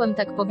 Musiałem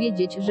tak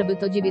powiedzieć, żeby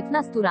to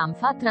 19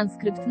 Ramfa,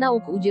 transkrypt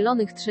nauk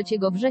udzielonych 3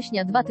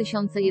 września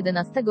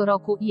 2011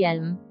 roku,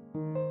 Jelm.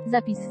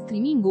 Zapis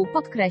streamingu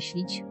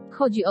podkreślić.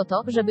 Chodzi o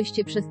to,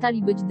 żebyście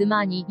przestali być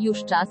dymani,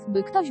 już czas,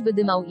 by ktoś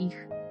wydymał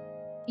ich.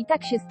 I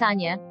tak się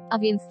stanie, a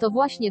więc to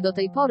właśnie do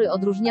tej pory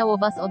odróżniało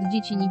was od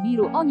dzieci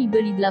Nibiru, oni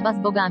byli dla was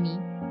bogami.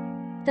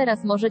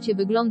 Teraz możecie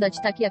wyglądać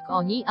tak jak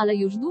oni, ale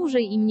już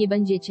dłużej im nie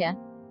będziecie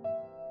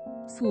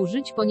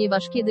służyć,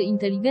 ponieważ kiedy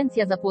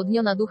inteligencja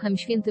zapłodniona Duchem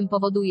Świętym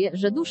powoduje,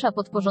 że dusza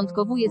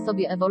podporządkowuje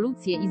sobie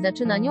ewolucję i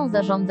zaczyna nią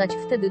zarządzać,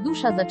 wtedy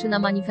dusza zaczyna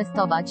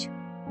manifestować.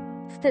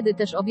 Wtedy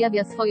też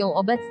objawia swoją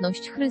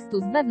obecność,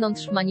 Chrystus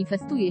wewnątrz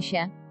manifestuje się.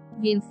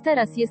 Więc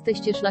teraz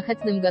jesteście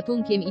szlachetnym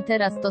gatunkiem i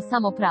teraz to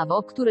samo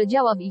prawo, które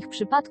działa w ich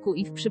przypadku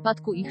i w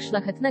przypadku ich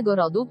szlachetnego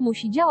rodu,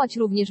 musi działać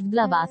również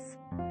dla was.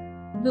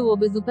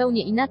 Byłoby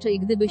zupełnie inaczej,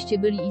 gdybyście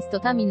byli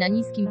istotami na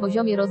niskim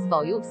poziomie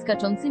rozwoju,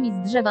 skaczącymi z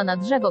drzewa na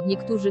drzewo.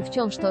 Niektórzy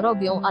wciąż to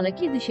robią, ale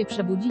kiedy się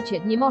przebudzicie,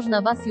 nie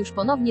można was już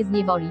ponownie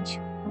zniewolić.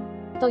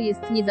 To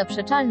jest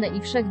niezaprzeczalne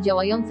i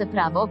wszechdziałające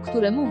prawo,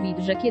 które mówi,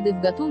 że kiedy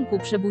w gatunku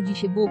przebudzi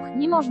się Bóg,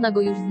 nie można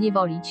go już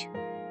zniewolić.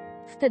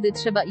 Wtedy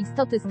trzeba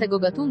istoty z tego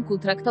gatunku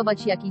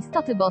traktować jak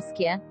istoty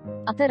boskie.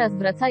 A teraz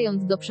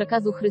wracając do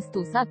przekazu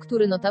Chrystusa,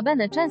 który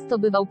notabene często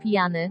bywał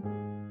pijany.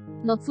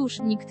 No cóż,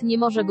 nikt nie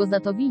może go za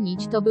to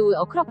winić, to były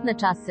okropne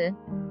czasy.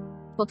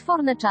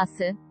 Potworne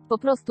czasy. Po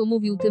prostu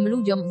mówił tym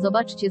ludziom,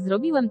 zobaczcie,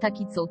 zrobiłem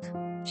taki cud.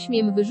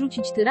 Śmiem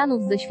wyrzucić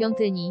tyranów ze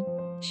świątyni.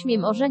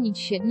 Śmiem ożenić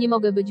się, nie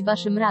mogę być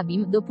waszym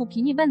rabim,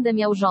 dopóki nie będę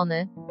miał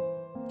żony.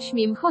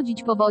 Śmiem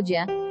chodzić po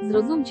wodzie.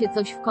 Zrozumcie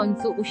coś w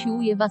końcu,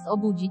 usiłuję was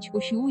obudzić,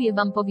 usiłuję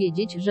wam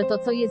powiedzieć, że to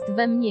co jest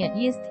we mnie,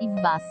 jest i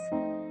w was.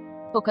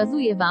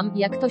 Pokazuję wam,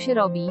 jak to się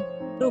robi.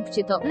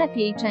 Róbcie to,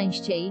 lepiej,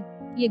 częściej.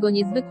 Jego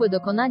niezwykłe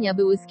dokonania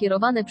były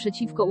skierowane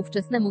przeciwko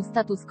ówczesnemu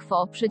status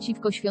quo,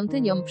 przeciwko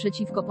świątyniom,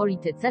 przeciwko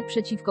polityce,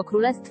 przeciwko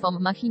królestwom,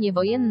 machinie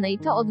wojennej.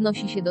 To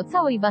odnosi się do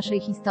całej waszej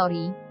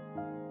historii.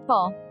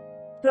 Po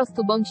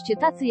prostu bądźcie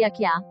tacy jak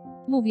ja.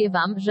 Mówię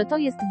wam, że to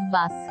jest w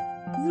was.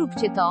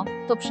 Zróbcie to.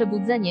 To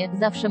przebudzenie,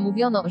 zawsze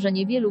mówiono, że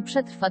niewielu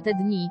przetrwa te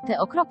dni, te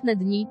okropne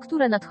dni,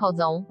 które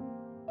nadchodzą.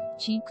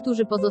 Ci,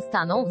 którzy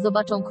pozostaną,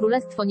 zobaczą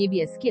Królestwo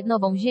Niebieskie,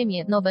 nową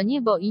ziemię, nowe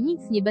niebo i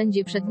nic nie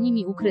będzie przed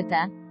nimi ukryte.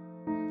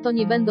 To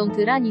nie będą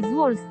tyrani z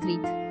Wall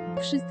Street.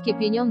 Wszystkie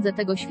pieniądze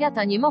tego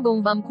świata nie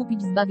mogą wam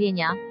kupić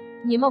zbawienia.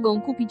 Nie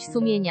mogą kupić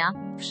sumienia.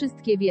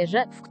 Wszystkie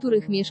wieże, w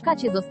których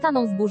mieszkacie,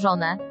 zostaną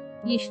zburzone.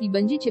 Jeśli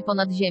będziecie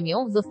ponad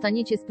ziemią,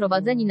 zostaniecie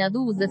sprowadzeni na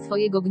dół ze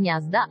swojego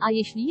gniazda, a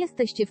jeśli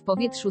jesteście w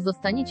powietrzu,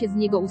 zostaniecie z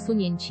niego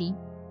usunięci.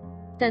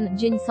 Ten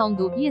dzień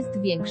sądu jest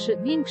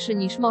większy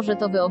niż może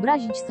to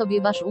wyobrazić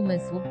sobie wasz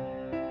umysł.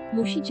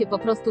 Musicie po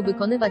prostu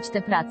wykonywać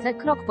tę pracę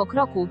krok po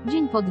kroku,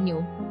 dzień po dniu.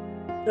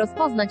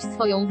 Rozpoznać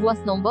swoją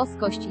własną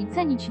boskość i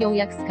cenić ją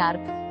jak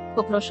skarb.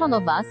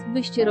 Poproszono was,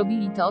 byście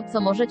robili to,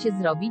 co możecie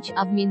zrobić,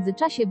 a w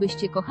międzyczasie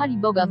byście kochali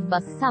Boga w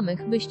was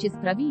samych, byście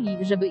sprawili,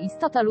 żeby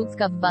istota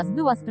ludzka w was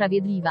była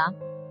sprawiedliwa.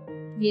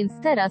 Więc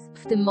teraz,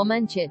 w tym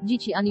momencie,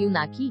 dzieci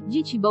Aniunaki,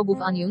 dzieci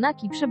bogów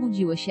Aniunaki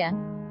przebudziły się.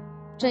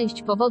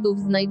 Część powodów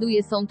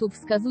znajduje są tu,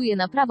 wskazuje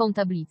na prawą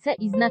tablicę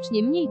i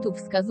znacznie mniej tu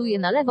wskazuje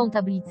na lewą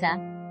tablicę.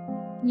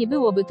 Nie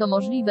byłoby to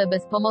możliwe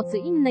bez pomocy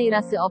innej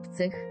rasy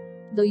obcych.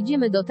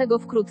 Dojdziemy do tego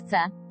wkrótce.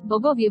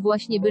 Bogowie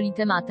właśnie byli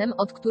tematem,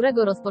 od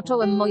którego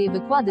rozpocząłem moje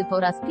wykłady. Po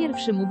raz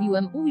pierwszy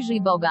mówiłem: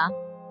 ujrzyj Boga.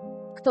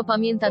 Kto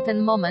pamięta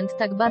ten moment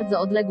tak bardzo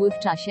odległy w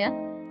czasie?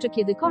 Czy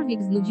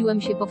kiedykolwiek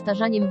znudziłem się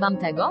powtarzaniem wam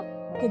tego?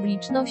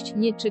 Publiczność,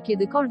 nie. Czy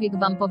kiedykolwiek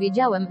wam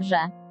powiedziałem, że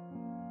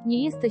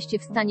nie jesteście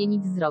w stanie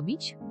nic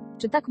zrobić?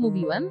 Czy tak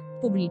mówiłem?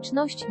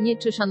 Publiczność, nie.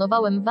 Czy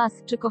szanowałem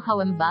was, czy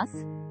kochałem was?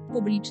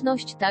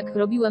 Publiczność, tak,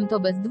 robiłem to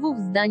bez dwóch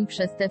zdań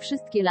przez te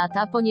wszystkie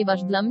lata,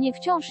 ponieważ dla mnie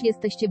wciąż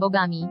jesteście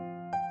bogami.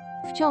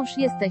 Wciąż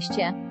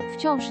jesteście.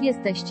 Wciąż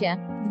jesteście.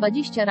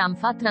 20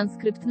 Ramfa,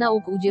 transkrypt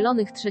nauk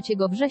udzielonych 3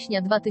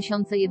 września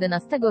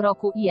 2011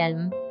 roku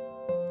ILM.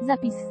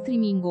 Zapis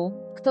streamingu.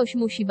 Ktoś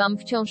musi wam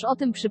wciąż o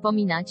tym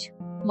przypominać.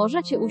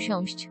 Możecie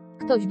usiąść.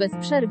 Ktoś bez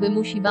przerwy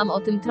musi wam o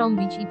tym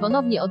trąbić i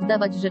ponownie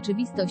oddawać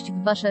rzeczywistość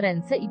w wasze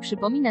ręce i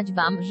przypominać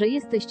wam, że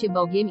jesteście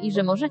Bogiem i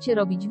że możecie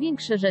robić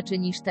większe rzeczy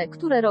niż te,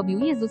 które robił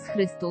Jezus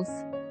Chrystus.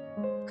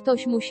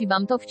 Ktoś musi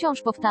wam to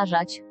wciąż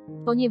powtarzać.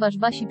 Ponieważ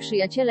wasi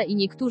przyjaciele i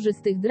niektórzy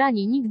z tych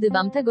drani nigdy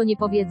wam tego nie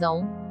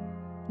powiedzą.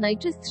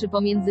 Najczystszy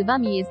pomiędzy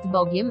wami jest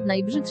Bogiem,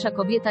 najbrzydsza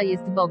kobieta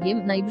jest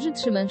Bogiem,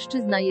 najbrzydszy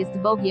mężczyzna jest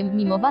Bogiem,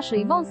 mimo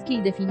waszej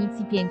wąskiej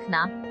definicji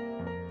piękna.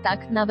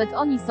 Tak, nawet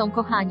oni są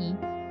kochani.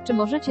 Czy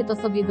możecie to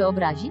sobie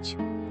wyobrazić?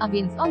 A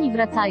więc oni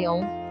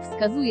wracają.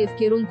 Wskazuje w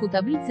kierunku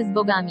tablicy z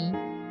bogami.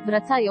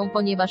 Wracają,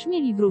 ponieważ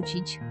mieli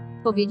wrócić.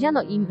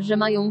 Powiedziano im, że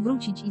mają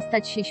wrócić i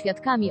stać się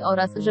świadkami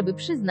oraz, żeby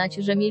przyznać,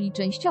 że mieli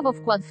częściowo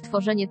wkład w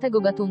tworzenie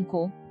tego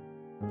gatunku.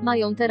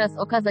 Mają teraz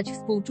okazać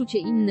współczucie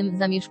innym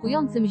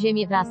zamieszkującym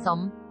Ziemię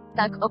rasom.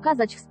 Tak,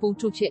 okazać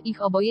współczucie.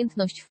 Ich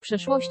obojętność w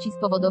przeszłości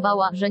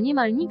spowodowała, że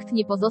niemal nikt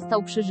nie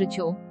pozostał przy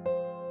życiu.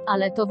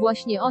 Ale to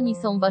właśnie oni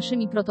są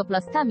waszymi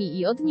protoplastami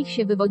i od nich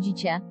się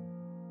wywodzicie.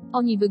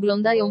 Oni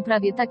wyglądają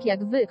prawie tak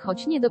jak wy,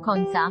 choć nie do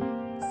końca.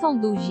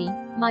 Są duzi,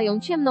 mają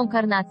ciemną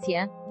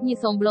karnację, nie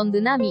są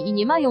blondynami i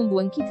nie mają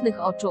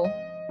błękitnych oczu.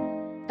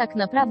 Tak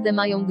naprawdę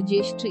mają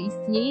gdzieś, czy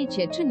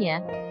istniejecie, czy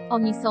nie.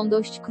 Oni są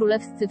dość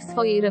królewscy w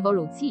swojej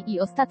rewolucji i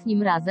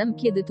ostatnim razem,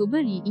 kiedy tu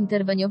byli,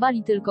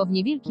 interweniowali tylko w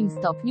niewielkim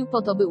stopniu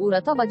po to, by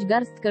uratować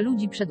garstkę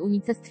ludzi przed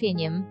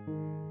unicestwieniem.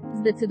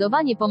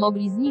 Zdecydowanie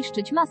pomogli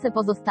zniszczyć masę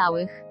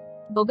pozostałych.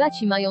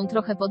 Bogaci mają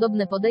trochę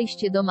podobne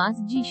podejście do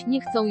mas dziś,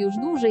 nie chcą już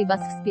dłużej was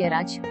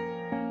wspierać.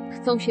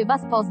 Chcą się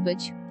was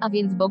pozbyć, a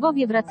więc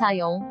bogowie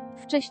wracają.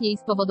 Wcześniej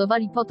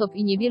spowodowali potop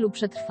i niewielu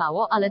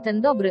przetrwało, ale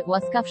ten dobry,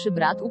 łaskawszy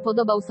brat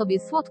upodobał sobie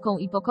słodką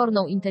i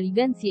pokorną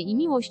inteligencję i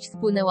miłość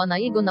spłynęła na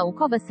jego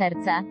naukowe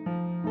serce.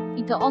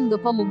 I to on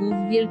dopomógł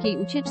w wielkiej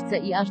ucieczce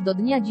i aż do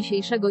dnia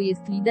dzisiejszego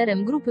jest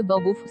liderem grupy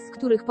bogów, z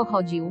których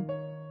pochodził.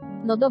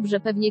 No dobrze,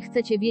 pewnie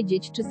chcecie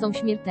wiedzieć, czy są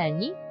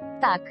śmiertelni?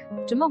 Tak.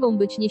 Czy mogą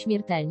być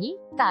nieśmiertelni?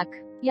 Tak.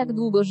 Jak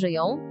długo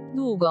żyją?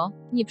 Długo.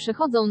 Nie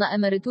przechodzą na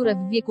emeryturę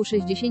w wieku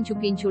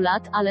 65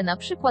 lat, ale na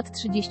przykład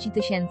 30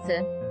 000.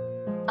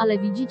 Ale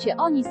widzicie,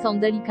 oni są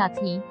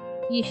delikatni.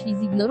 Jeśli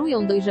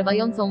zignorują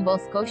dojrzewającą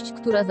boskość,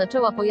 która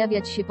zaczęła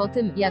pojawiać się po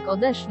tym, jak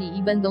odeszli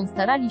i będą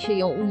starali się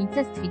ją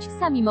unicestwić,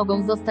 sami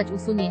mogą zostać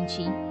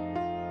usunięci.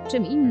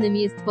 Czym innym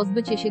jest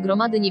pozbycie się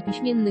gromady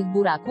niepiśmiennych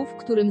buraków,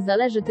 którym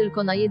zależy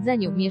tylko na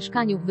jedzeniu,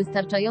 mieszkaniu,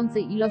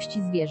 wystarczającej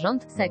ilości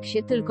zwierząt,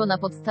 seksie, tylko na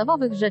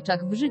podstawowych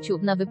rzeczach w życiu,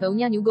 na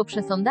wypełnianiu go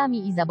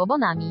przesądami i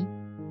zabobonami.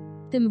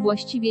 Tym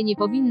właściwie nie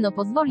powinno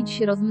pozwolić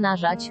się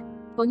rozmnażać,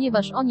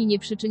 ponieważ oni nie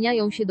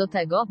przyczyniają się do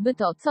tego, by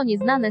to, co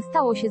nieznane,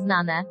 stało się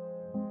znane.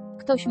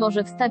 Ktoś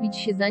może wstawić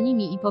się za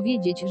nimi i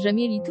powiedzieć, że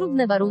mieli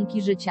trudne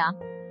warunki życia.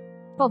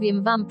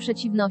 Powiem wam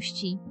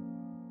przeciwności.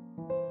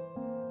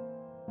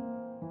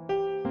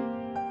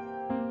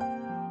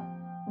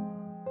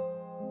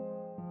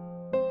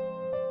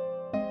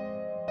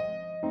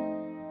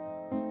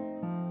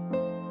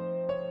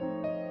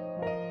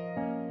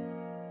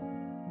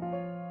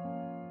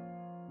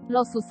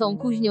 Losu są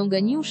kuźnią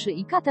geniuszy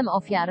i katem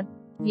ofiar.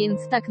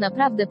 Więc tak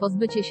naprawdę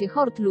pozbycie się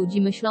hord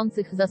ludzi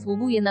myślących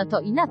zasługuje na to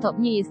i na to,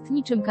 nie jest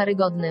niczym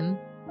karygodnym.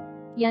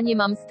 Ja nie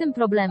mam z tym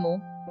problemu.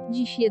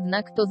 Dziś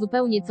jednak to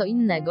zupełnie co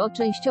innego,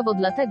 częściowo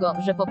dlatego,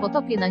 że po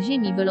potopie na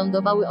Ziemi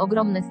wylądowały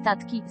ogromne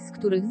statki, z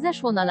których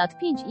zeszło na lat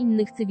 5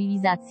 innych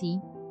cywilizacji.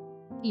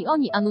 I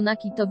oni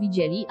Anunnaki to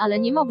widzieli, ale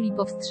nie mogli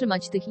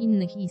powstrzymać tych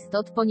innych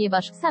istot,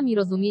 ponieważ, sami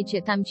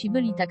rozumiecie, tamci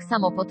byli tak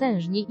samo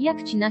potężni,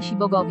 jak ci nasi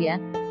bogowie.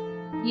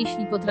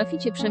 Jeśli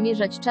potraficie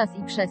przemierzać czas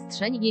i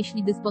przestrzeń,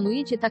 jeśli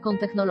dysponujecie taką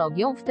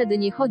technologią, wtedy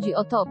nie chodzi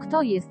o to,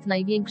 kto jest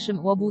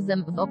największym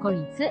łobuzem w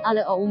okolicy,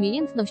 ale o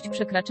umiejętność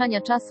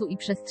przekraczania czasu i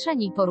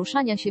przestrzeni,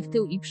 poruszania się w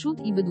tył i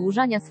przód i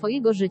wydłużania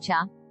swojego życia.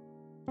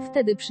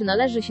 Wtedy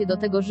przynależy się do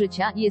tego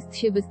życia, jest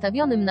się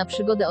wystawionym na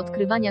przygodę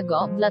odkrywania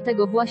go,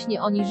 dlatego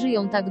właśnie oni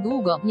żyją tak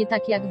długo, nie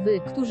tak jak wy,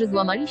 którzy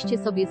złamaliście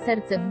sobie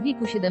serce w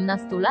wieku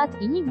 17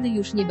 lat i nigdy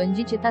już nie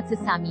będziecie tacy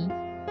sami.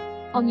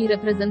 Oni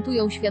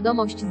reprezentują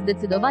świadomość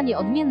zdecydowanie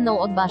odmienną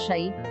od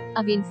waszej.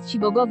 A więc ci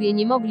bogowie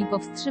nie mogli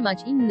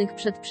powstrzymać innych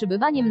przed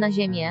przybywaniem na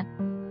Ziemię.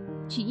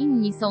 Ci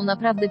inni są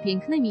naprawdę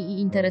pięknymi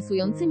i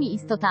interesującymi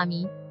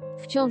istotami.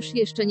 Wciąż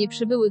jeszcze nie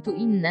przybyły tu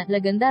inne,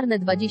 legendarne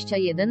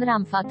 21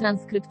 Ramfa,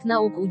 transkrypt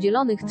nauk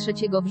udzielonych 3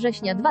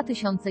 września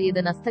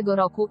 2011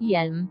 roku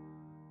ILM.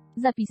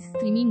 Zapis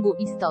streamingu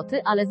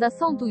istoty, ale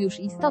są tu już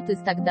istoty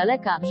z tak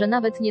daleka, że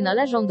nawet nie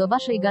należą do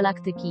waszej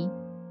galaktyki.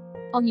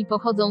 Oni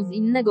pochodzą z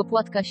innego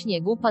płatka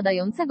śniegu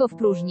padającego w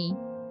próżni.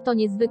 To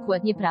niezwykłe,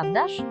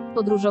 nieprawdaż?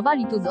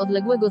 Podróżowali tu z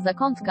odległego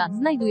zakątka,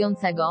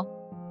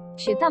 znajdującego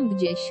się tam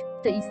gdzieś.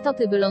 Te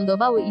istoty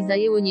wylądowały i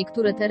zajęły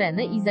niektóre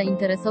tereny i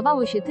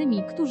zainteresowały się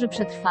tymi, którzy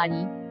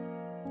przetrwali.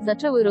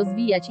 Zaczęły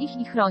rozwijać ich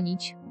i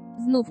chronić.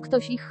 Znów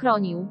ktoś ich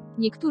chronił.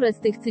 Niektóre z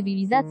tych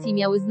cywilizacji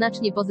miały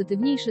znacznie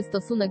pozytywniejszy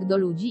stosunek do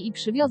ludzi i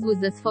przywiozły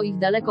ze swoich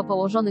daleko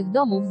położonych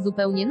domów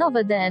zupełnie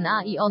nowe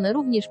DNA i one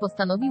również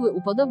postanowiły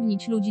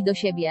upodobnić ludzi do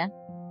siebie.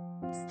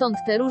 Stąd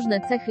te różne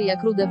cechy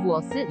jak rude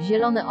włosy,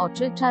 zielone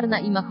oczy, czarna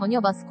i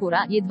mahoniowa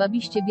skóra,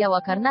 jedwabiście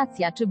biała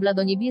karnacja czy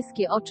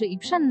bladoniebieskie oczy i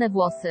pszenne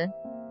włosy.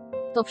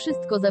 To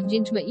wszystko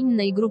zawdzięczmy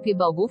innej grupie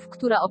bogów,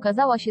 która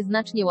okazała się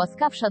znacznie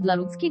łaskawsza dla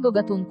ludzkiego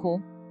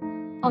gatunku.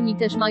 Oni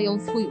też mają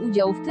swój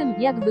udział w tym,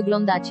 jak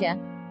wyglądacie.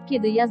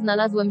 Kiedy ja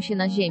znalazłem się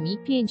na Ziemi,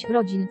 5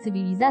 rodzin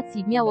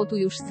cywilizacji miało tu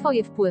już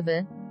swoje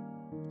wpływy.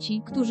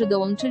 Ci, którzy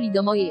dołączyli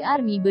do mojej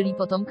armii, byli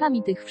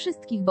potomkami tych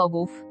wszystkich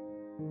bogów.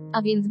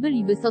 A więc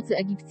byli wysocy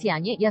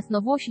Egipcjanie,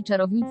 jasnowłosi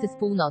czarownicy z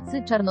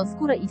północy,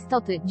 czarnoskóre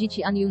istoty,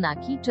 dzieci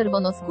Aniunaki,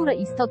 czerwonoskóre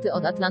istoty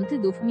od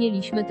Atlantydów,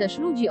 mieliśmy też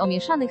ludzi o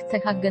mieszanych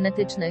cechach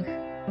genetycznych.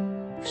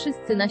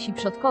 Wszyscy nasi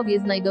przodkowie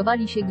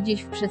znajdowali się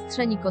gdzieś w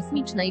przestrzeni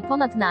kosmicznej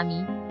ponad nami.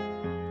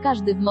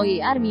 Każdy w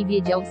mojej armii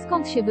wiedział,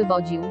 skąd się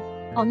wywodził.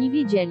 Oni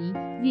wiedzieli.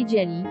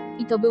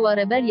 I to była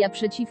rebelia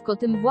przeciwko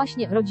tym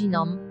właśnie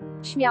rodzinom.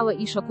 Śmiałe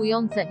i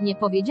szokujące,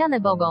 niepowiedziane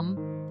bogom.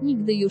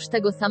 Nigdy już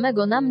tego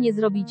samego nam nie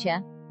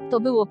zrobicie. To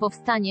było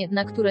powstanie,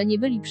 na które nie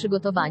byli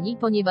przygotowani,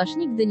 ponieważ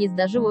nigdy nie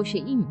zdarzyło się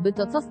im, by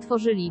to, co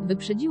stworzyli,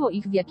 wyprzedziło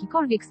ich w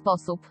jakikolwiek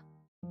sposób.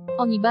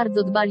 Oni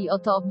bardzo dbali o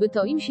to, by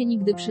to im się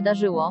nigdy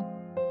przydarzyło.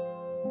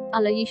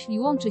 Ale jeśli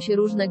łączy się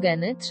różne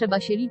geny, trzeba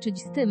się liczyć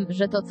z tym,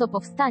 że to, co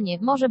powstanie,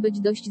 może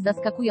być dość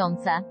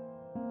zaskakujące.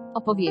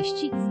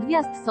 Opowieści z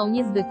gwiazd są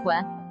niezwykłe.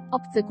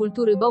 Obce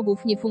kultury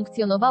bogów nie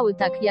funkcjonowały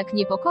tak, jak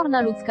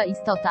niepokorna ludzka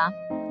istota.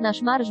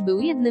 Nasz marsz był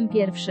jednym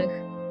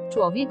pierwszych.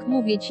 Człowiek,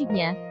 mówię ci,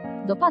 nie.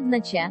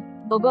 Dopadnę cię.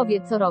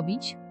 Bogowie, co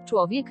robić?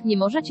 Człowiek, nie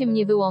możecie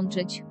mnie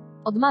wyłączyć.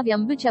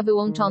 Odmawiam bycia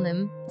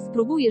wyłączonym.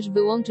 Spróbujesz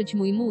wyłączyć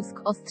mój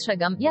mózg,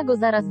 ostrzegam, ja go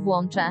zaraz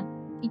włączę.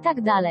 I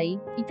tak dalej,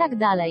 i tak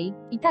dalej,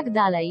 i tak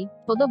dalej.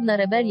 Podobna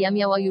rebelia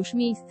miała już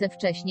miejsce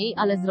wcześniej,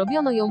 ale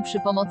zrobiono ją przy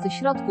pomocy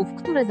środków,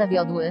 które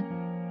zawiodły.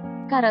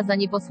 Kara za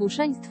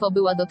nieposłuszeństwo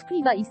była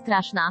dotkliwa i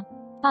straszna.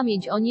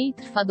 Pamięć o niej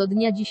trwa do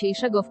dnia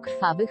dzisiejszego w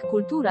krwawych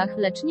kulturach,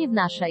 lecz nie w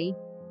naszej.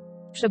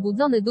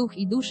 Przebudzony duch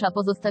i dusza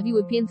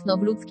pozostawiły piętno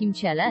w ludzkim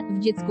ciele, w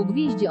dziecku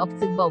gwieździe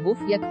obcych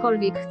bogów,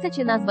 jakkolwiek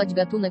chcecie nazwać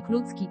gatunek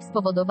ludzki,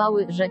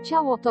 spowodowały, że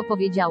ciało to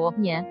powiedziało,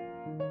 nie.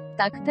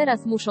 Tak,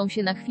 teraz muszą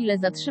się na chwilę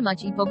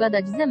zatrzymać i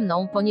pogadać ze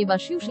mną,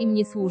 ponieważ już im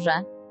nie służę.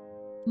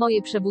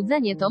 Moje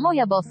przebudzenie to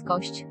moja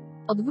boskość.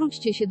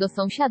 Odwróćcie się do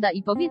sąsiada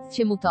i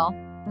powiedzcie mu to.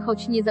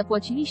 Choć nie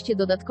zapłaciliście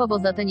dodatkowo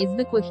za tę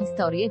niezwykłą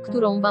historię,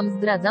 którą wam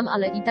zdradzam,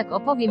 ale i tak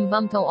opowiem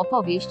wam tą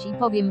opowieść i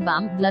powiem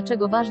wam,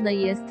 dlaczego ważne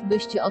jest,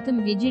 byście o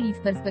tym wiedzieli w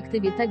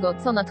perspektywie tego,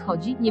 co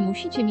nadchodzi. Nie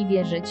musicie mi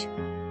wierzyć.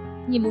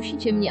 Nie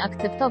musicie mnie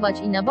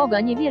akceptować i na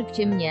Boga nie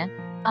wielbcie mnie.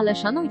 Ale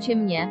szanujcie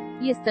mnie.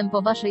 Jestem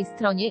po waszej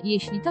stronie,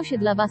 jeśli to się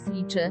dla was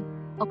liczy.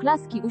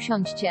 Oklaski,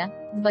 usiądźcie.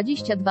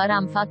 22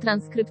 Ramfa,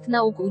 transkrypt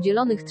nauk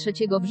udzielonych 3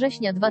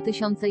 września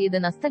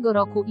 2011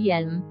 roku,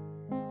 Jelm.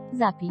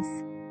 Zapis.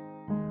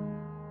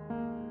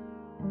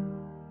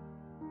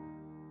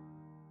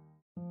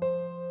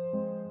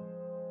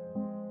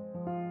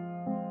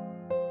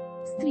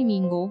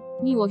 Streamingu.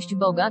 Miłość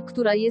Boga,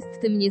 która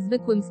jest tym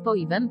niezwykłym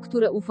spoiwem,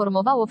 które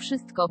uformowało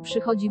wszystko,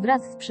 przychodzi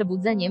wraz z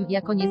przebudzeniem,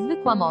 jako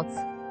niezwykła moc.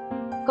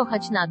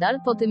 Kochać nadal,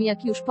 po tym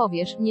jak już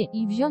powiesz nie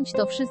i wziąć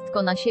to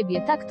wszystko na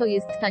siebie, tak to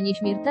jest ta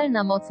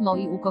nieśmiertelna moc,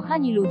 moi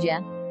ukochani ludzie.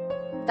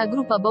 Ta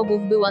grupa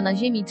bogów była na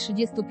Ziemi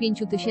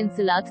 35 000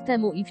 lat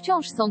temu i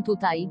wciąż są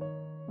tutaj.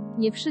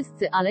 Nie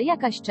wszyscy, ale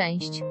jakaś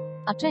część.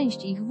 A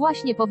część ich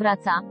właśnie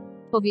powraca.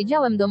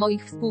 Powiedziałem do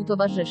moich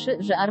współtowarzyszy,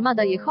 że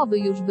armada Jehowy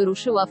już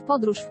wyruszyła w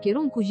podróż w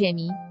kierunku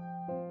Ziemi.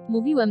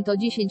 Mówiłem to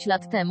 10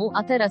 lat temu,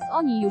 a teraz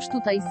oni już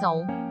tutaj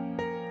są.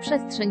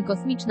 Przestrzeń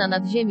kosmiczna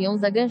nad Ziemią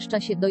zagęszcza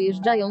się,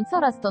 dojeżdżają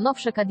coraz to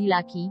nowsze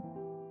Cadillaki.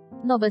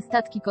 Nowe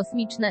statki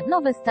kosmiczne,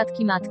 nowe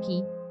statki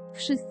matki.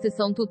 Wszyscy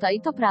są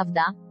tutaj, to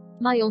prawda.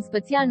 Mają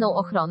specjalną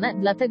ochronę,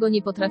 dlatego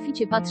nie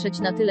potraficie patrzeć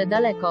na tyle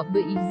daleko, by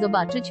ich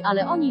zobaczyć,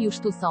 ale oni już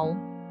tu są.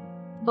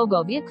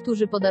 Bogowie,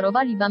 którzy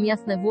podarowali wam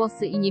jasne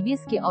włosy i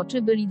niebieskie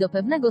oczy, byli do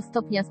pewnego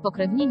stopnia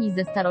spokrewnieni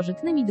ze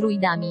starożytnymi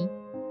druidami.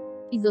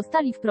 I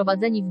zostali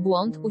wprowadzeni w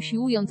błąd,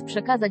 usiłując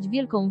przekazać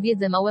wielką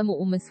wiedzę małemu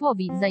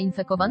umysłowi,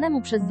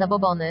 zainfekowanemu przez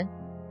zabobony.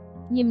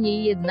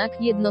 Niemniej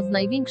jednak, jedno z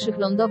największych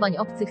lądowań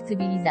obcych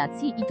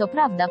cywilizacji, i to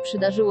prawda,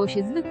 przydarzyło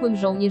się zwykłym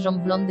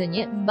żołnierzom w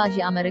Londynie, w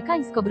bazie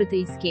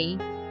amerykańsko-brytyjskiej.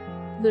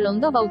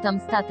 Wylądował tam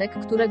statek,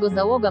 którego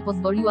załoga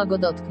pozwoliła go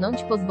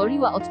dotknąć,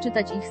 pozwoliła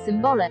odczytać ich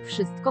symbole,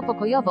 wszystko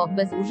pokojowo,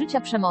 bez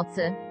użycia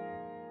przemocy.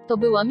 To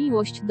była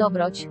miłość,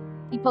 dobroć.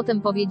 I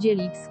potem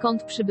powiedzieli,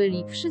 skąd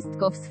przybyli,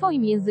 wszystko w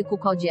swoim języku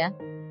kodzie.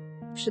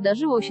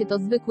 Przydarzyło się to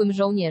zwykłym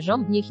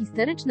żołnierzom, nie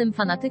histerycznym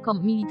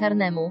fanatykom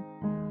militarnemu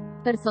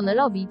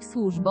personelowi,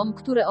 służbom,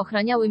 które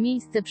ochraniały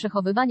miejsce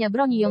przechowywania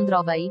broni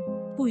jądrowej.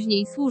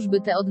 Później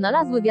służby te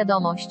odnalazły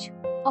wiadomość.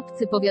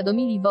 Obcy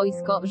powiadomili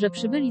wojsko, że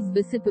przybyli z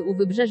wysypy u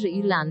wybrzeży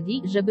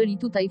Irlandii, że byli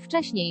tutaj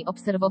wcześniej,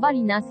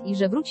 obserwowali nas i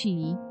że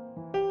wrócili.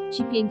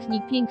 Ci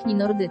piękni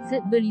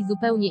Nordycy byli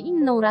zupełnie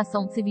inną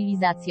rasą,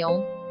 cywilizacją.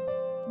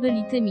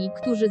 Byli tymi,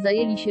 którzy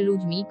zajęli się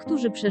ludźmi,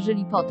 którzy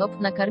przeżyli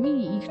potop,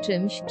 nakarmili ich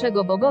czymś,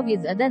 czego bogowie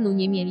z Edenu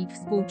nie mieli,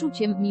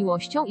 współczuciem,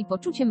 miłością i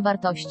poczuciem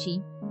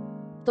wartości.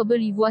 To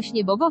byli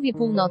właśnie bogowie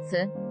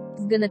północy.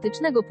 Z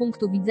genetycznego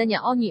punktu widzenia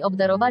oni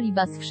obdarowali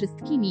was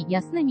wszystkimi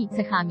jasnymi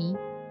cechami.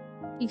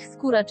 Ich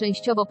skóra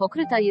częściowo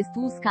pokryta jest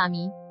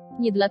łuskami.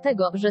 Nie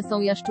dlatego, że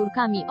są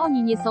jaszczurkami,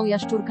 oni nie są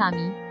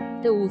jaszczurkami.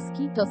 Te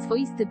łuski to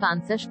swoisty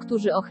pancerz,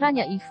 który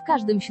ochrania ich w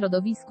każdym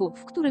środowisku,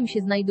 w którym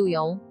się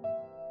znajdują.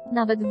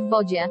 Nawet w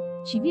wodzie.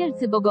 Ci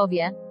wielcy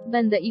bogowie,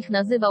 będę ich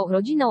nazywał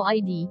rodziną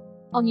ID.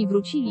 Oni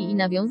wrócili i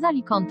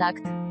nawiązali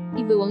kontakt.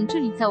 I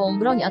wyłączyli całą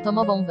broń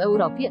atomową w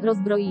Europie,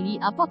 rozbroili,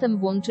 a potem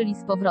włączyli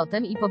z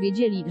powrotem i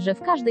powiedzieli, że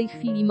w każdej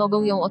chwili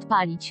mogą ją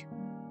odpalić.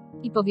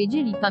 I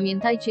powiedzieli,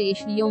 pamiętajcie,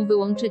 jeśli ją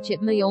wyłączycie,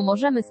 my ją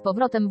możemy z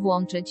powrotem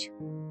włączyć.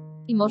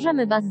 I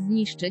możemy was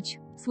zniszczyć.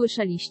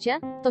 Słyszeliście?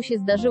 To się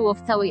zdarzyło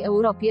w całej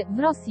Europie, w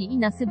Rosji i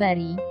na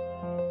Syberii.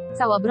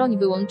 Cała broń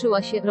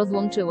wyłączyła się,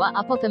 rozłączyła,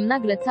 a potem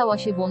nagle cała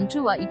się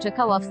włączyła i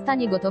czekała w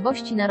stanie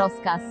gotowości na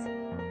rozkaz.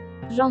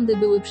 Rządy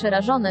były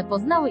przerażone,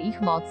 poznały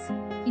ich moc.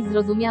 I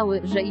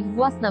zrozumiały, że ich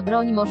własna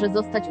broń może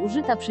zostać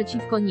użyta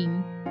przeciwko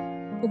nim.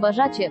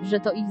 Uważacie, że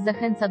to ich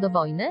zachęca do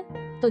wojny?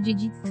 To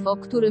dziedzictwo,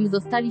 którym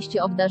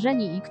zostaliście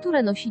obdarzeni i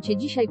które nosicie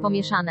dzisiaj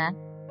pomieszane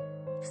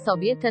w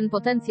sobie, ten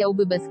potencjał,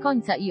 by bez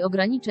końca i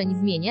ograniczeń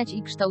zmieniać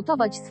i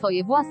kształtować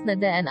swoje własne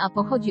DNA,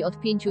 pochodzi od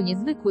 5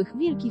 niezwykłych,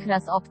 wielkich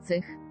ras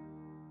obcych.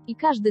 I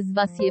każdy z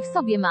was je w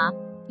sobie ma.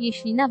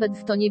 Jeśli nawet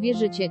w to nie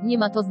wierzycie, nie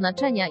ma to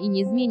znaczenia i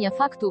nie zmienia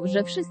faktu,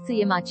 że wszyscy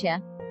je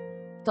macie.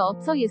 To,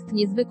 co jest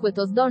niezwykłe,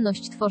 to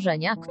zdolność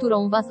tworzenia,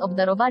 którą was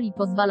obdarowali,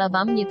 pozwala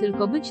wam nie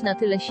tylko być na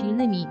tyle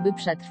silnymi, by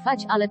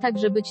przetrwać, ale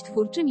także być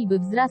twórczymi, by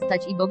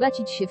wzrastać i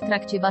bogacić się w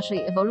trakcie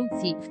waszej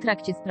ewolucji, w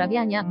trakcie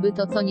sprawiania, by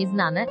to, co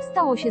nieznane,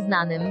 stało się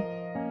znanym.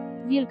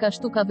 Wielka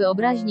sztuka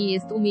wyobraźni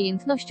jest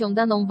umiejętnością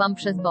daną wam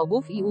przez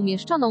bogów i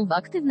umieszczoną w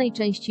aktywnej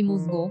części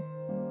mózgu.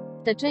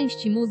 Te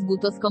części mózgu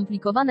to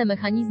skomplikowane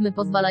mechanizmy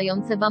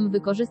pozwalające wam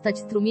wykorzystać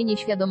strumienie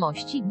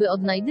świadomości, by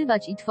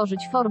odnajdywać i tworzyć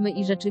formy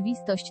i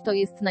rzeczywistość. To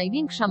jest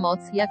największa moc,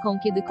 jaką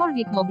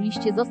kiedykolwiek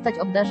mogliście zostać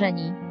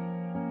obdarzeni.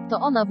 To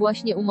ona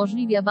właśnie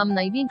umożliwia wam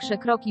największe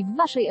kroki w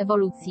waszej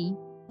ewolucji.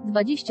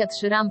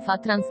 23 Ramfa,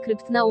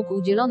 transkrypt nauk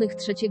udzielonych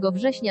 3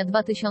 września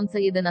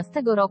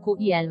 2011 roku,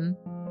 Jelm.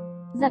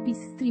 Zapis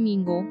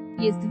streamingu.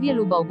 Jest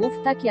wielu bogów,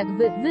 tak jak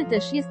wy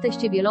też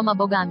jesteście wieloma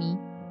bogami.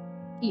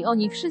 I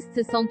oni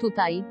wszyscy są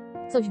tutaj.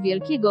 Coś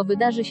wielkiego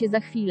wydarzy się za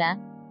chwilę.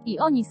 I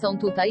oni są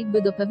tutaj,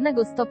 by do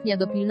pewnego stopnia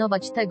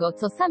dopilnować tego,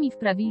 co sami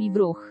wprawili w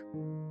ruch.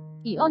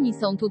 I oni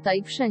są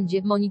tutaj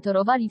wszędzie,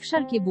 monitorowali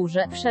wszelkie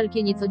burze,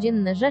 wszelkie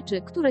niecodzienne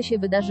rzeczy, które się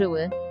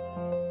wydarzyły.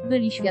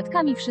 Byli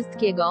świadkami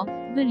wszystkiego.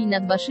 Byli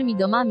nad waszymi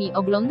domami,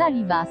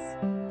 oglądali was.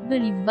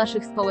 Byli w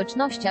waszych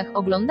społecznościach,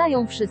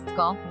 oglądają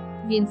wszystko.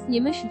 Więc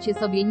nie myślcie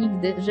sobie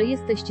nigdy, że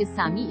jesteście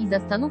sami i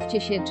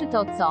zastanówcie się, czy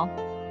to, co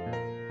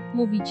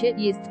mówicie,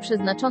 jest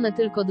przeznaczone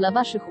tylko dla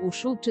waszych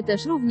uszu, czy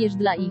też również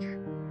dla ich.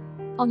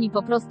 Oni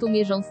po prostu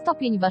mierzą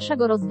stopień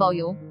waszego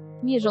rozwoju.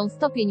 Mierzą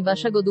stopień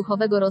waszego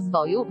duchowego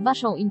rozwoju,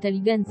 waszą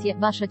inteligencję,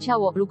 wasze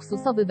ciało,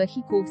 luksusowy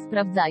wehikuł,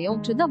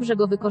 sprawdzają, czy dobrze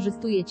go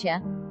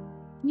wykorzystujecie.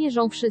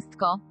 Mierzą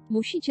wszystko.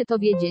 Musicie to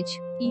wiedzieć.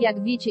 I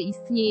jak wiecie,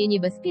 istnieje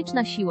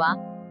niebezpieczna siła.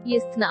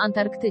 Jest na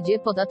Antarktydzie,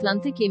 pod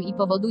Atlantykiem i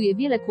powoduje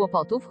wiele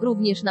kłopotów,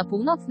 również na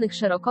północnych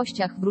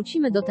szerokościach.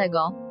 Wrócimy do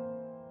tego.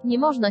 Nie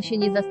można się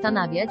nie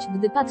zastanawiać,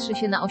 gdy patrzy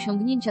się na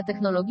osiągnięcia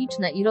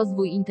technologiczne i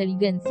rozwój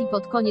inteligencji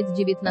pod koniec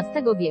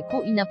XIX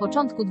wieku i na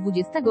początku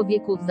XX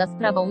wieku, za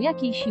sprawą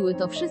jakiej siły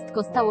to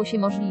wszystko stało się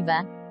możliwe.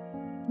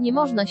 Nie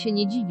można się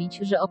nie dziwić,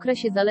 że w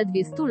okresie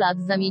zaledwie 100 lat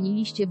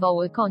zamieniliście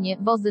woły, konie,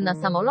 wozy na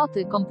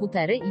samoloty,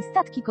 komputery i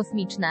statki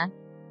kosmiczne.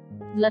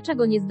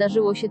 Dlaczego nie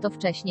zdarzyło się to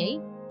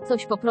wcześniej?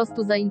 Coś po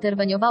prostu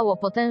zainterweniowało,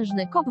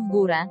 potężny kop w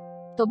górę.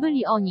 To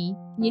byli oni.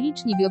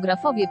 Nieliczni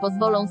biografowie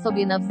pozwolą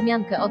sobie na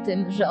wzmiankę o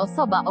tym, że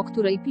osoba, o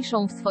której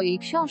piszą w swojej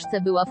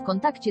książce, była w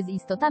kontakcie z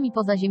istotami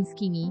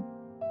pozaziemskimi.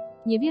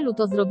 Niewielu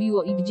to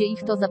zrobiło i gdzie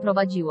ich to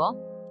zaprowadziło?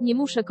 Nie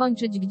muszę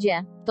kończyć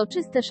gdzie. To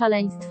czyste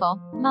szaleństwo.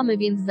 Mamy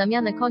więc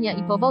zamianę konia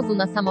i powozu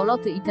na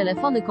samoloty i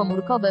telefony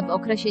komórkowe w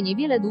okresie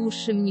niewiele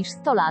dłuższym niż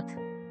 100 lat.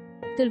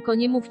 Tylko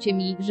nie mówcie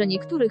mi, że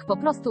niektórych po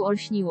prostu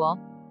olśniło.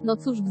 No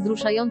cóż,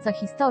 wzruszająca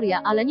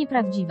historia, ale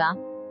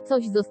nieprawdziwa.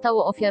 Coś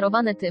zostało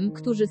ofiarowane tym,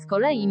 którzy z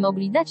kolei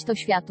mogli dać to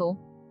światu.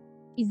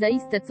 I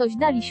zaiste coś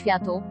dali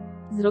światu.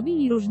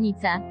 Zrobili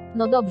różnicę.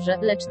 No dobrze,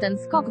 lecz ten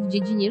skok w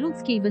dziedzinie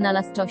ludzkiej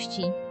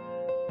wynalazczości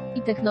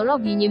i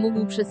technologii nie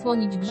mógł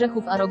przesłonić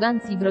grzechów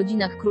arogancji w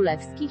rodzinach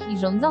królewskich i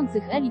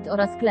rządzących elit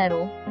oraz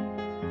kleru.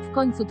 W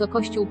końcu to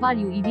Kościół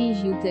palił i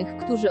więził tych,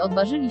 którzy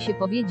odważyli się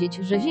powiedzieć,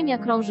 że Ziemia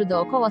krąży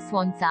dookoła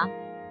Słońca.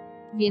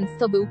 Więc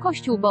to był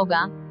Kościół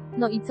Boga.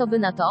 No i co wy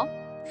na to?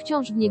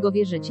 Wciąż w niego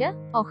wierzycie?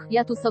 Och,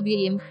 ja tu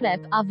sobie jem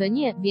chleb, a wy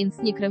nie,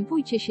 więc nie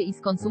krępujcie się i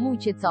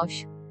skonsumujcie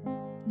coś.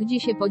 Gdzie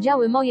się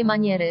podziały moje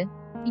maniery?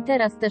 I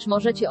teraz też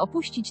możecie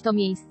opuścić to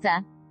miejsce.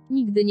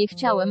 Nigdy nie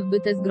chciałem, by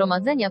te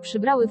zgromadzenia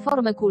przybrały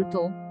formę kultu.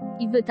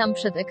 I wy tam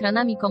przed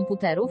ekranami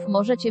komputerów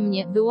możecie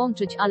mnie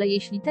wyłączyć, ale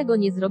jeśli tego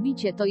nie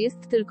zrobicie, to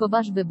jest tylko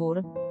wasz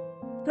wybór.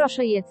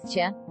 Proszę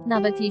jedzcie.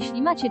 Nawet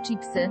jeśli macie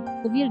chipsy.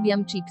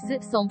 Uwielbiam chipsy,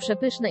 są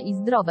przepyszne i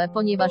zdrowe,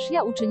 ponieważ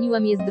ja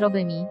uczyniłem je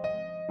zdrowymi.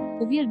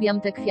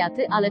 Uwielbiam te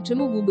kwiaty, ale czy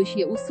mógłbyś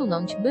je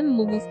usunąć, bym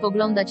mógł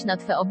spoglądać na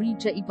twe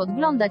oblicze i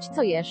podglądać,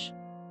 co jesz?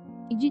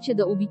 Idziecie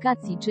do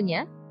ubikacji, czy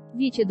nie?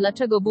 Wiecie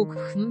dlaczego Bóg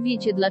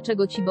wiecie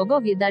dlaczego ci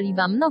bogowie dali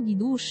wam nogi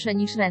dłuższe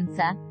niż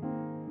ręce?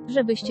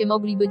 Żebyście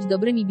mogli być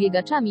dobrymi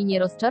biegaczami, nie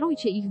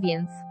rozczarujcie ich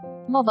więc.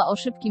 Mowa o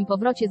szybkim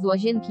powrocie z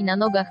łazienki na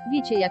nogach.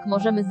 Wiecie jak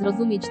możemy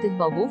zrozumieć tych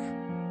bogów?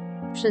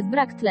 Przez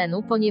brak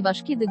tlenu,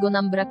 ponieważ kiedy go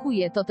nam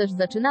brakuje, to też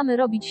zaczynamy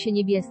robić się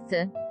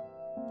niebiescy.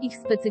 Ich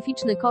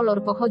specyficzny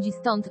kolor pochodzi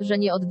stąd, że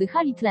nie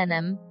oddychali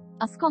tlenem.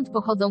 A skąd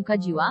pochodzą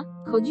kadziła?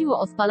 Chodziło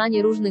o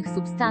spalanie różnych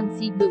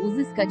substancji, by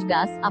uzyskać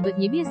gaz, aby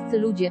niebiescy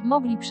ludzie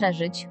mogli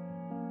przeżyć.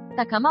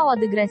 Taka mała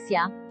dygresja.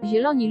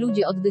 Zieloni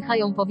ludzie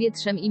oddychają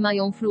powietrzem i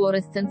mają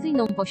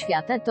fluorescencyjną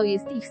poświatę, to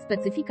jest ich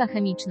specyfika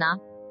chemiczna.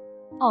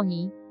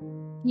 Oni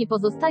nie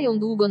pozostają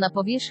długo na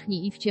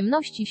powierzchni i w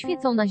ciemności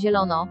świecą na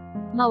zielono.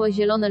 Małe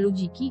zielone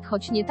ludziki,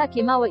 choć nie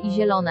takie małe i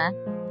zielone.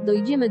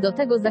 Dojdziemy do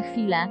tego za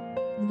chwilę.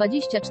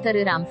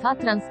 24 Ramfa,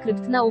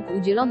 transkrypt nauk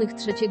udzielonych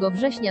 3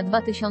 września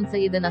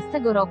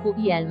 2011 roku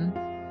IELM.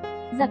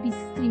 Zapis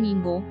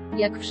streamingu.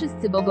 Jak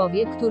wszyscy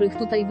bogowie, których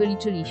tutaj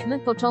wyliczyliśmy,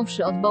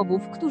 począwszy od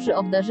bogów, którzy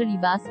obdarzyli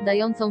was,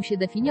 dającą się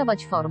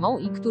definiować formą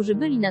i którzy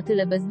byli na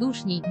tyle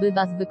bezduszni, by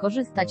was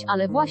wykorzystać,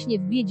 ale właśnie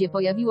w biedzie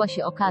pojawiła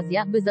się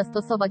okazja, by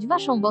zastosować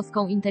waszą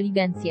boską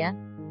inteligencję.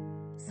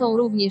 Są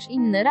również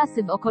inne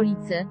rasy w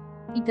okolicy.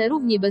 I te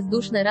równie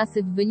bezduszne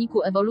rasy w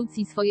wyniku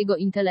ewolucji swojego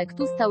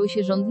intelektu stały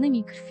się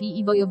żądnymi krwi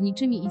i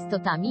wojowniczymi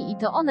istotami i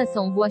to one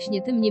są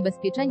właśnie tym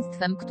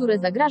niebezpieczeństwem, które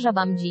zagraża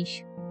wam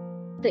dziś.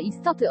 Te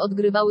istoty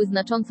odgrywały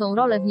znaczącą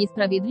rolę w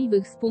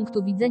niesprawiedliwych z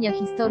punktu widzenia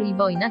historii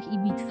wojnach i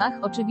bitwach,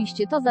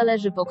 oczywiście to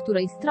zależy po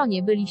której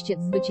stronie byliście,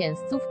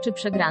 zwycięzców czy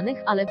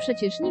przegranych, ale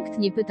przecież nikt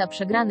nie pyta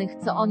przegranych,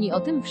 co oni o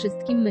tym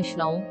wszystkim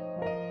myślą.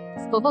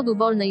 Z powodu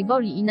wolnej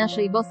woli i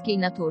naszej boskiej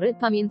natury,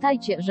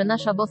 pamiętajcie, że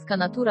nasza boska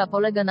natura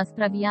polega na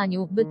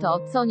sprawianiu, by to,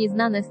 co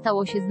nieznane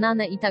stało się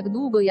znane i tak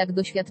długo jak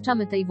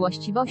doświadczamy tej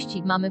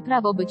właściwości, mamy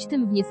prawo być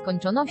tym w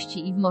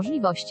nieskończoności i w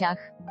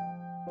możliwościach.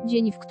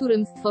 Dzień, w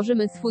którym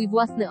stworzymy swój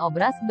własny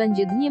obraz,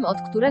 będzie dniem, od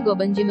którego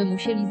będziemy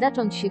musieli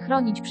zacząć się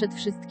chronić przed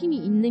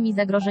wszystkimi innymi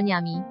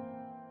zagrożeniami.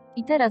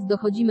 I teraz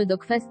dochodzimy do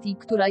kwestii,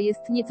 która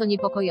jest nieco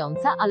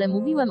niepokojąca, ale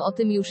mówiłem o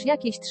tym już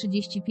jakieś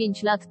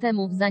 35 lat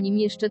temu, zanim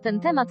jeszcze ten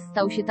temat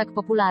stał się tak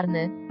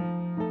popularny.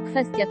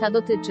 Kwestia ta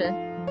dotyczy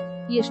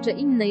jeszcze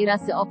innej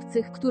rasy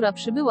obcych, która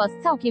przybyła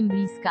z całkiem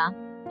bliska.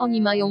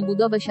 Oni mają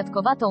budowę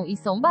siatkowatą i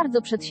są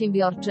bardzo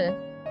przedsiębiorczy.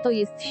 To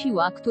jest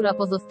siła, która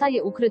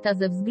pozostaje ukryta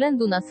ze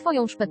względu na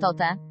swoją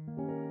szpetotę.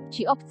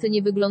 Ci obcy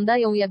nie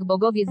wyglądają jak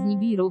bogowie z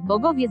Nibiru,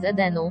 bogowie z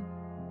Edenu.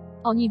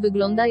 Oni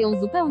wyglądają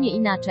zupełnie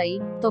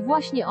inaczej. To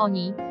właśnie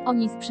oni.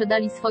 Oni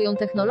sprzedali swoją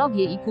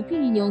technologię i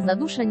kupili nią za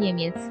duszę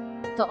Niemiec.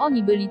 To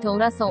oni byli tą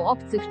rasą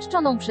obcych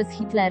czczoną przez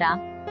Hitlera.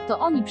 To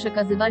oni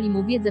przekazywali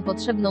mu wiedzę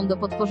potrzebną do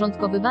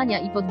podporządkowywania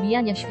i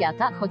podbijania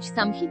świata, choć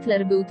sam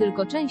Hitler był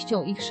tylko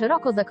częścią ich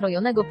szeroko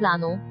zakrojonego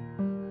planu.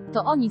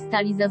 To oni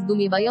stali za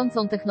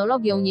zdumiewającą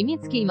technologią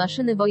niemieckiej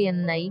maszyny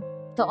wojennej.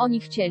 To oni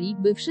chcieli,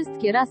 by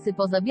wszystkie rasy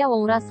poza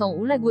białą rasą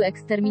uległy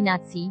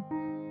eksterminacji.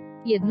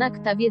 Jednak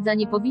ta wiedza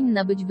nie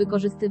powinna być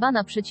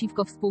wykorzystywana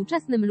przeciwko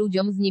współczesnym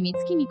ludziom z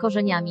niemieckimi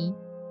korzeniami.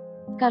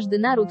 Każdy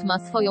naród ma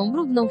swoją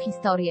brudną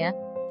historię.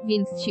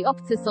 Więc ci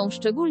obcy są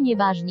szczególnie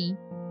ważni.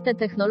 Te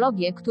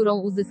technologie, którą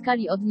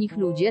uzyskali od nich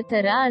ludzie,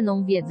 tę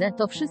realną wiedzę,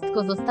 to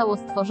wszystko zostało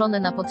stworzone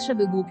na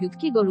potrzeby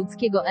głupiutkiego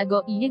ludzkiego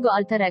ego i jego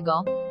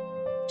alterego.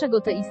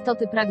 Czego te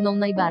istoty pragną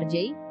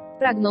najbardziej?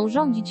 Pragną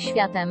rządzić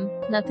światem.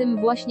 Na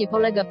tym właśnie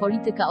polega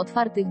polityka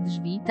otwartych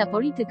drzwi. Ta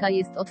polityka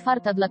jest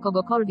otwarta dla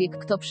kogokolwiek,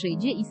 kto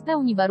przyjdzie i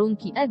spełni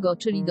warunki ego,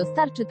 czyli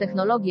dostarczy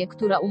technologię,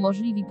 która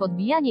umożliwi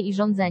podbijanie i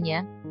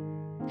rządzenie.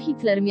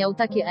 Hitler miał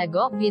takie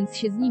ego, więc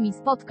się z nimi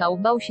spotkał,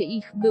 bał się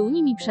ich, był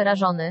nimi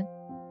przerażony.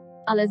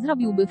 Ale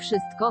zrobiłby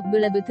wszystko,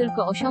 byleby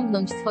tylko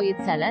osiągnąć swoje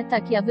cele,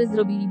 tak jak wy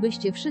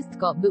zrobilibyście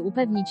wszystko, by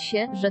upewnić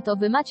się, że to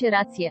wy macie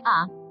rację,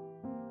 a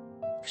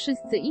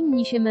wszyscy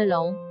inni się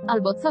mylą.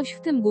 Albo coś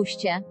w tym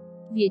guście.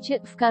 Wiecie,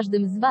 w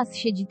każdym z was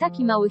siedzi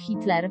taki mały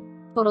Hitler.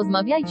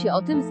 Porozmawiajcie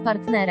o tym z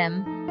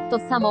partnerem. To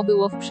samo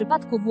było w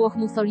przypadku Włoch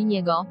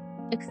Mussoliniego.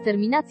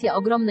 Eksterminacja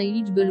ogromnej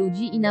liczby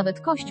ludzi i nawet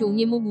Kościół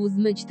nie mógł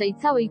zmyć tej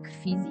całej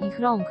krwi z ich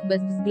rąk,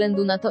 bez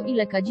względu na to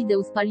ile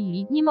kadzideł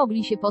spalili, nie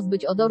mogli się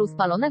pozbyć odoru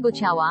spalonego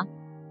ciała.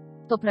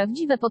 To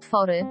prawdziwe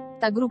potwory.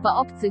 Ta grupa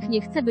obcych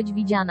nie chce być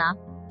widziana.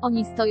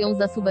 Oni stoją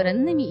za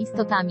suwerennymi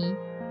istotami.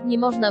 Nie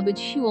można być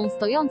siłą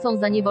stojącą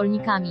za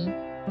niewolnikami.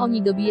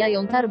 Oni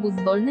dobijają targu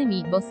z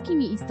wolnymi,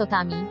 boskimi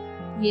istotami.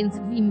 Więc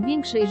im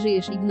większej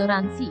żyjesz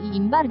ignorancji i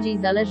im bardziej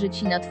zależy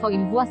ci na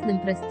twoim własnym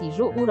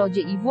prestiżu,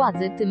 urodzie i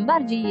władzy, tym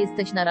bardziej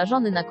jesteś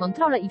narażony na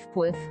kontrolę i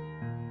wpływ.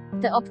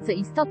 Te obce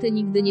istoty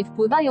nigdy nie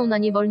wpływają na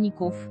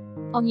niewolników.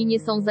 Oni nie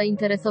są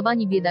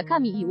zainteresowani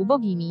biedakami i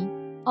ubogimi.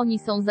 Oni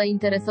są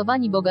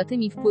zainteresowani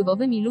bogatymi,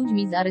 wpływowymi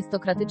ludźmi z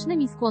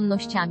arystokratycznymi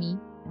skłonnościami.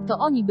 To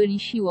oni byli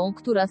siłą,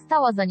 która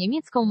stała za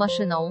niemiecką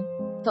maszyną.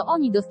 To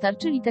oni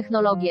dostarczyli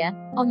technologię.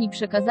 Oni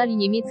przekazali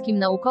niemieckim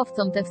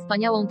naukowcom tę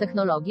wspaniałą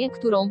technologię,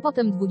 którą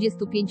potem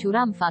 25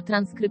 Ramfa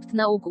transkrypt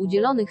nauk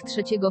udzielonych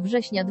 3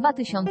 września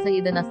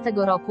 2011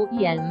 roku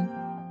IELM.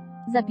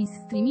 Zapis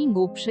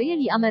streamingu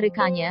przejęli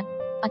Amerykanie,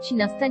 a ci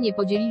na scenie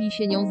podzielili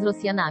się nią z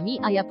Rosjanami,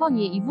 a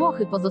Japonię i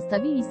Włochy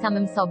pozostawili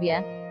samym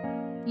sobie.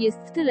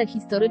 Jest tyle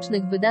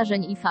historycznych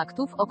wydarzeń i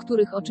faktów, o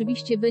których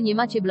oczywiście wy nie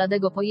macie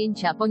bladego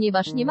pojęcia,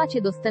 ponieważ nie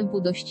macie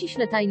dostępu do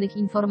ściśle tajnych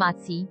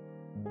informacji.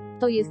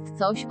 To jest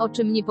coś, o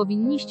czym nie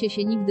powinniście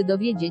się nigdy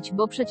dowiedzieć,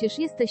 bo przecież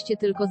jesteście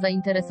tylko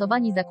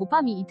zainteresowani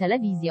zakupami i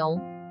telewizją.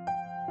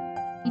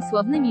 I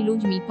sławnymi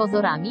ludźmi,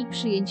 pozorami,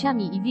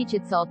 przyjęciami i wiecie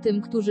co,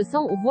 tym, którzy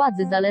są u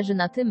władzy zależy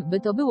na tym, by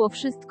to było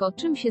wszystko,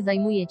 czym się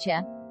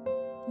zajmujecie.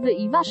 Wy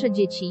i wasze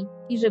dzieci.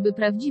 I żeby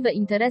prawdziwe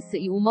interesy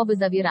i umowy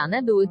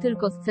zawierane były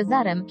tylko z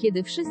Cezarem,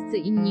 kiedy wszyscy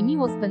inni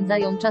miło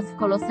spędzają czas w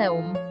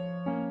Koloseum.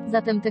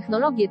 Zatem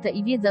technologie te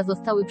i wiedza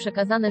zostały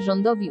przekazane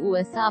rządowi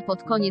USA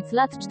pod koniec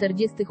lat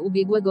 40.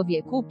 ubiegłego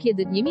wieku,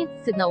 kiedy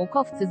niemieccy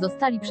naukowcy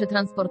zostali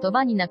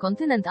przetransportowani na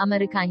kontynent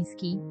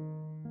amerykański.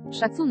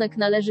 Szacunek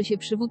należy się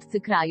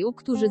przywódcy kraju,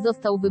 który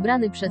został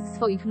wybrany przez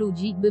swoich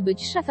ludzi, by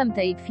być szefem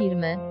tej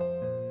firmy.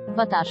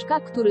 Wataszka,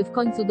 który w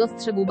końcu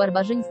dostrzegł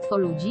barbarzyństwo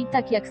ludzi,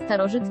 tak jak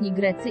starożytni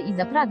Grecy i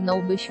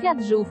zapragnął, by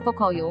świat żył w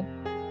pokoju.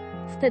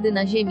 Wtedy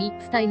na Ziemi,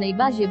 w tajnej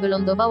bazie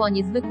wylądowała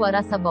niezwykła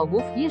rasa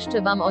bogów,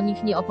 jeszcze wam o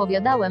nich nie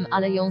opowiadałem,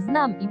 ale ją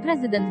znam i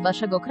prezydent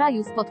waszego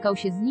kraju spotkał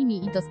się z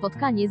nimi i to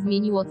spotkanie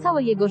zmieniło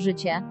całe jego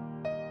życie.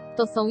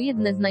 To są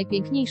jedne z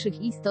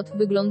najpiękniejszych istot,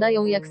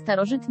 wyglądają jak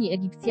starożytni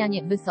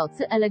Egipcjanie,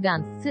 wysocy,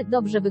 eleganccy,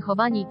 dobrze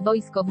wychowani,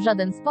 wojsko w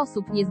żaden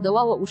sposób nie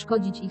zdołało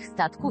uszkodzić ich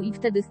statku i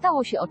wtedy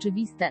stało się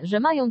oczywiste, że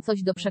mają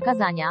coś do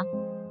przekazania.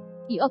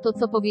 I oto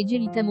co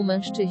powiedzieli temu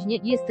mężczyźnie: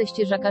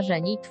 jesteście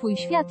zakażeni, twój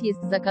świat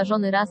jest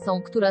zakażony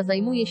rasą, która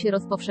zajmuje się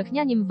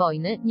rozpowszechnianiem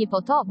wojny, nie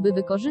po to, by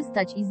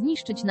wykorzystać i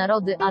zniszczyć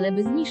narody, ale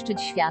by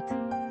zniszczyć świat.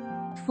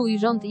 Twój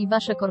rząd i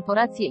wasze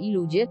korporacje i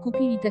ludzie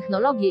kupili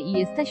technologię i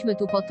jesteśmy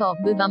tu po to,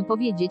 by wam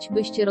powiedzieć,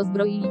 byście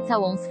rozbroili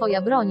całą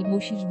swoją broń,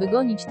 musisz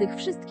wygonić tych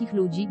wszystkich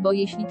ludzi, bo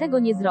jeśli tego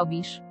nie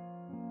zrobisz,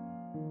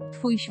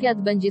 twój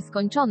świat będzie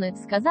skończony,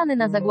 skazany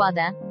na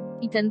zagładę.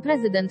 I ten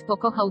prezydent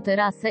pokochał tę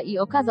rasę i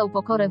okazał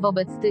pokorę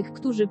wobec tych,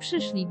 którzy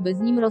przyszli, by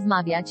z nim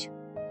rozmawiać.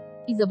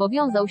 I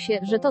zobowiązał się,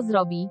 że to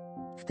zrobi.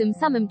 W tym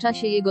samym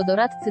czasie jego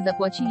doradcy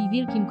zapłacili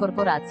wielkim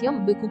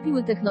korporacjom, by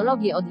kupiły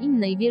technologię od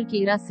innej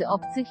wielkiej rasy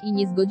obcych i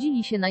nie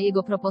zgodzili się na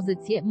jego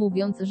propozycję,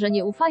 mówiąc, że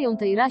nie ufają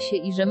tej rasie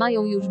i że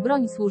mają już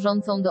broń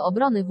służącą do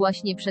obrony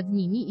właśnie przed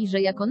nimi i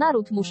że jako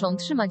naród muszą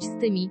trzymać z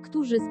tymi,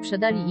 którzy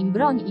sprzedali im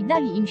broń i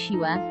dali im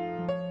siłę.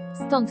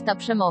 Stąd ta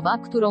przemowa,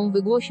 którą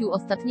wygłosił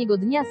ostatniego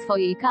dnia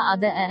swojej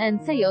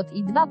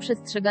KADENCJ2,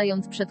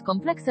 przestrzegając przed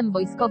kompleksem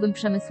wojskowym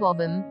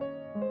przemysłowym.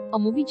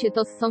 Omówicie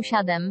to z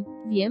sąsiadem.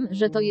 Wiem,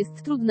 że to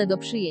jest trudne do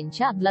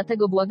przyjęcia,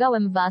 dlatego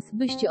błagałem was,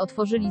 byście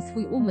otworzyli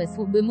swój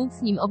umysł, by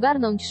móc nim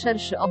ogarnąć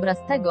szerszy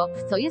obraz tego,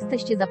 w co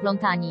jesteście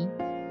zaplątani.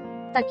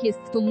 Tak, jest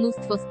tu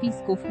mnóstwo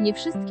spisków, nie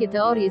wszystkie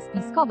teorie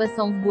spiskowe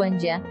są w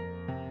błędzie.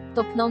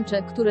 To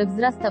pnącze, które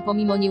wzrasta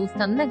pomimo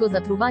nieustannego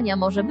zatruwania,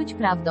 może być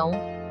prawdą.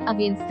 A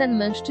więc ten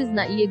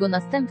mężczyzna i jego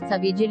następca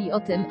wiedzieli o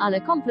tym,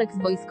 ale kompleks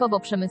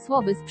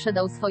wojskowo-przemysłowy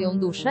sprzedał swoją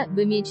duszę,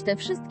 by mieć te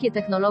wszystkie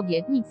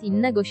technologie, nic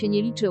innego się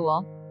nie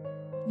liczyło.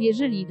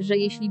 Wierzyli, że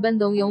jeśli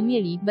będą ją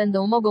mieli,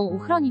 mogą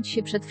uchronić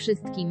się przed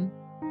wszystkim.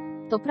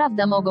 To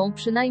prawda, mogą,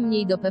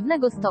 przynajmniej do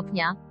pewnego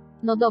stopnia.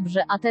 No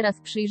dobrze, a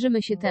teraz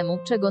przyjrzymy się temu,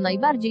 czego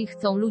najbardziej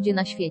chcą ludzie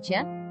na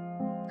świecie.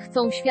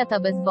 Chcą świata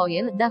bez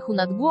wojen, dachu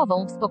nad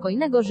głową,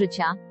 spokojnego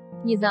życia.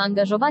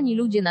 Niezaangażowani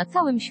ludzie na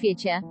całym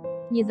świecie.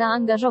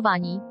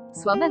 Niezaangażowani,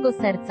 słabego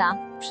serca,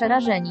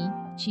 przerażeni.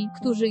 Ci,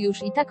 którzy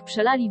już i tak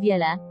przelali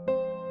wiele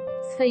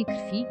swej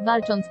krwi,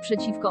 walcząc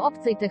przeciwko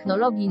obcej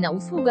technologii na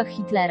usługach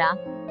Hitlera.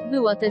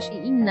 Była też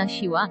i inna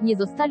siła, nie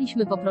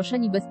zostaliśmy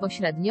poproszeni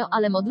bezpośrednio,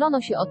 ale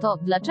modlono się o to,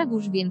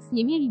 dlaczegoż więc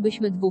nie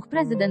mielibyśmy dwóch.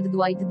 Prezydent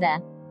Dwight D.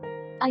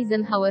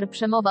 Eisenhower.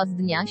 Przemowa z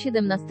dnia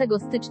 17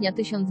 stycznia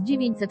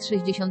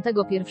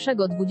 1961.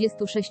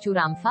 26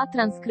 Ramfa.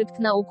 Transkrypt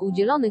nauk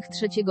udzielonych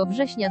 3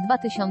 września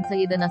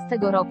 2011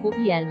 roku.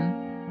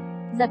 IELM.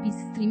 Zapis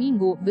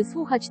streamingu.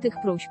 Wysłuchać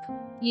tych próśb.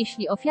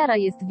 Jeśli ofiara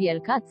jest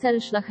wielka,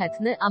 cel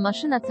szlachetny, a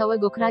maszyna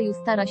całego kraju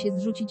stara się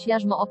zrzucić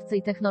jarzmo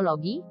obcej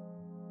technologii?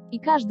 I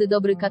każdy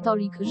dobry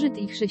katolik, Żyd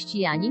i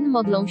chrześcijanin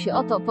modlą się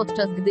o to,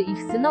 podczas gdy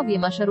ich synowie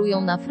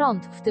maszerują na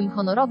front, w tym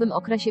honorowym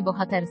okresie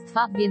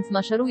bohaterstwa, więc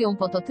maszerują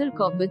po to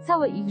tylko, by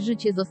całe ich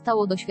życie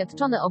zostało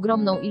doświadczone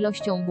ogromną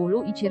ilością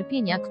bólu i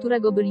cierpienia,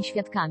 którego byli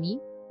świadkami.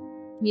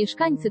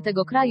 Mieszkańcy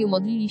tego kraju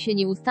modlili się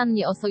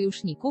nieustannie o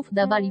sojuszników,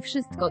 dawali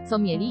wszystko, co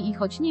mieli i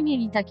choć nie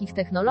mieli takich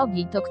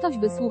technologii, to ktoś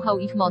wysłuchał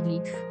ich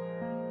modlitw.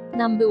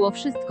 Nam było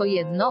wszystko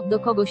jedno, do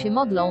kogo się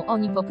modlą,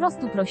 oni po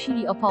prostu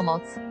prosili o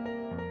pomoc.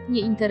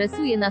 Nie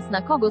interesuje nas,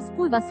 na kogo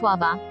spływa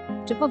sława.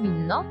 Czy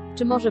powinno?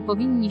 Czy może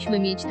powinniśmy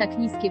mieć tak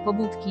niskie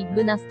pobudki,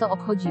 by nas to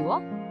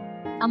obchodziło?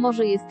 A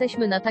może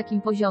jesteśmy na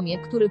takim poziomie,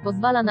 który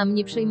pozwala nam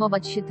nie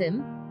przejmować się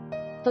tym?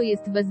 To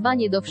jest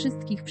wezwanie do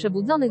wszystkich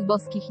przebudzonych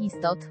boskich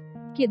istot.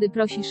 Kiedy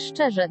prosisz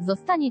szczerze,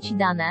 zostanie ci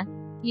dane.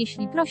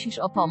 Jeśli prosisz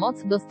o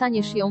pomoc,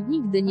 dostaniesz ją.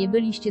 Nigdy nie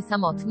byliście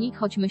samotni,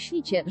 choć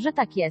myślicie, że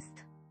tak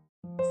jest.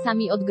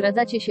 Sami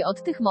odgradzacie się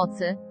od tych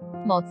mocy.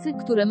 Mocy,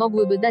 które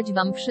mogłyby dać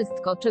wam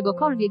wszystko,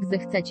 czegokolwiek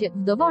zechcecie,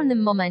 w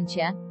dowolnym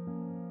momencie.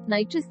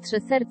 Najczystsze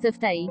serce w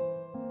tej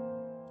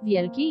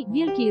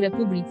wielkiej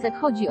republice,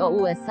 chodzi o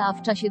USA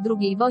w czasie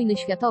II wojny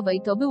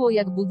światowej, to było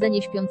jak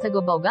budzenie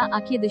śpiącego Boga,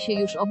 a kiedy się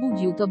już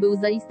obudził, to był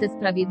zaiste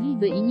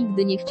sprawiedliwy i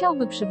nigdy nie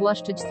chciałby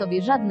przywłaszczyć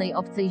sobie żadnej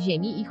obcej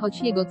ziemi i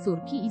choć jego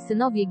córki i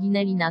synowie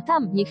ginęli na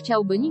tam, nie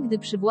chciałby nigdy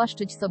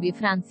przywłaszczyć sobie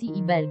Francji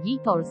i Belgii,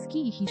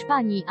 Polski i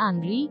Hiszpanii,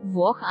 Anglii,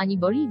 Włoch ani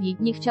Boliwii,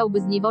 nie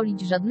chciałby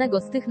zniewolić żadnego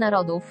z tych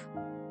narodów.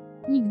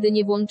 Nigdy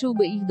nie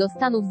włączyłby ich do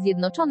Stanów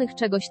Zjednoczonych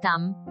czegoś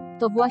tam.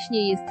 To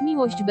właśnie jest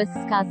miłość bez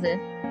skazy.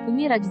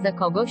 Umierać za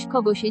kogoś,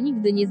 kogo się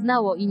nigdy nie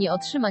znało i nie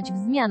otrzymać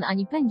wzmian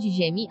ani pędzi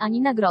ziemi,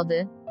 ani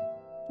nagrody.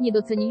 Nie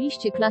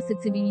doceniliście klasy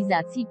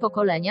cywilizacji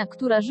pokolenia,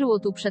 która żyło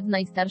tu przed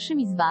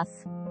najstarszymi z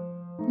was.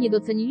 Nie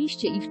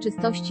doceniliście ich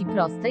czystości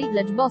prostej,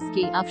 lecz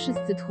boskiej, a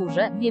wszyscy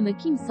tchórze wiemy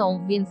kim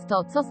są, więc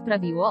to, co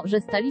sprawiło,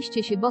 że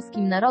staliście się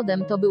boskim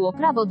narodem, to było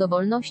prawo do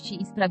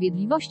wolności i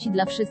sprawiedliwości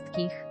dla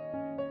wszystkich.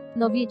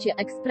 No wiecie,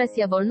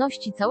 ekspresja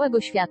wolności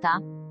całego świata.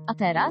 A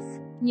teraz?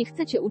 Nie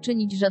chcecie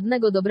uczynić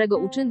żadnego dobrego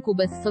uczynku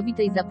bez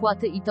sowitej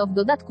zapłaty i to w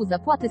dodatku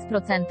zapłaty z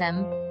procentem.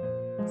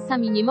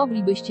 Sami nie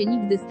moglibyście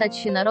nigdy stać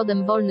się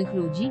narodem wolnych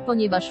ludzi,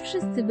 ponieważ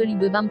wszyscy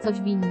byliby wam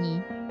coś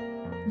winni.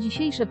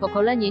 Dzisiejsze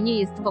pokolenie nie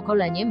jest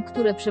pokoleniem,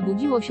 które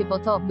przebudziło się po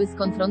to, by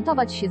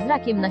skonfrontować się z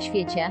rakiem na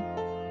świecie.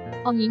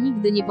 Oni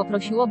nigdy nie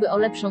poprosiłoby o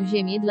lepszą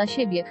ziemię dla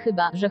siebie,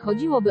 chyba że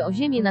chodziłoby o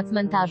ziemię na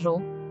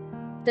cmentarzu.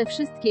 Te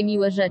wszystkie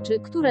miłe rzeczy,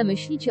 które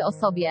myślicie o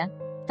sobie.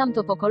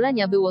 Tamto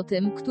pokolenia było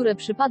tym, które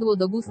przypadło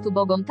do gustu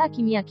Bogom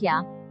takim jak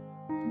ja.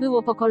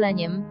 Było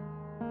pokoleniem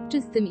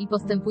czystym i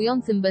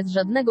postępującym bez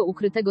żadnego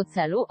ukrytego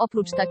celu,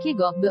 oprócz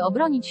takiego, by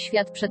obronić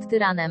świat przed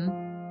tyranem.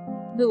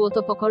 Było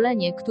to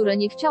pokolenie, które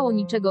nie chciało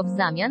niczego w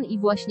zamian i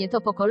właśnie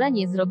to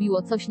pokolenie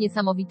zrobiło coś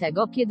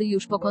niesamowitego, kiedy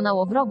już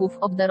pokonało wrogów,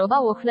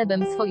 obdarowało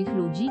chlebem swoich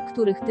ludzi,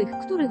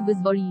 których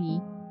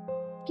wyzwolili.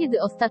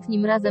 Kiedy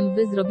ostatnim razem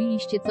wy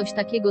zrobiliście coś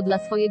takiego dla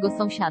swojego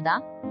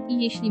sąsiada?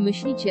 I jeśli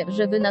myślicie,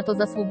 że wy na to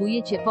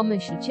zasługujecie,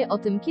 pomyślcie o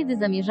tym, kiedy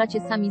zamierzacie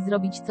sami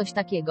zrobić coś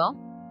takiego.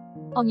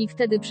 Oni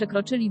wtedy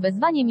przekroczyli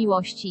wezwanie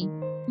miłości.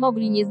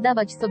 Mogli nie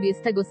zdawać sobie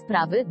z tego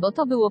sprawy, bo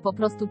to było po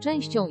prostu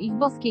częścią ich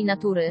boskiej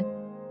natury.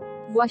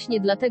 Właśnie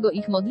dlatego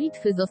ich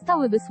modlitwy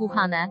zostały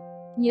wysłuchane.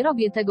 Nie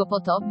robię tego po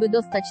to, by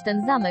dostać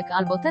ten zamek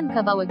albo ten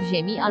kawałek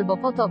ziemi, albo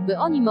po to, by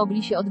oni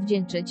mogli się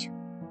odwdzięczyć.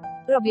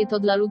 Robię to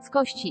dla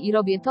ludzkości i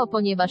robię to,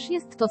 ponieważ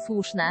jest to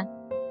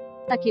słuszne.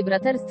 Takie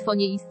braterstwo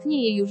nie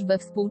istnieje już we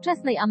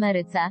współczesnej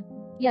Ameryce.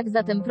 Jak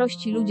zatem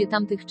prości ludzie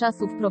tamtych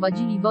czasów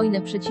prowadzili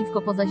wojnę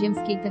przeciwko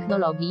pozaziemskiej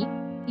technologii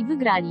i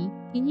wygrali,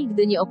 i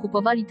nigdy nie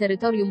okupowali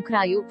terytorium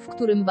kraju, w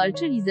którym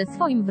walczyli ze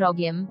swoim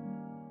wrogiem.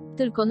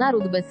 Tylko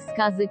naród bez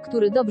skazy,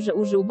 który dobrze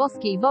użył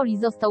boskiej woli,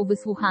 został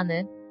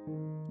wysłuchany.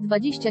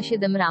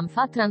 27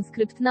 Ramfa,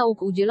 transkrypt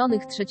nauk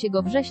udzielonych 3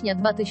 września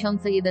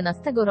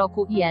 2011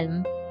 roku,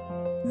 Yelm.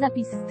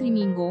 Zapis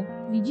streamingu.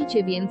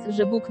 Widzicie więc,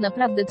 że Bóg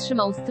naprawdę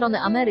trzymał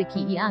stronę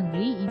Ameryki i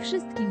Anglii i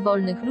wszystkich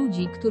wolnych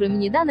ludzi, którym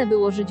nie dane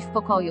było żyć w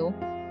pokoju.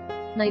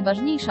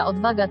 Najważniejsza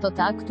odwaga to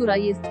ta, która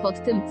jest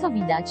pod tym, co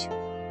widać.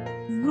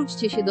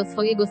 Zwróćcie się do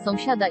swojego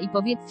sąsiada i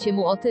powiedzcie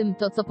mu o tym,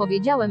 co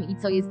powiedziałem i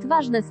co jest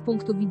ważne z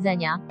punktu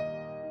widzenia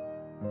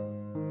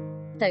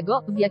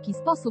tego, w jaki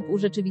sposób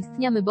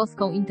urzeczywistniamy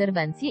boską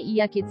interwencję i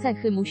jakie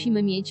cechy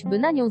musimy mieć, by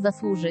na nią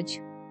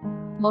zasłużyć.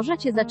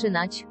 Możecie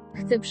zaczynać.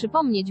 Chcę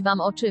przypomnieć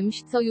wam o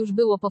czymś, co już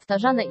było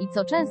powtarzane i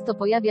co często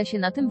pojawia się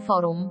na tym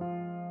forum.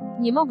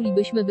 Nie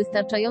moglibyśmy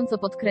wystarczająco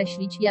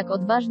podkreślić, jak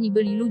odważni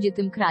byli ludzie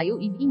tym kraju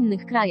i w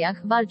innych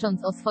krajach,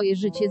 walcząc o swoje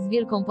życie z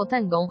wielką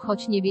potęgą,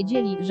 choć nie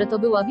wiedzieli, że to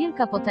była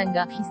wielka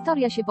potęga,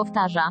 historia się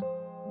powtarza.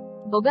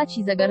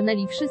 Bogaci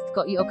zagarnęli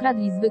wszystko i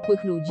okradli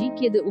zwykłych ludzi,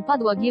 kiedy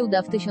upadła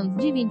giełda w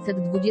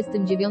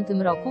 1929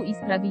 roku i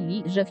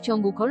sprawili, że w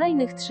ciągu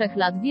kolejnych 3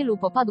 lat wielu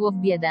popadło w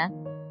biedę.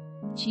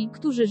 Ci,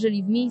 którzy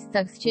żyli w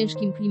miejscach z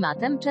ciężkim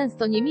klimatem,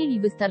 często nie mieli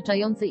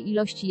wystarczającej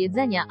ilości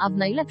jedzenia, a w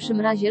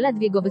najlepszym razie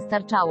ledwie go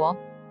wystarczało.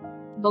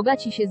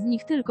 Bogaci się z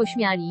nich tylko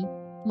śmiali.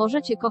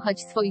 Możecie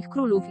kochać swoich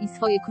królów i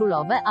swoje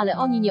królowe, ale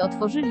oni nie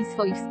otworzyli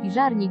swoich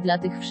spiżarni dla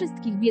tych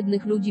wszystkich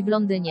biednych ludzi w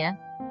Londynie.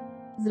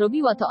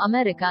 Zrobiła to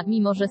Ameryka,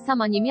 mimo że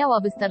sama nie miała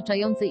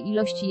wystarczającej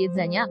ilości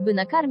jedzenia, by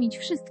nakarmić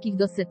wszystkich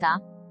dosyta.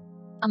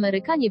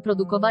 Amerykanie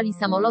produkowali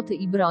samoloty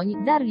i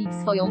broń, darli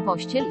swoją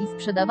pościel i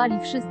sprzedawali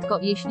wszystko,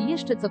 jeśli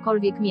jeszcze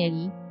cokolwiek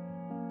mieli.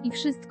 I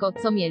wszystko,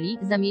 co mieli,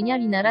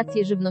 zamieniali na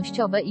racje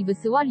żywnościowe i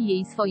wysyłali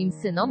jej swoim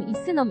synom i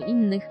synom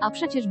innych, a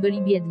przecież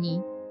byli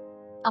biedni.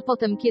 A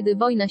potem, kiedy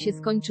wojna się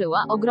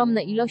skończyła,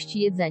 ogromne ilości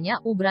jedzenia,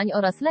 ubrań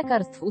oraz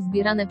lekarstw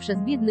uzbierane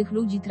przez biednych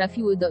ludzi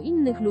trafiły do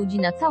innych ludzi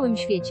na całym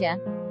świecie.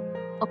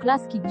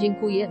 Oklaski,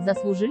 dziękuję,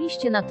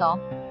 zasłużyliście na to.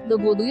 Do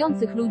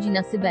głodujących ludzi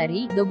na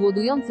Syberii, do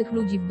głodujących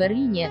ludzi w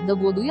Berlinie, do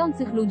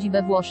głodujących ludzi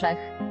we Włoszech,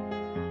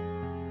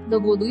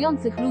 do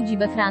głodujących ludzi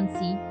we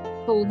Francji.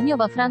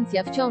 Południowa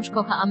Francja wciąż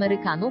kocha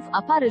Amerykanów,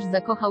 a Paryż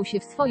zakochał się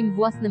w swoim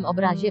własnym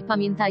obrazie.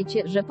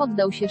 Pamiętajcie, że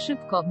poddał się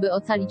szybko, by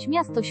ocalić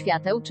miasto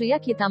świateł, czy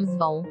jakie tam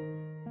zwą.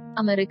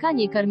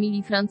 Amerykanie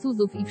karmili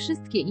Francuzów i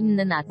wszystkie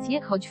inne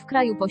nacje, choć w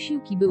kraju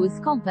posiłki były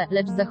skąpe,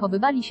 lecz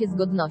zachowywali się z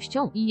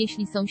godnością i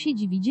jeśli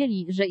sąsiedzi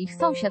widzieli, że ich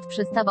sąsiad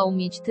przestawał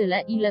mieć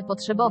tyle, ile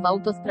potrzebował,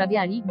 to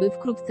sprawiali, by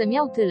wkrótce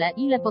miał tyle,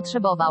 ile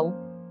potrzebował.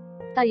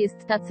 Ta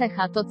jest ta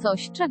cecha, to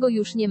coś, czego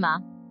już nie ma.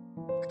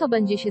 Kto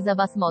będzie się za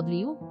was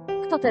modlił?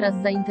 Kto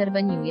teraz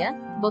zainterweniuje?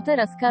 Bo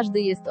teraz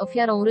każdy jest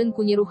ofiarą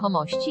rynku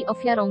nieruchomości,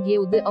 ofiarą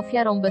giełdy,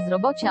 ofiarą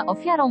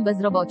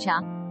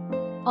bezrobocia.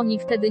 Oni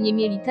wtedy nie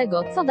mieli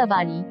tego, co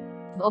dawali.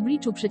 W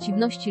obliczu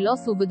przeciwności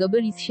losu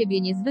wydobyli z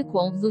siebie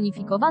niezwykłą,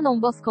 zunifikowaną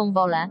boską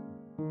wolę.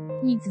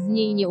 Nic z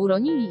niej nie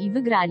uronili i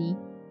wygrali.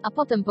 A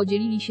potem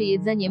podzielili się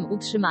jedzeniem,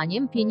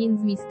 utrzymaniem,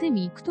 pieniędzmi z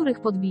tymi, których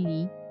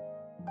podbili.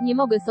 Nie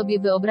mogę sobie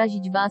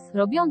wyobrazić was,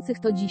 robiących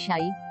to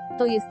dzisiaj.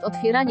 To jest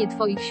otwieranie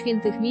twoich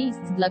świętych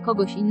miejsc dla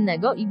kogoś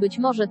innego i być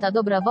może ta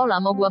dobra wola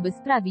mogłaby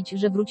sprawić,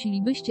 że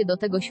wrócilibyście do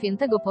tego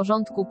świętego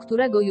porządku,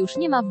 którego już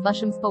nie ma w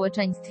waszym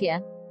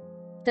społeczeństwie.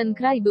 Ten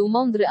kraj był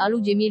mądry, a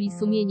ludzie mieli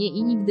sumienie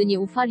i nigdy nie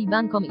ufali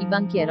bankom i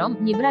bankierom,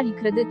 nie brali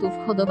kredytów,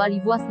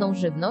 hodowali własną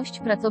żywność,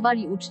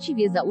 pracowali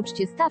uczciwie za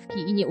uczcie stawki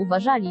i nie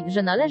uważali,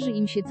 że należy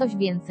im się coś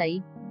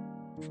więcej.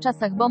 W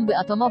czasach bomby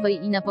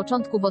atomowej i na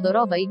początku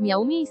wodorowej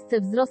miał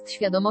miejsce wzrost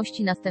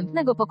świadomości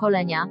następnego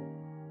pokolenia.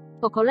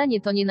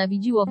 Pokolenie to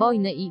nienawidziło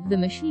wojny i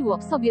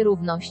wymyśliło sobie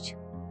równość.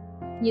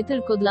 Nie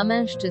tylko dla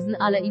mężczyzn,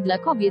 ale i dla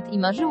kobiet i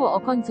marzyło o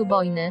końcu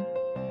wojny.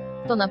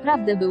 To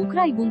naprawdę był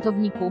kraj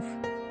buntowników.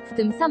 W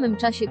tym samym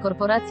czasie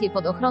korporacje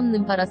pod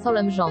ochronnym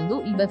parasolem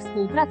rządu i we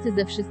współpracy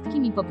ze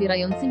wszystkimi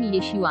popierającymi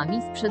je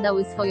siłami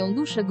sprzedały swoją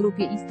duszę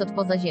grupie istot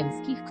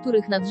pozaziemskich,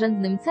 których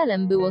nadrzędnym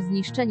celem było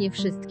zniszczenie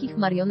wszystkich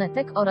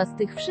marionetek oraz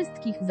tych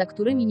wszystkich, za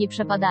którymi nie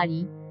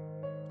przepadali.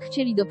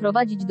 Chcieli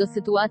doprowadzić do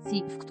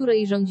sytuacji, w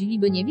której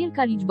rządziliby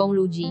niewielka liczbą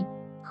ludzi.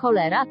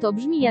 Cholera, to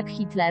brzmi jak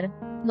Hitler.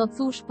 No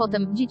cóż,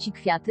 potem dzieci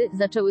kwiaty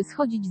zaczęły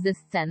schodzić ze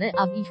sceny,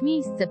 a w ich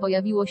miejsce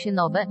pojawiło się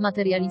nowe,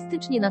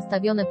 materialistycznie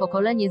nastawione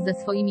pokolenie ze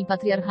swoimi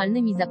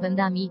patriarchalnymi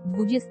zapędami.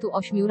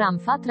 28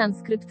 Ramfa,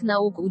 transkrypt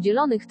nauk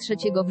udzielonych 3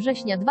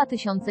 września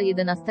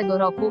 2011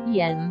 roku,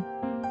 Jelm.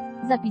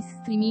 Zapis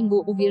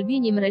streamingu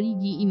uwielbieniem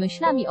religii i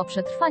myślami o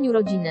przetrwaniu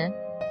rodziny.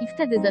 I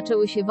wtedy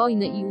zaczęły się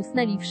wojny i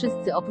usnęli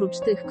wszyscy oprócz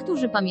tych,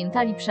 którzy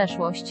pamiętali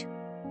przeszłość.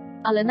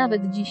 Ale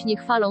nawet dziś nie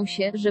chwalą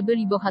się, że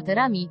byli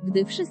bohaterami,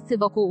 gdy wszyscy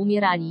wokół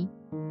umierali.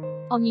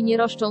 Oni nie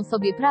roszczą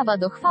sobie prawa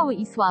do chwały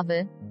i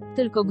sławy.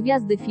 Tylko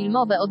gwiazdy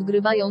filmowe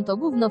odgrywają to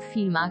gówno w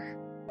filmach.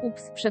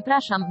 Ups,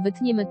 przepraszam,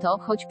 wytniemy to,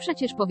 choć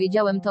przecież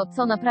powiedziałem to,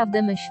 co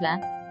naprawdę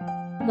myślę.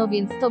 No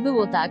więc to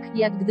było tak,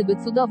 jak gdyby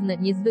cudowny,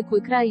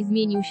 niezwykły kraj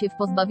zmienił się w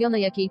pozbawione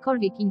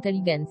jakiejkolwiek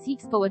inteligencji,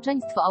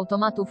 społeczeństwo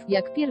automatów,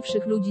 jak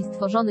pierwszych ludzi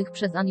stworzonych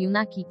przez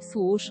Anunnaki.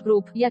 Służ,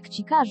 rób, jak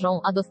ci każą,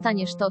 a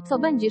dostaniesz to, co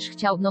będziesz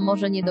chciał, no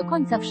może nie do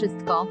końca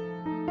wszystko.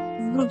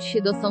 Zwróć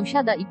się do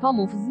sąsiada i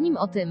pomów z nim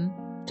o tym.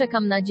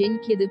 Czekam na dzień,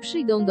 kiedy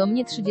przyjdą do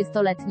mnie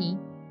 30-letni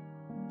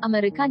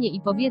Amerykanie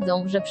i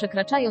powiedzą, że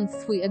przekraczając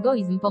swój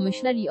egoizm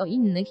pomyśleli o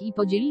innych i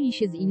podzielili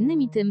się z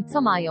innymi tym,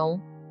 co mają.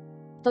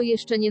 To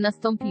jeszcze nie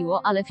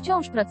nastąpiło, ale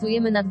wciąż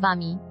pracujemy nad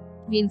wami.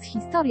 Więc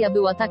historia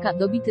była taka,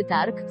 dobity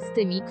targ, z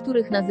tymi,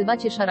 których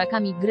nazywacie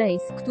szarakami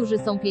Grace, którzy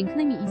są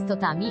pięknymi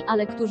istotami,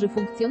 ale którzy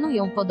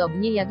funkcjonują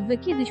podobnie jak wy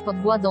kiedyś pod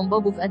władzą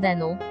bogów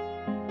Edenu.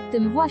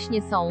 Tym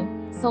właśnie są.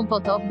 Są po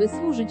to, by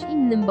służyć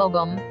innym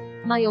bogom.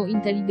 Mają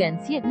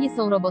inteligencję, nie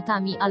są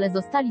robotami, ale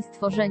zostali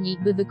stworzeni,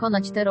 by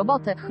wykonać tę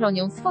robotę,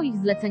 chronią swoich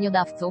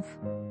zleceniodawców.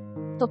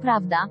 To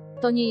prawda,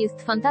 to nie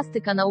jest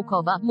fantastyka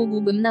naukowa,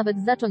 mógłbym nawet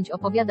zacząć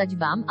opowiadać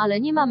wam, ale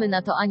nie mamy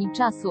na to ani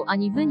czasu,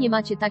 ani wy nie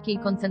macie takiej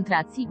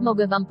koncentracji.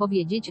 Mogę wam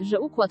powiedzieć, że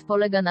układ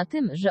polega na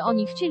tym, że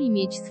oni chcieli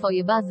mieć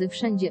swoje bazy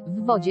wszędzie,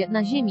 w wodzie,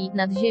 na ziemi,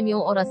 nad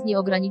ziemią oraz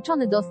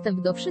nieograniczony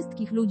dostęp do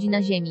wszystkich ludzi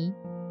na ziemi.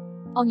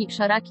 Oni,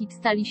 szaraki,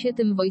 stali się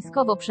tym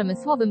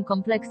wojskowo-przemysłowym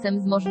kompleksem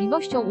z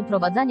możliwością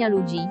uprowadzania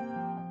ludzi.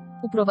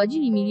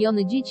 Uprowadzili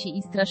miliony dzieci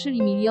i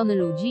straszyli miliony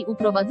ludzi,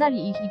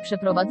 uprowadzali ich i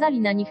przeprowadzali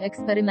na nich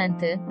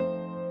eksperymenty.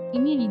 I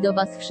mieli do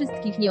was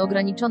wszystkich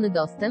nieograniczony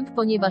dostęp,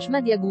 ponieważ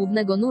media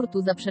głównego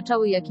nurtu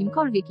zaprzeczały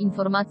jakimkolwiek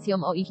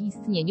informacjom o ich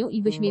istnieniu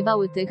i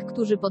wyśmiewały tych,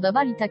 którzy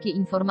podawali takie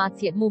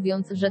informacje,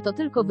 mówiąc, że to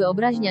tylko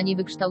wyobraźnia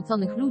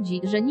niewykształconych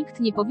ludzi, że nikt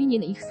nie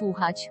powinien ich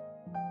słuchać.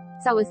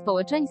 Całe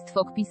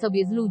społeczeństwo kpi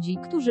sobie z ludzi,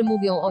 którzy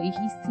mówią o ich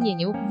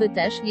istnieniu, wy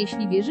też,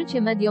 jeśli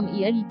wierzycie mediom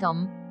i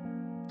elitom.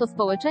 To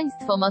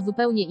społeczeństwo ma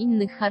zupełnie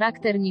inny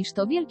charakter niż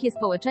to wielkie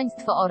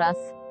społeczeństwo oraz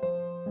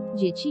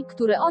dzieci,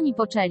 które oni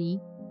poczęli.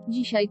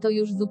 Dzisiaj to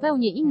już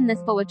zupełnie inne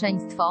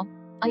społeczeństwo.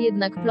 A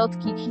jednak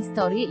plotki,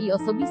 historie i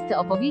osobiste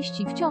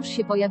opowieści wciąż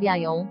się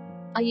pojawiają.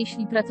 A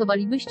jeśli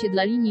pracowalibyście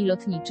dla linii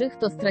lotniczych,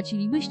 to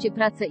stracilibyście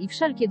pracę i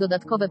wszelkie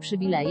dodatkowe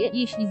przywileje,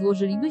 jeśli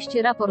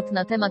złożylibyście raport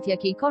na temat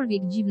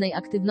jakiejkolwiek dziwnej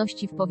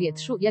aktywności w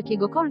powietrzu,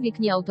 jakiegokolwiek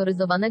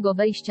nieautoryzowanego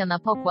wejścia na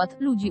pokład,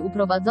 ludzi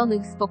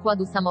uprowadzonych z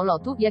pokładu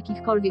samolotu,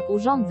 jakichkolwiek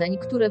urządzeń,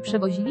 które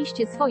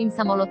przewoziliście swoimi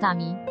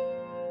samolotami.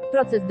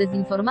 Proces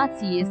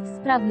dezinformacji jest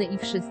sprawny i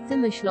wszyscy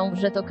myślą,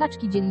 że to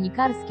kaczki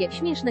dziennikarskie,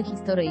 śmieszne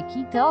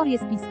historyjki, teorie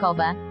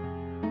spiskowe.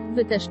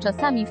 Wy też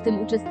czasami w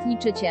tym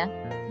uczestniczycie.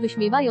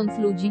 Wyśmiewając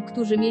ludzi,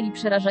 którzy mieli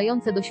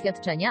przerażające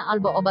doświadczenia,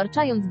 albo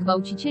obarczając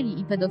gwałcicieli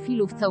i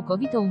pedofilów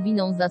całkowitą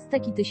winą za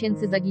setki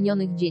tysięcy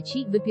zaginionych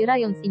dzieci,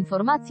 wypierając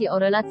informacje o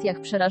relacjach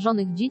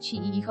przerażonych dzieci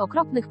i ich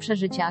okropnych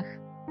przeżyciach.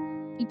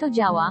 I to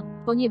działa,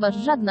 ponieważ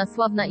żadna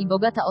sławna i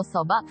bogata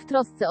osoba, w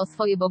trosce o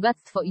swoje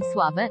bogactwo i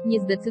sławę, nie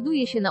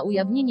zdecyduje się na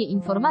ujawnienie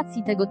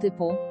informacji tego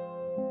typu.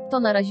 To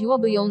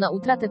naraziłoby ją na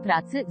utratę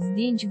pracy,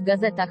 zdjęć w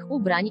gazetach,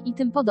 ubrań i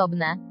tym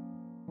podobne.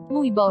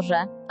 Mój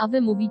Boże, a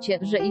wy mówicie,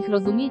 że ich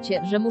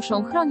rozumiecie, że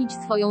muszą chronić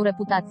swoją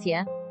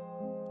reputację.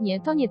 Nie,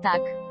 to nie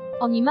tak.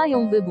 Oni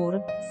mają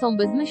wybór, są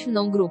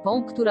bezmyślną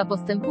grupą, która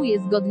postępuje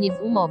zgodnie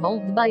z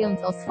umową,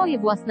 dbając o swoje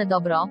własne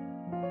dobro.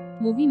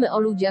 Mówimy o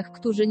ludziach,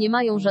 którzy nie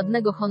mają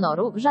żadnego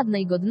honoru,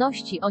 żadnej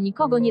godności, o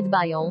nikogo nie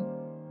dbają.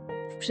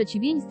 W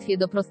przeciwieństwie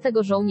do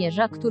prostego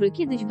żołnierza, który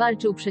kiedyś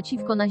walczył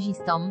przeciwko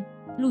nazistom.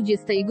 Ludzie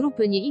z tej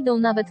grupy nie idą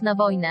nawet na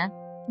wojnę.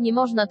 Nie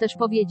można też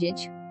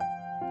powiedzieć,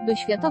 by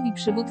światowi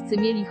przywódcy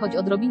mieli choć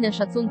odrobinę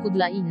szacunku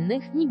dla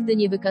innych, nigdy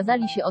nie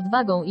wykazali się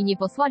odwagą i nie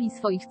posłali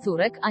swoich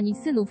córek ani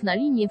synów na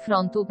linię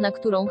frontu, na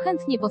którą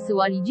chętnie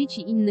posyłali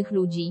dzieci innych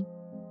ludzi.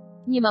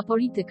 Nie ma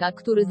polityka,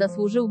 który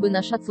zasłużyłby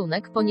na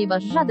szacunek,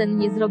 ponieważ żaden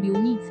nie zrobił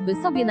nic, by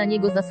sobie na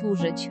niego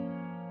zasłużyć.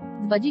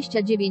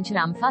 29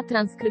 Ramfa,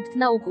 transkrypt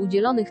nauk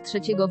udzielonych 3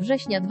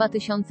 września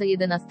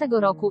 2011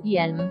 roku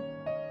IELM.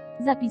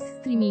 Zapis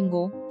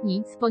streamingu.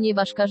 Nic,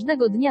 ponieważ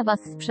każdego dnia was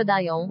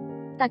sprzedają.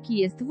 Taki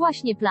jest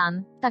właśnie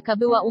plan. Taka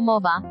była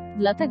umowa.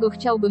 Dlatego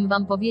chciałbym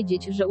wam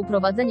powiedzieć, że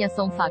uprowadzenia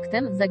są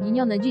faktem,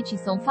 zaginione dzieci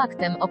są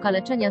faktem,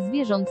 okaleczenia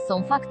zwierząt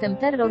są faktem,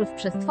 terror w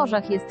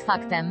przestworzach jest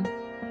faktem.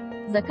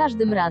 Za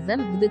każdym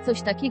razem, gdy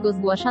coś takiego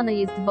zgłaszane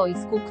jest w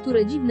wojsku,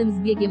 które dziwnym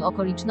zbiegiem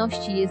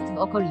okoliczności jest w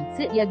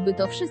okolicy, jakby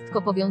to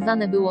wszystko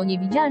powiązane było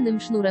niewidzialnym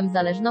sznurem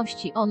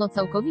zależności, ono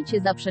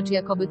całkowicie zaprzeczy,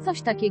 jakoby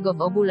coś takiego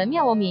w ogóle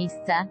miało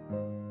miejsce.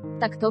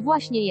 Tak to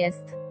właśnie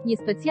jest.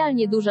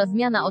 Niespecjalnie duża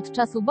zmiana od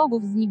czasu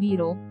bogów z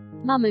Nibiru.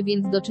 Mamy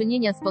więc do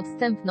czynienia z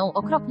podstępną,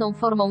 okropną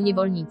formą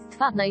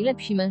niewolnictwa.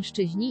 Najlepsi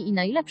mężczyźni i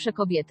najlepsze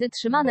kobiety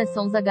trzymane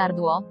są za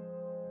gardło.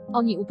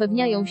 Oni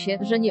upewniają się,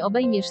 że nie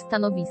obejmiesz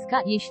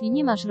stanowiska, jeśli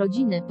nie masz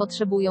rodziny,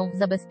 potrzebują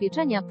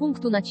zabezpieczenia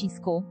punktu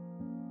nacisku.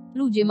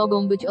 Ludzie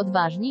mogą być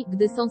odważni,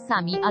 gdy są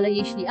sami, ale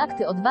jeśli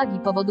akty odwagi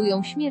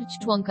powodują śmierć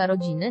członka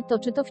rodziny, to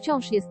czy to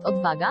wciąż jest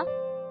odwaga?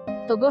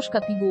 To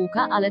gorzka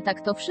pigułka, ale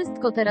tak to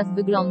wszystko teraz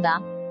wygląda.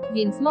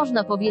 Więc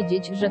można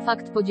powiedzieć, że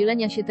fakt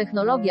podzielenia się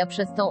technologia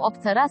przez tą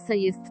obca rasę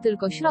jest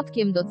tylko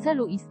środkiem do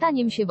celu i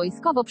staniem się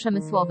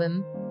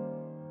wojskowo-przemysłowym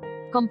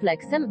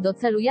kompleksem, do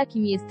celu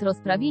jakim jest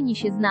rozprawienie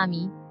się z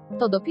nami.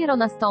 To dopiero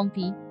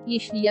nastąpi,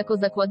 jeśli jako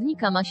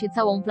zakładnika ma się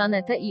całą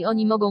planetę i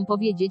oni mogą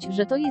powiedzieć,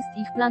 że to jest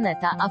ich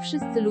planeta, a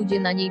wszyscy ludzie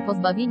na niej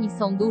pozbawieni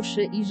są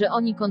duszy i że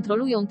oni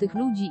kontrolują tych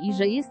ludzi i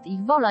że jest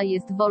ich wola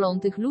jest wolą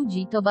tych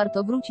ludzi, to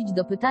warto wrócić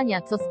do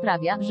pytania, co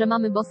sprawia, że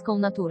mamy boską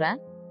naturę?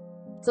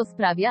 Co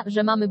sprawia,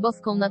 że mamy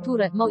boską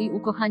naturę, moi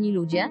ukochani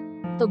ludzie?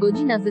 To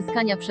godzina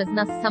zyskania przez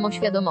nas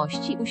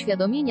samoświadomości,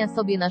 uświadomienia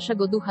sobie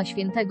naszego Ducha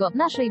Świętego,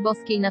 naszej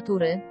boskiej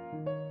natury.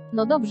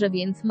 No dobrze,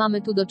 więc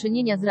mamy tu do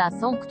czynienia z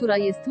rasą, która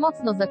jest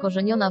mocno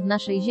zakorzeniona w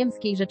naszej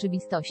ziemskiej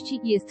rzeczywistości,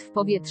 jest w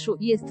powietrzu,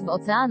 jest w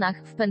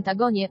oceanach, w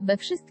Pentagonie, we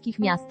wszystkich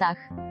miastach.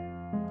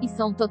 I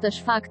są to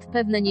też fakt,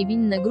 pewne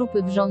niewinne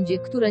grupy w rządzie,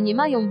 które nie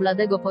mają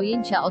bladego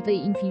pojęcia o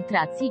tej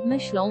infiltracji,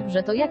 myślą,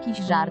 że to jakiś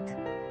żart.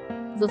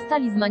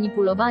 Zostali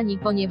zmanipulowani,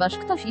 ponieważ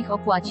ktoś ich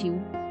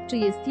opłacił. Czy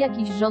jest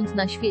jakiś rząd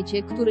na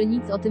świecie, który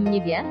nic o tym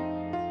nie wie?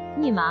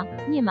 Nie ma,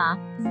 nie ma.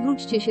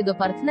 Zwróćcie się do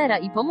partnera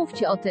i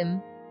pomówcie o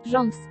tym.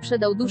 Rząd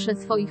sprzedał duszę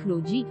swoich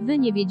ludzi, wy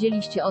nie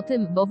wiedzieliście o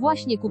tym, bo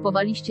właśnie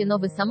kupowaliście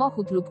nowy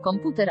samochód lub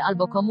komputer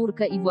albo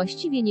komórkę i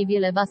właściwie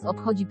niewiele was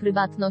obchodzi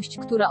prywatność,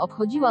 która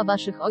obchodziła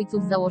waszych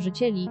ojców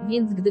założycieli,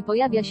 więc gdy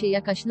pojawia się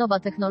jakaś nowa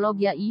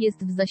technologia i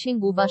jest w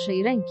zasięgu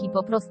waszej ręki,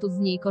 po prostu z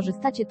niej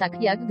korzystacie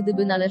tak, jak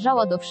gdyby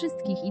należała do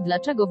wszystkich i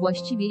dlaczego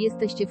właściwie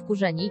jesteście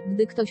wkurzeni,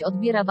 gdy ktoś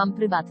odbiera wam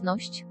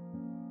prywatność?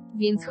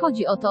 Więc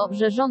chodzi o to,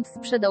 że rząd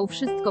sprzedał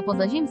wszystko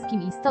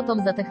pozaziemskim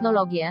istotom za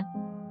technologię.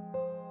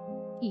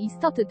 I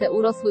istoty te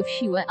urosły w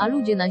siłę, a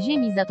ludzie na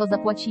Ziemi za to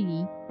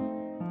zapłacili.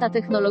 Ta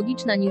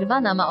technologiczna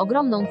nirwana ma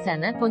ogromną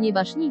cenę,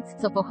 ponieważ nic,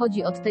 co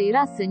pochodzi od tej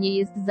rasy, nie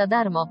jest za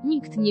darmo,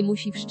 nikt nie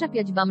musi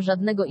wszczepiać wam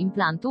żadnego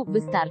implantu,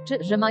 wystarczy,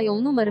 że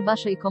mają numer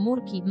waszej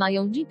komórki,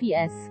 mają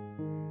GPS.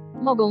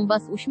 Mogą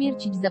was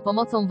uśmiercić za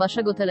pomocą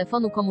waszego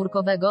telefonu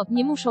komórkowego,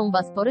 nie muszą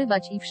was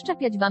porywać i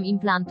wszczepiać wam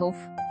implantów.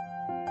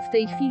 W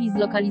tej chwili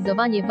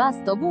zlokalizowanie was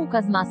to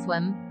bułka z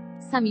masłem.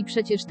 Sami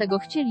przecież tego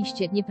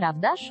chcieliście,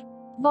 nieprawdaż?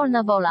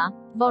 Wolna wola.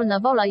 Wolna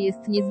wola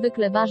jest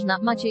niezwykle ważna,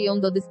 macie ją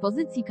do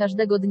dyspozycji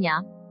każdego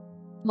dnia.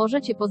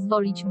 Możecie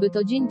pozwolić, by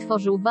to dzień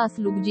tworzył was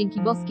lub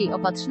dzięki boskiej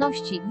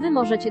opatrzności, wy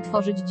możecie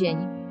tworzyć dzień.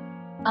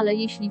 Ale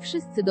jeśli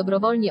wszyscy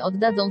dobrowolnie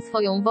oddadzą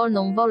swoją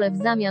wolną wolę w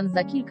zamian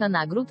za kilka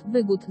nagród,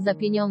 wygód, za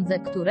pieniądze,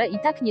 które i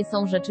tak nie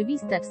są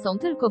rzeczywiste, są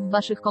tylko w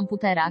waszych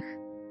komputerach.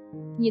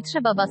 Nie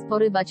trzeba was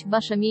porywać,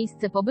 wasze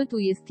miejsce pobytu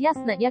jest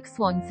jasne jak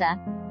słońce.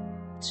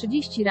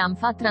 30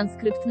 Ramfa,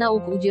 transkrypt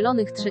nauk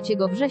udzielonych 3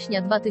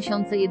 września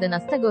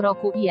 2011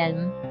 roku,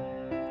 Jelm.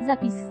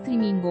 Zapis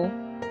streamingu.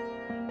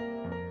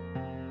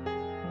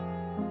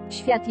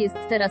 Świat jest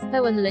teraz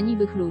pełen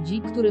leniwych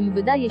ludzi, którym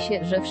wydaje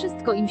się, że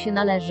wszystko im się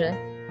należy.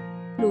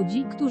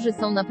 Ludzi, którzy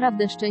są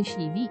naprawdę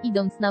szczęśliwi,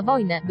 idąc na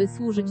wojnę, by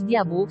służyć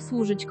diabłu,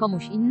 służyć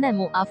komuś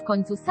innemu, a w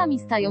końcu sami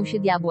stają się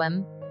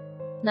diabłem.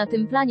 Na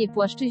tym planie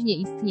płaszczyźnie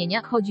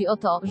istnienia chodzi o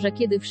to, że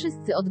kiedy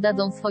wszyscy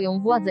oddadzą swoją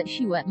władzę,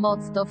 siłę,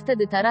 moc, to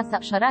wtedy ta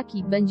rasa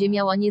szaraki będzie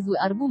miała niezły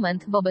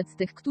argument wobec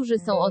tych, którzy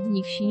są od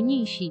nich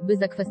silniejsi, by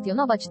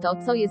zakwestionować to,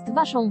 co jest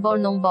waszą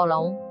wolną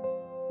wolą.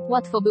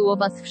 Łatwo było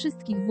was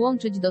wszystkich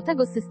włączyć do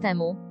tego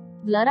systemu.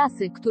 Dla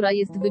rasy, która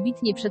jest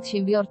wybitnie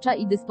przedsiębiorcza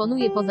i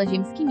dysponuje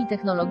pozaziemskimi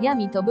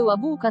technologiami, to była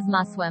bułka z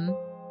masłem.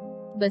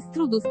 Bez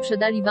trudu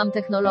sprzedali wam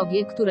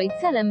technologię, której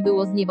celem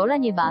było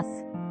zniewolenie was.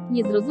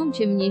 Nie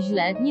zrozumcie mnie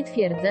źle, nie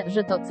twierdzę,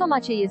 że to, co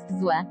macie, jest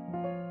złe.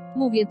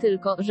 Mówię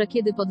tylko, że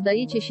kiedy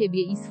poddajecie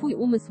siebie i swój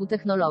umysł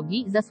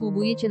technologii,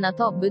 zasługujecie na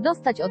to, by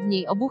dostać od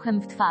niej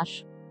obuchem w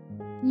twarz.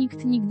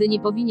 Nikt nigdy nie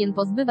powinien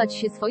pozbywać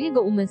się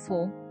swojego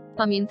umysłu.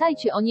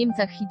 Pamiętajcie o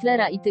Niemcach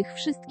Hitlera i tych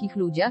wszystkich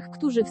ludziach,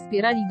 którzy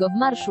wspierali go w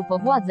marszu po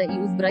władzę i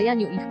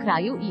uzbrajaniu ich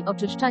kraju i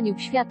oczyszczaniu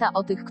świata,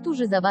 o tych,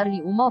 którzy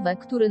zawarli umowę,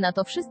 która na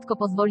to wszystko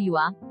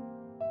pozwoliła.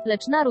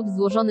 Lecz naród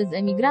złożony z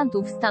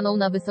emigrantów stanął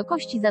na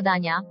wysokości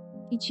zadania.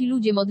 I ci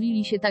ludzie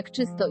modlili się tak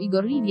czysto i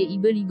gorliwie i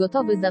byli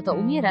gotowi za to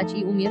umierać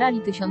i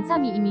umierali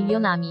tysiącami i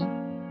milionami.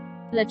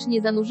 Lecz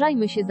nie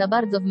zanurzajmy się za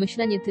bardzo w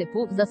myślenie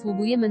typu,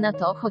 zasługujemy na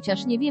to,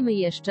 chociaż nie wiemy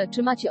jeszcze,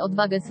 czy macie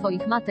odwagę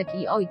swoich matek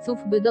i ojców,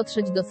 by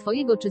dotrzeć do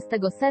swojego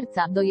czystego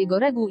serca, do jego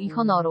reguł i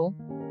honoru.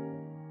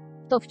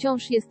 To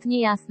wciąż jest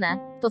niejasne.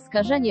 To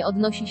skażenie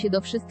odnosi się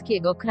do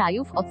wszystkiego,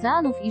 krajów,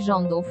 oceanów i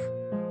rządów.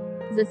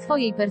 Ze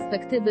swojej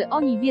perspektywy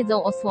oni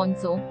wiedzą o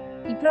słońcu.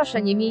 I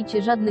proszę, nie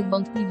miejcie żadnych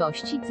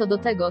wątpliwości co do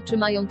tego, czy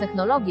mają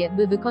technologię,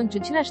 by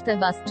wykończyć resztę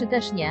was, czy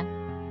też nie.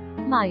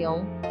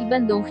 Mają. I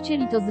będą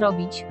chcieli to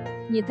zrobić.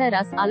 Nie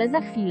teraz, ale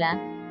za chwilę.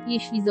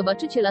 Jeśli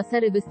zobaczycie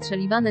lasery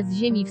wystrzeliwane z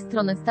Ziemi w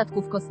stronę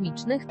statków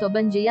kosmicznych, to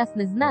będzie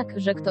jasny znak,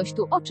 że ktoś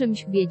tu o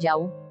czymś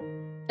wiedział.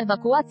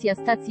 Ewakuacja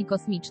stacji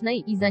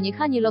kosmicznej i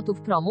zaniechanie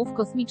lotów promów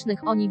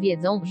kosmicznych. Oni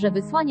wiedzą, że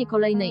wysłanie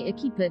kolejnej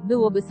ekipy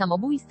byłoby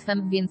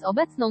samobójstwem, więc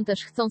obecną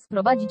też chcą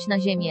sprowadzić na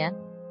Ziemię.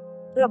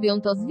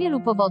 Robią to z wielu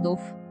powodów.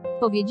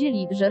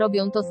 Powiedzieli, że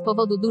robią to z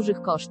powodu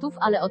dużych kosztów,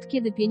 ale od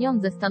kiedy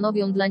pieniądze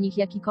stanowią dla nich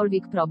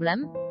jakikolwiek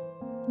problem?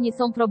 Nie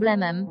są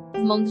problemem.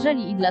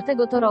 Zmądrzeli i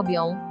dlatego to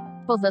robią.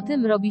 Poza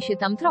tym robi się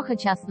tam trochę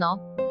ciasno.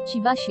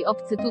 Ci wasi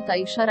obcy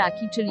tutaj,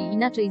 szaraki, czyli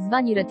inaczej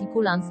zwani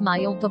reticulans,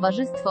 mają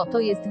towarzystwo, to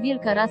jest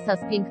wielka rasa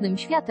z pięknym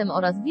światem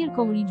oraz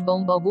wielką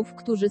liczbą bogów,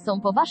 którzy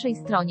są po waszej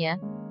stronie.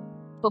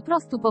 Po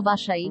prostu po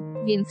waszej.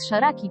 Więc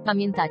szaraki,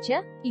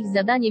 pamiętacie? Ich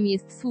zadaniem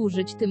jest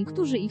służyć tym,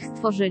 którzy ich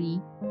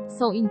stworzyli.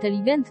 Są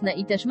inteligentne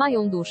i też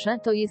mają duszę,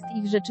 to jest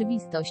ich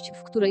rzeczywistość,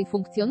 w której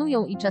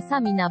funkcjonują i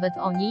czasami nawet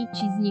oni,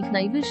 ci z nich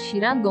najwyżsi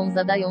rangą,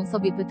 zadają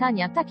sobie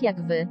pytania tak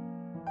jak wy.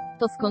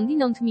 To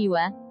skądinąd miłe.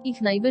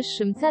 Ich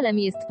najwyższym celem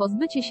jest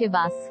pozbycie się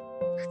was.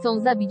 Chcą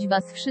zabić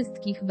was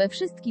wszystkich we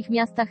wszystkich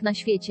miastach na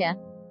świecie.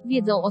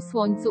 Wiedzą o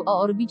Słońcu, o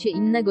orbicie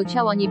innego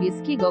ciała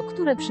niebieskiego,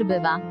 które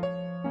przybywa.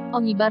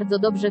 Oni bardzo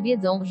dobrze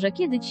wiedzą, że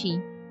kiedy ci,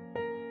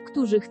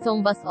 którzy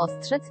chcą was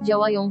ostrzec,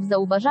 działają w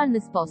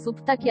zauważalny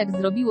sposób, tak jak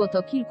zrobiło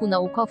to kilku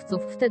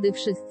naukowców, wtedy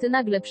wszyscy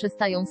nagle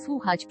przestają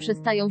słuchać,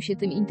 przestają się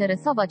tym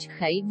interesować.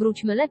 Hej,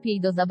 wróćmy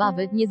lepiej do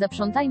zabawy, nie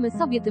zaprzątajmy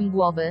sobie tym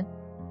głowy.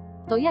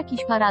 To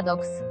jakiś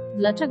paradoks.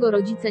 Dlaczego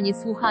rodzice nie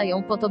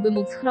słuchają po to, by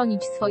móc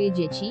chronić swoje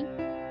dzieci?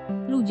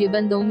 Ludzie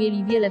będą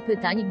mieli wiele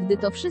pytań, gdy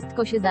to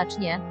wszystko się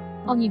zacznie.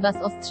 Oni was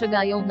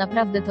ostrzegają,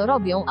 naprawdę to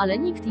robią, ale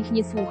nikt ich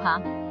nie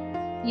słucha.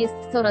 Jest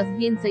coraz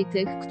więcej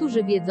tych,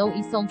 którzy wiedzą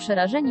i są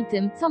przerażeni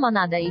tym, co ma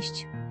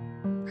nadejść.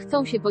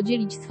 Chcą się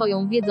podzielić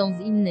swoją wiedzą z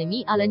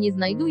innymi, ale nie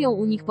znajdują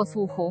u nich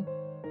posłuchu.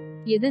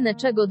 Jedyne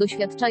czego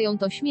doświadczają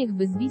to śmiech,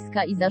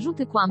 wyzwiska i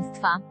zarzuty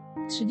kłamstwa.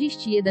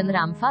 31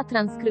 Ramfa,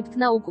 transkrypt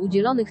nauk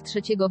udzielonych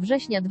 3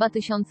 września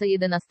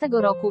 2011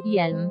 roku,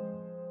 Jelm.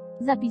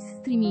 Zapis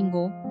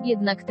streamingu.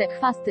 Jednak te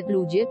chwasty,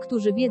 ludzie,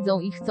 którzy wiedzą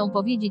i chcą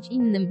powiedzieć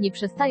innym, nie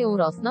przestają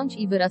rosnąć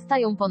i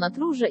wyrastają ponad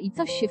róże i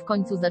coś się w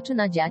końcu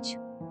zaczyna dziać.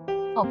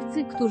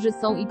 Obcy, którzy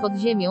są i pod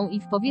ziemią, i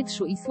w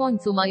powietrzu, i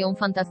słońcu, mają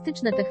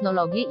fantastyczne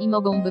technologie i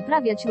mogą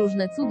wyprawiać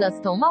różne cuda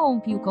z tą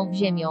małą piłką,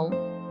 ziemią.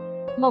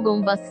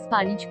 Mogą was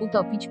spalić,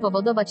 utopić,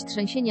 powodować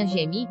trzęsienia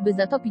ziemi, by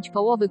zatopić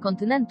połowy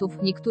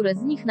kontynentów, niektóre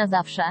z nich na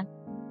zawsze.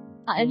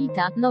 A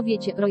elita, no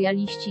wiecie,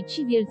 rojaliści,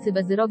 ci wielcy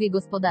wezyrowie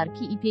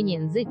gospodarki i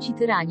pieniędzy, ci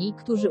tyrani,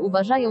 którzy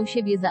uważają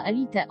siebie za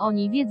elitę,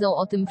 oni wiedzą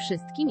o tym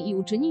wszystkim i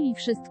uczynili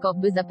wszystko,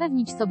 by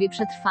zapewnić sobie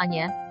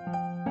przetrwanie.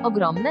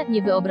 Ogromne,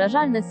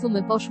 niewyobrażalne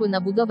sumy poszły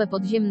na budowę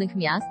podziemnych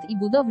miast i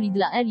budowli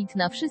dla elit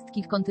na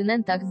wszystkich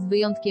kontynentach z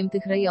wyjątkiem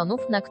tych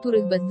rejonów, na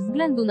których bez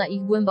względu na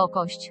ich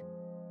głębokość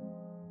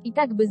i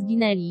tak by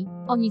zginęli.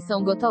 Oni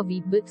są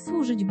gotowi, by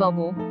służyć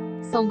Bogu.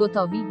 Są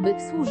gotowi, by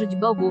służyć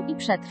Bogu i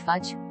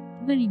przetrwać.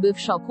 Byliby w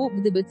szoku,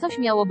 gdyby coś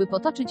miałoby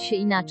potoczyć się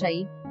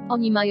inaczej.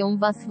 Oni mają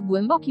was w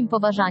głębokim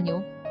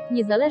poważaniu.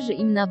 Nie zależy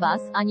im na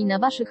was, ani na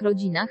waszych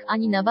rodzinach,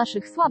 ani na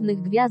waszych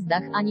sławnych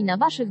gwiazdach, ani na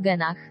waszych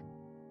genach.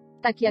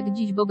 Tak jak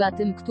dziś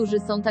bogatym, którzy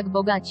są tak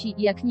bogaci,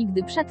 jak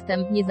nigdy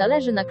przedtem, nie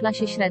zależy na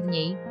klasie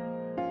średniej.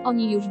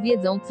 Oni już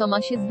wiedzą, co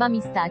ma się z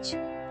wami stać.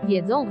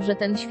 Wiedzą, że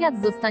ten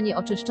świat zostanie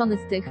oczyszczony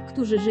z tych,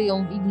 którzy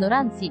żyją w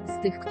ignorancji,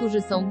 z tych,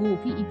 którzy są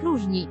głupi i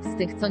próżni, z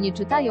tych, co nie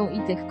czytają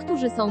i tych,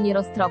 którzy są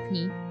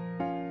nieroztropni.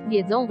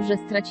 Wiedzą, że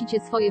stracicie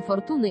swoje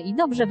fortuny i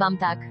dobrze wam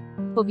tak.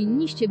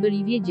 Powinniście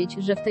byli wiedzieć,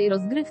 że w tej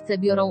rozgrywce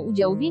biorą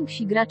udział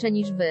więksi gracze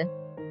niż wy.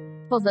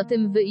 Poza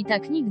tym wy i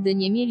tak nigdy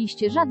nie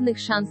mieliście żadnych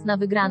szans na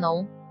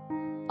wygraną.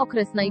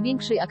 Okres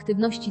największej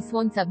aktywności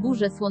Słońca,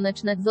 burze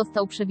słoneczne,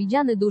 został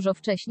przewidziany dużo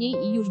wcześniej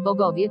i już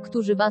bogowie,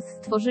 którzy was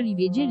stworzyli,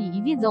 wiedzieli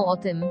i wiedzą o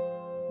tym.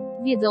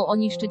 Wiedzą o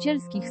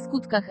niszczycielskich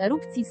skutkach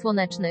erupcji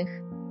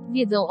słonecznych.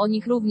 Wiedzą o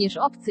nich również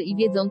obcy i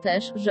wiedzą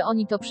też, że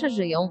oni to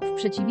przeżyją, w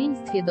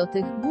przeciwieństwie do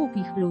tych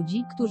głupich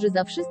ludzi, którzy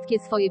za wszystkie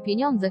swoje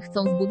pieniądze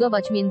chcą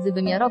zbudować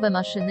międzywymiarowe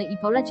maszyny i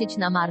polecieć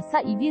na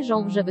Marsa i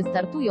wierzą, że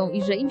wystartują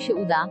i że im się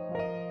uda.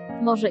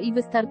 Może i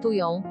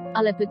wystartują,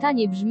 ale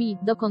pytanie brzmi,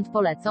 dokąd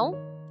polecą?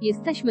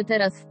 Jesteśmy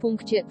teraz w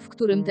punkcie, w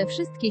którym te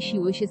wszystkie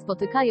siły się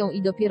spotykają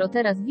i dopiero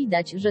teraz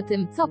widać, że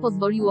tym, co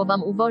pozwoliło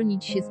wam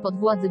uwolnić się spod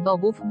władzy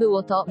bogów,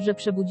 było to, że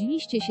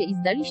przebudziliście się i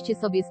zdaliście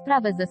sobie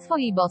sprawę ze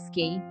swojej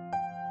boskiej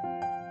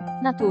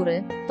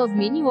natury. To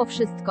zmieniło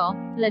wszystko,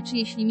 lecz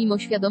jeśli mimo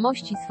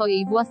świadomości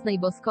swojej własnej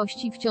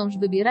boskości wciąż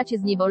wybieracie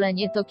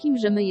zniewolenie, to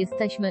kimże my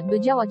jesteśmy, by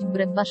działać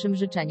wbrew waszym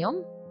życzeniom?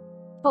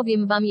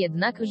 Powiem wam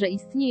jednak, że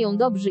istnieją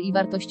dobrzy i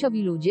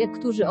wartościowi ludzie,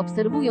 którzy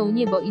obserwują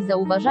niebo i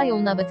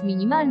zauważają nawet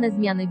minimalne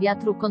zmiany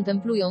wiatru,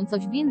 kontemplują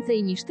coś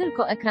więcej niż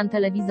tylko ekran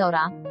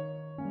telewizora.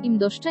 Im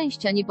do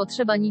szczęścia nie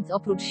potrzeba nic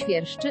oprócz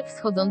świerszczy,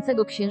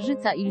 wschodzącego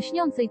księżyca i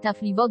lśniącej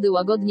tafli wody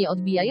łagodnie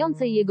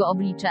odbijającej jego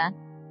oblicze.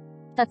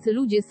 Tacy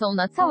ludzie są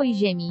na całej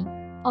ziemi.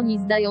 Oni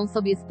zdają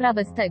sobie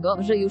sprawę z tego,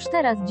 że już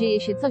teraz dzieje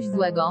się coś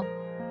złego.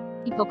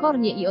 I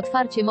pokornie i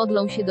otwarcie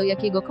modlą się do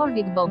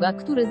jakiegokolwiek Boga,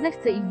 który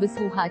zechce ich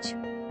wysłuchać.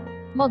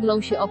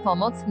 Modlą się o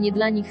pomoc, nie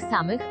dla nich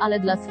samych, ale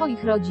dla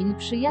swoich rodzin,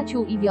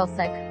 przyjaciół i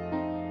wiosek.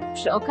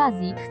 Przy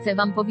okazji, chcę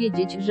wam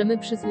powiedzieć, że my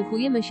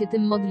przysłuchujemy się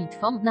tym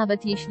modlitwom,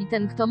 nawet jeśli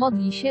ten, kto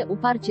modli się,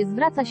 uparcie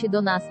zwraca się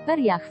do nas, per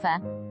Jahwe.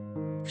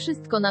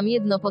 Wszystko nam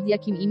jedno, pod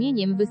jakim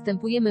imieniem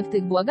występujemy w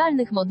tych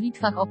błagalnych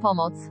modlitwach o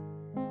pomoc.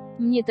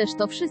 Mnie też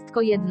to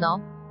wszystko jedno.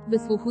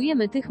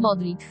 Wysłuchujemy tych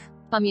modlitw.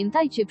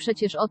 Pamiętajcie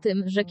przecież o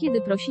tym, że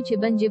kiedy prosicie,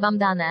 będzie wam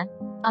dane.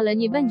 Ale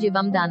nie będzie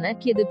wam dane,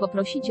 kiedy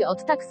poprosicie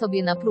od tak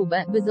sobie na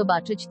próbę, by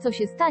zobaczyć, co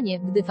się stanie,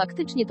 gdy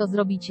faktycznie to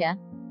zrobicie.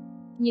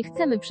 Nie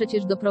chcemy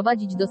przecież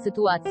doprowadzić do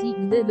sytuacji,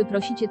 gdy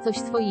wyprosicie coś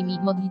swoimi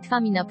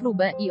modlitwami na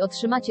próbę i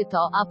otrzymacie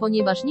to, a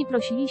ponieważ nie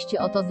prosiliście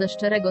o to ze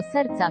szczerego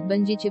serca,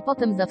 będziecie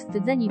potem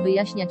zawstydzeni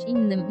wyjaśniać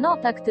innym, no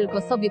tak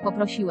tylko sobie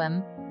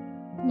poprosiłem.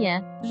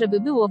 Nie, żeby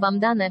było wam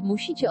dane,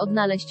 musicie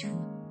odnaleźć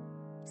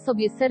w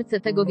sobie serce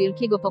tego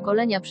wielkiego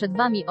pokolenia przed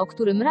wami, o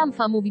którym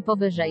Ramfa mówi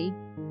powyżej.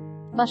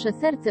 Wasze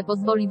serce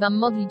pozwoli wam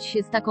modlić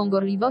się z taką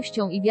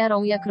gorliwością i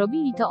wiarą, jak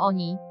robili to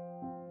oni.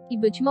 I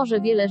być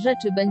może wiele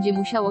rzeczy będzie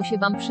musiało się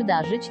wam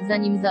przydarzyć,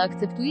 zanim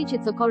zaakceptujecie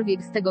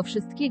cokolwiek z tego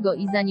wszystkiego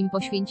i zanim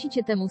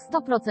poświęcicie temu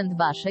 100%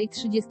 waszej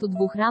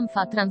 32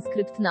 Ramfa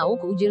transkrypt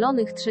nauk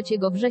udzielonych 3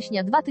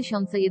 września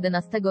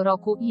 2011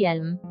 roku,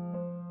 Jelm.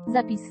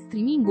 Zapis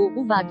streamingu,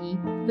 uwagi.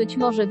 Być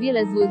może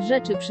wiele złych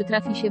rzeczy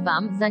przytrafi się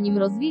wam, zanim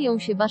rozwieją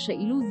się wasze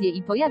iluzje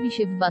i pojawi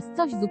się w was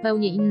coś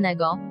zupełnie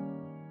innego.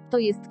 To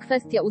jest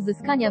kwestia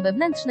uzyskania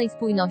wewnętrznej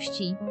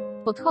spójności.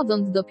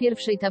 Podchodząc do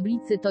pierwszej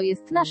tablicy, to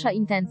jest nasza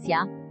intencja.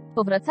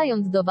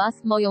 Powracając do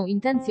was, moją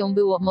intencją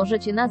było,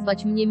 możecie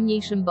nazwać mnie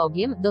mniejszym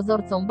Bogiem,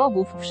 dozorcą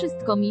bogów,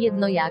 wszystko mi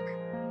jedno jak.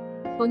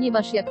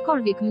 Ponieważ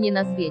jakkolwiek mnie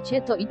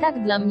nazwiecie, to i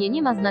tak dla mnie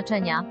nie ma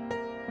znaczenia.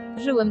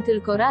 Żyłem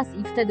tylko raz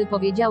i wtedy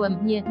powiedziałem,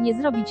 nie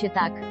zrobicie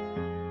tak.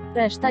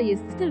 Reszta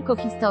jest tylko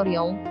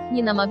historią.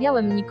 Nie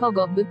namawiałem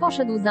nikogo, by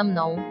poszedł za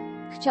mną.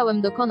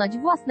 Chciałem dokonać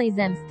własnej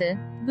zemsty.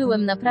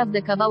 Byłem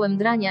naprawdę kawałem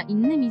drania,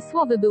 innymi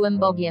słowy byłem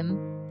Bogiem.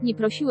 Nie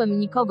prosiłem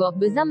nikogo,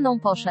 by za mną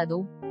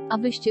poszedł. A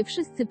wyście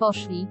wszyscy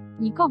poszli.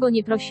 Nikogo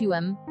nie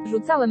prosiłem.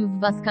 Rzucałem w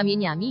was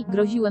kamieniami,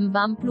 groziłem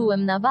wam,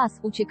 plułem na was,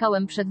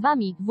 uciekałem przed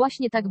wami,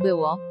 właśnie tak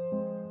było.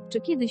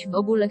 Czy kiedyś w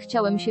ogóle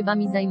chciałem się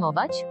wami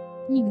zajmować?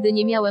 Nigdy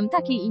nie miałem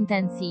takiej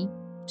intencji.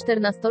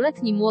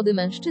 14-letni młody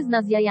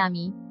mężczyzna z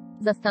jajami.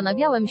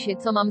 Zastanawiałem się,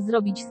 co mam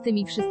zrobić z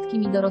tymi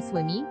wszystkimi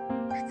dorosłymi.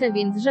 Chcę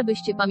więc,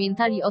 żebyście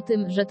pamiętali o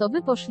tym, że to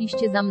wy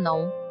poszliście za mną.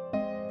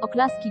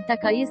 Oklaski,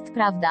 taka jest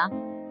prawda.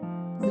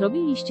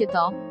 Zrobiliście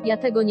to, ja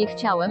tego nie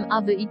chciałem,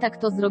 a wy i tak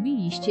to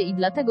zrobiliście i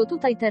dlatego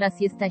tutaj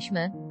teraz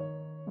jesteśmy.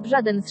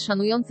 Żaden z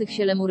szanujących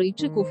się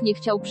Lemuryjczyków nie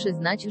chciał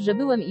przyznać, że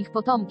byłem ich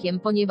potomkiem,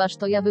 ponieważ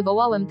to ja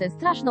wywołałem tę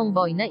straszną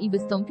wojnę i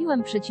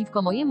wystąpiłem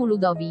przeciwko mojemu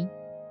ludowi.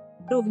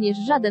 Również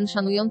żaden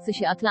szanujący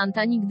się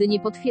Atlanta nigdy nie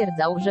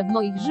potwierdzał, że w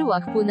moich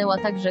żyłach płynęła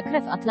także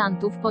krew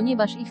Atlantów,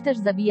 ponieważ ich też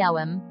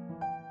zabijałem.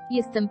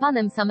 Jestem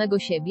panem samego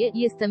siebie,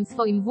 jestem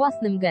swoim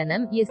własnym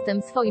genem,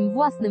 jestem swoim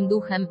własnym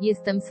duchem,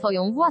 jestem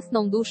swoją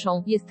własną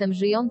duszą, jestem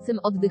żyjącym,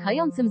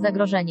 oddychającym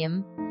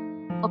zagrożeniem.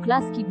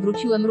 Oklaski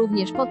wróciłem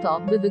również po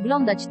to, by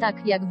wyglądać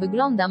tak, jak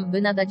wyglądam,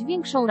 by nadać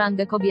większą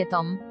rangę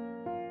kobietom.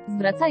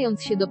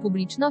 Zwracając się do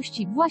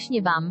publiczności,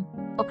 właśnie wam.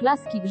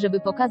 Oklaski, żeby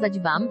pokazać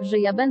wam, że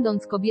ja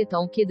będąc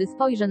kobietą, kiedy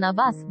spojrzę na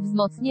was,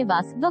 wzmocnię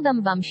was,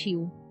 dodam wam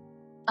sił.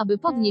 Aby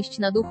podnieść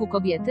na duchu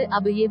kobiety,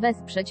 aby je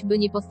wesprzeć, by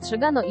nie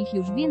postrzegano ich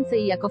już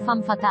więcej jako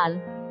femme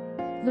fatale.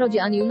 W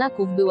rodzie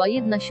Aniunaków była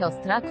jedna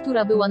siostra,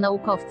 która była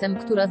naukowcem,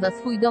 która za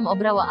swój dom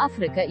obrała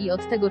Afrykę i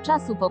od tego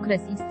czasu po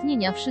kres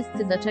istnienia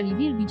wszyscy zaczęli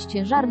wielbić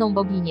ciężarną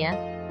boginię.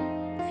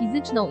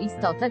 Fizyczną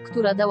istotę,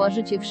 która dała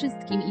życie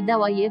wszystkim i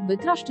dała je, by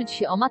troszczyć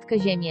się o Matkę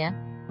Ziemię.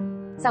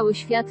 Cały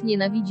świat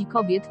nienawidzi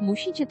kobiet,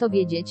 musicie to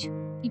wiedzieć.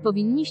 I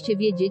powinniście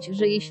wiedzieć,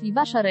 że jeśli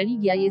wasza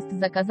religia jest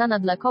zakazana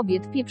dla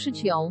kobiet,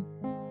 pieprzyć ją.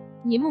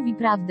 Nie mówi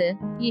prawdy.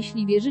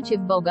 Jeśli wierzycie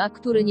w Boga,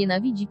 który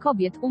nienawidzi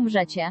kobiet,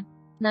 umrzecie.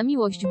 Na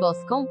miłość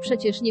boską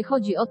przecież nie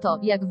chodzi o to,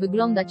 jak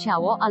wygląda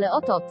ciało, ale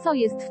o to, co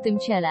jest w tym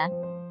ciele.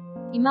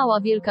 I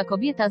mała wielka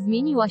kobieta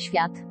zmieniła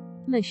świat.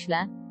 Myślę,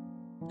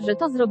 że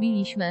to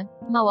zrobiliśmy.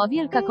 Mała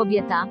wielka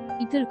kobieta.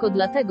 I tylko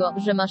dlatego,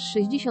 że masz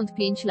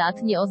 65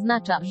 lat nie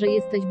oznacza, że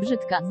jesteś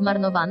brzydka,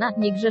 zmarnowana,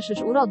 nie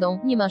grzeszysz urodą,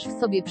 nie masz w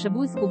sobie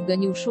przebłysków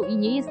geniuszu i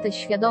nie jesteś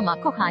świadoma,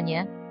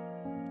 kochanie.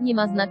 Nie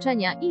ma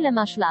znaczenia, ile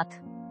masz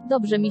lat.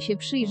 Dobrze mi się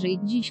przyjrzyj,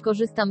 dziś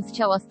korzystam z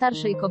ciała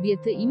starszej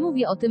kobiety i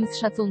mówię o tym z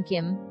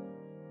szacunkiem.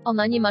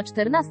 Ona nie ma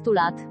 14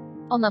 lat.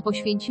 Ona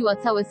poświęciła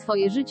całe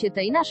swoje życie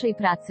tej naszej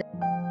pracy.